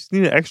 bitch.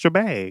 You need an extra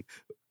bag.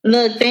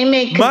 Look, they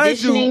make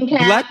conditioning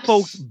caps. Black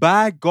folks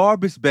buy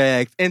garbage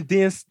bags and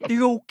then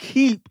still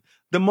keep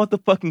the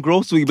motherfucking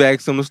grocery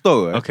bags from the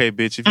store. Okay,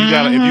 bitch. If you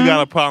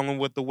got a problem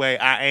with the way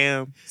I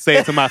am, say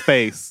it to my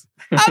face.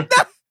 I'm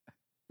not.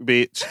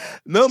 Bitch.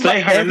 No,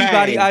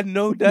 everybody name. I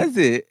know does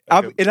it.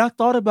 Okay. And I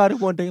thought about it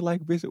one day,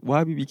 like, bitch,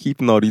 why we be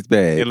keeping all these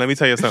bags? And let me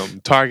tell you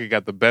something. Target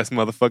got the best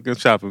motherfucking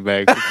shopping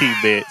bags to keep,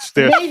 bitch.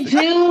 They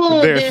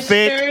do. They're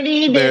thick.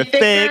 Sturdy. They're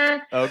thick.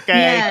 thicker. Okay.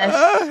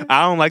 Yes.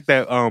 I don't like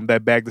that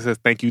bag that says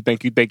thank you,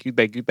 thank you, thank you,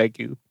 thank you, thank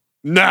you.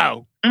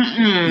 No.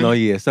 No,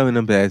 yeah, some of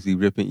them bags be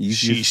ripping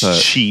easy as fuck.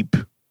 She's cheap.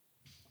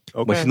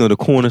 Okay. But the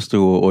corner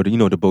store or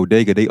the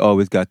bodega, they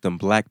always got them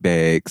black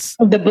bags.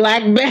 The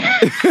black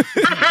bag.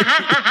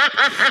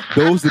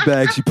 Those are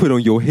bags you put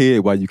on your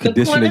head while you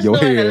conditioning your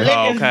hair.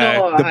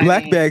 The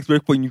black bags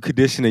work when you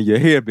conditioning your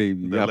hair,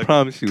 baby. I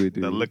promise you it do.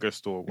 The liquor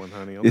store one,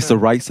 honey. Okay. It's the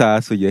right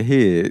size for your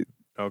head.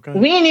 Okay.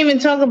 We ain't even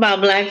talk about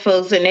black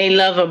folks and they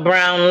love a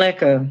brown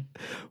liquor.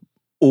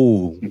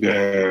 Oh,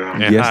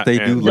 yeah. Yes, they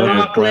do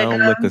love a brown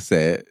liquor. liquor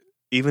set.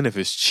 Even if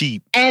it's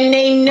cheap. And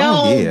they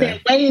know Oh, yeah.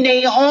 that when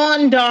they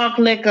on dark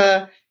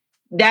liquor,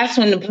 that's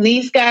when the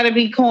police got to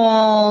be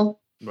called.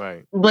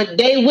 Right. But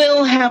they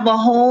will have a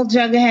whole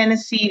jug of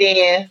Hennessy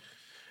there.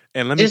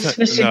 And let me Just tell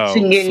for you, shits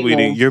and giggles.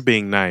 sweetie, you're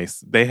being nice.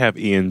 They have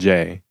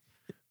E&J.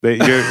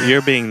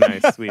 You're being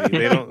nice, sweetie.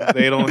 They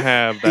don't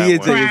have that E&J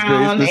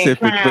one. is very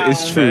specific, but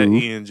it's That true.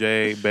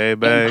 E&J,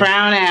 baby. And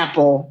Crown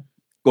Apple.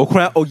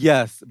 Oh,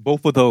 yes,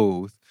 both of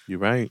those. You're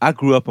right. I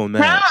grew up on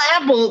that.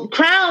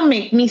 Crown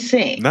make me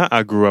sick. Not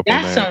I grew up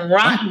on That's that. some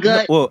rock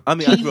gut. Well, I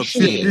mean, I grew up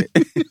seeing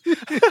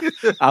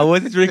it. I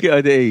wasn't drinking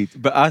underage,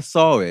 but I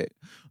saw it.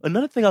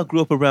 Another thing I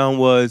grew up around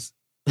was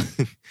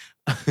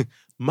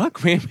my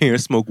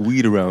grandparents smoked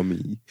weed around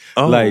me.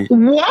 Oh. Like,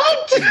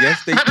 What?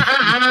 yes, they did.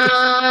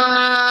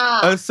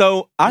 And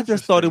so I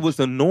just thought it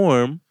was a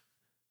norm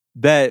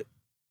that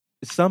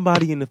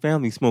somebody in the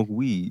family smoked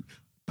weed.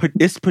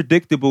 It's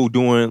predictable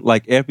during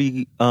like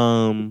every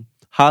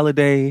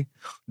holiday.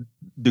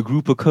 The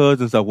group of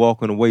cousins are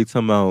walking away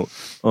talking about,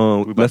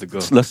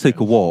 let's take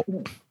a walk.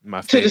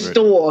 My To favorite. the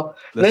store.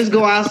 Let's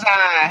go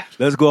outside.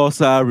 Let's go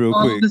outside real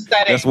quick.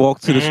 Let's walk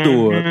to the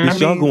store. Bitch,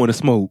 y'all going to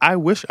smoke. I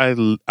wish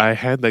I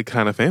had that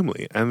kind of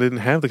family. I didn't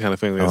have the kind of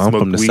family that I'm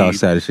smoked from the weed south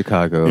side of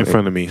Chicago. in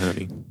front of me,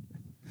 honey.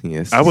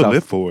 Yes, I would south-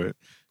 live for it.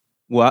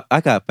 Well,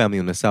 I got family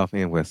on the south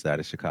and west side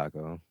of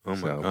Chicago. Oh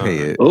my so God. pay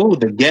it. Oh,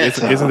 the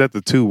ghetto. Isn't that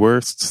the two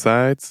worst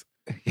sides?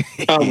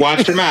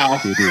 Watch your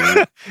mouth.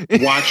 It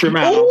is. Watch your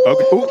mouth.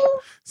 Okay. Ooh.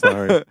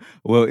 Sorry.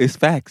 Well, it's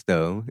facts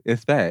though.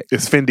 It's facts.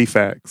 It's Fendi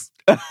Facts.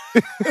 Goodbye.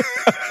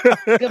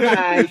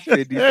 It's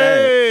 50 facts.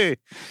 Hey.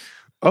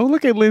 Oh,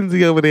 look at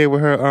Lindsay over there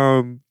with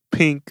her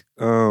pink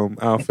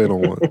outfit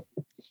on.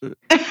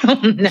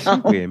 Oh,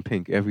 no. Wearing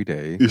pink every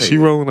day. Is she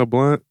rolling a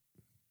blunt?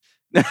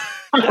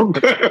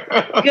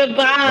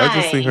 Goodbye. I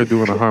just see her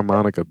doing a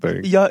harmonica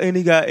thing. Y'all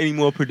got any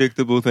more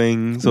predictable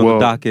things on the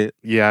docket?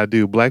 Yeah, I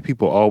do. Black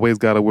people always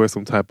got to wear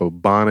some type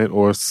of bonnet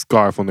or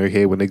scarf on their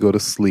head when they go to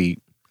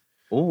sleep.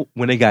 Oh,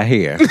 when they got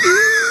hair.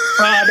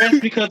 That's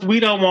because we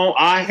don't want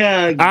our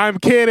hair. I'm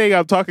kidding.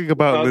 I'm talking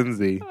about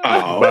Lindsay.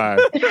 Oh. Bye.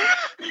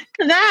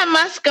 Cause I have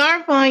my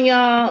scarf on,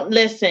 y'all.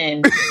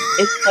 Listen,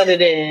 it's what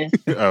it is.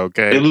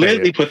 Okay. And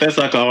Lindsay put that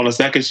sucker on the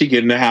second she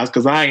get in the house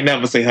because I ain't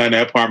never seen her in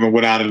that apartment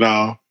without it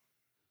all.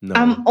 No.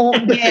 I'm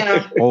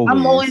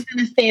always in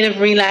a state of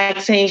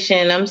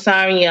relaxation. I'm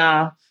sorry,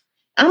 y'all.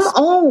 I'm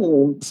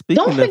old.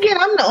 Don't forget,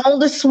 I'm the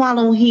oldest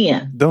swallow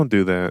here. Don't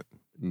do that.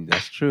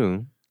 That's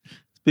true.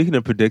 Speaking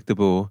of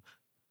predictable,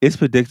 it's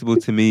predictable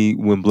to me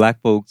when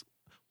black folks,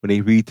 when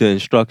they read the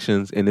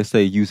instructions and they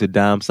say use a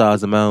dime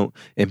size amount,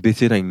 and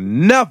bitch, it ain't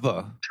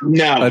never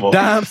a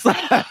dime size.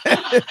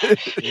 Put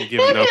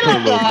a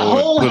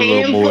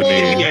little more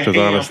in, because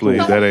honestly,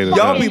 that ain't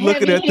y'all be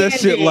looking at that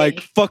shit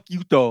like fuck you,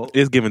 dog.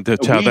 It's giving to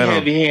child. We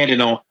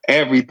heavy-handed on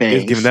everything.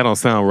 It's giving that don't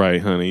sound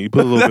right, honey. You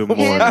put a little bit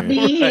more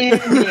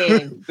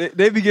in.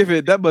 They be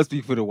giving that must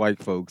be for the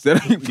white folks.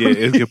 That ain't yeah,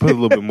 it's put a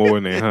little bit more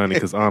in there, honey.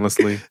 Because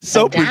honestly,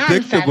 so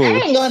predictable.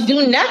 I ain't gonna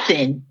do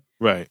nothing.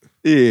 Right.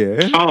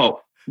 Yeah.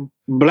 Oh.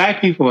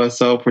 Black people are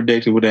so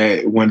predictable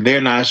that when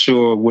they're not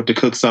sure what to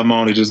cook something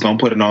on, they're just gonna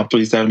put it on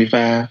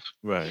 375.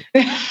 Right.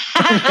 I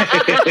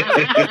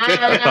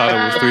thought it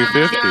was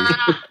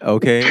 350.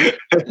 Okay.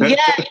 Yeah,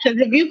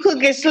 because if you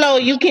cook it slow,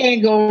 you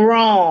can't go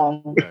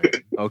wrong. Right.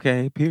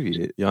 Okay.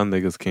 Period. Y'all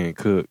niggas can't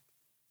cook.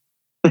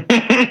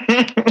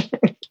 Okay.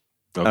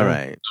 All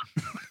right.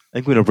 I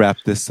think we're gonna wrap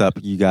this up,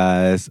 you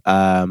guys.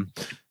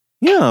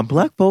 Yeah,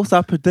 black folks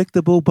are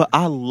predictable, but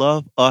I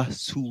love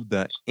us to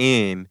the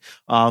end.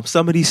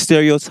 Some of these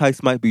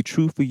stereotypes might be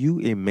true for you.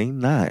 It may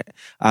not.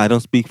 I don't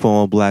speak for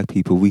all black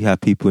people. We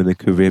have people in the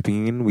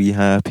Caribbean. We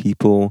have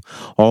people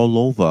all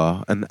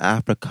over in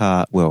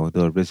Africa. Well,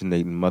 the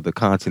originating mother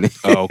continent.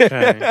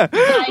 Okay.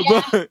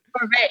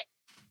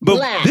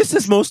 but this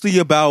is mostly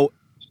about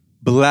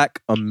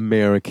Black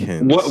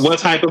Americans. What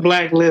type of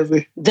black,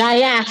 Lizzie?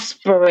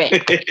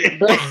 Diasporic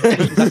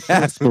black.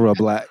 Diaspora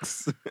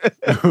blacks.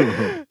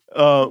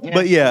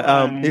 But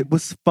yeah, it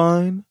was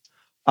fun.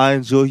 I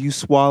enjoy you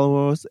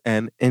swallowers,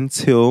 and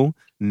until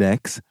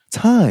next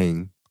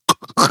time.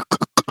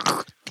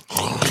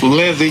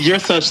 Lizzie, you're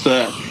such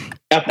the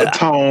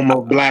epitome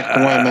of black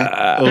women.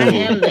 I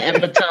am the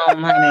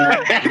epitome,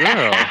 honey.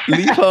 Girl.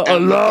 Leave her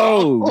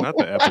alone. Not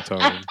the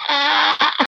epitome.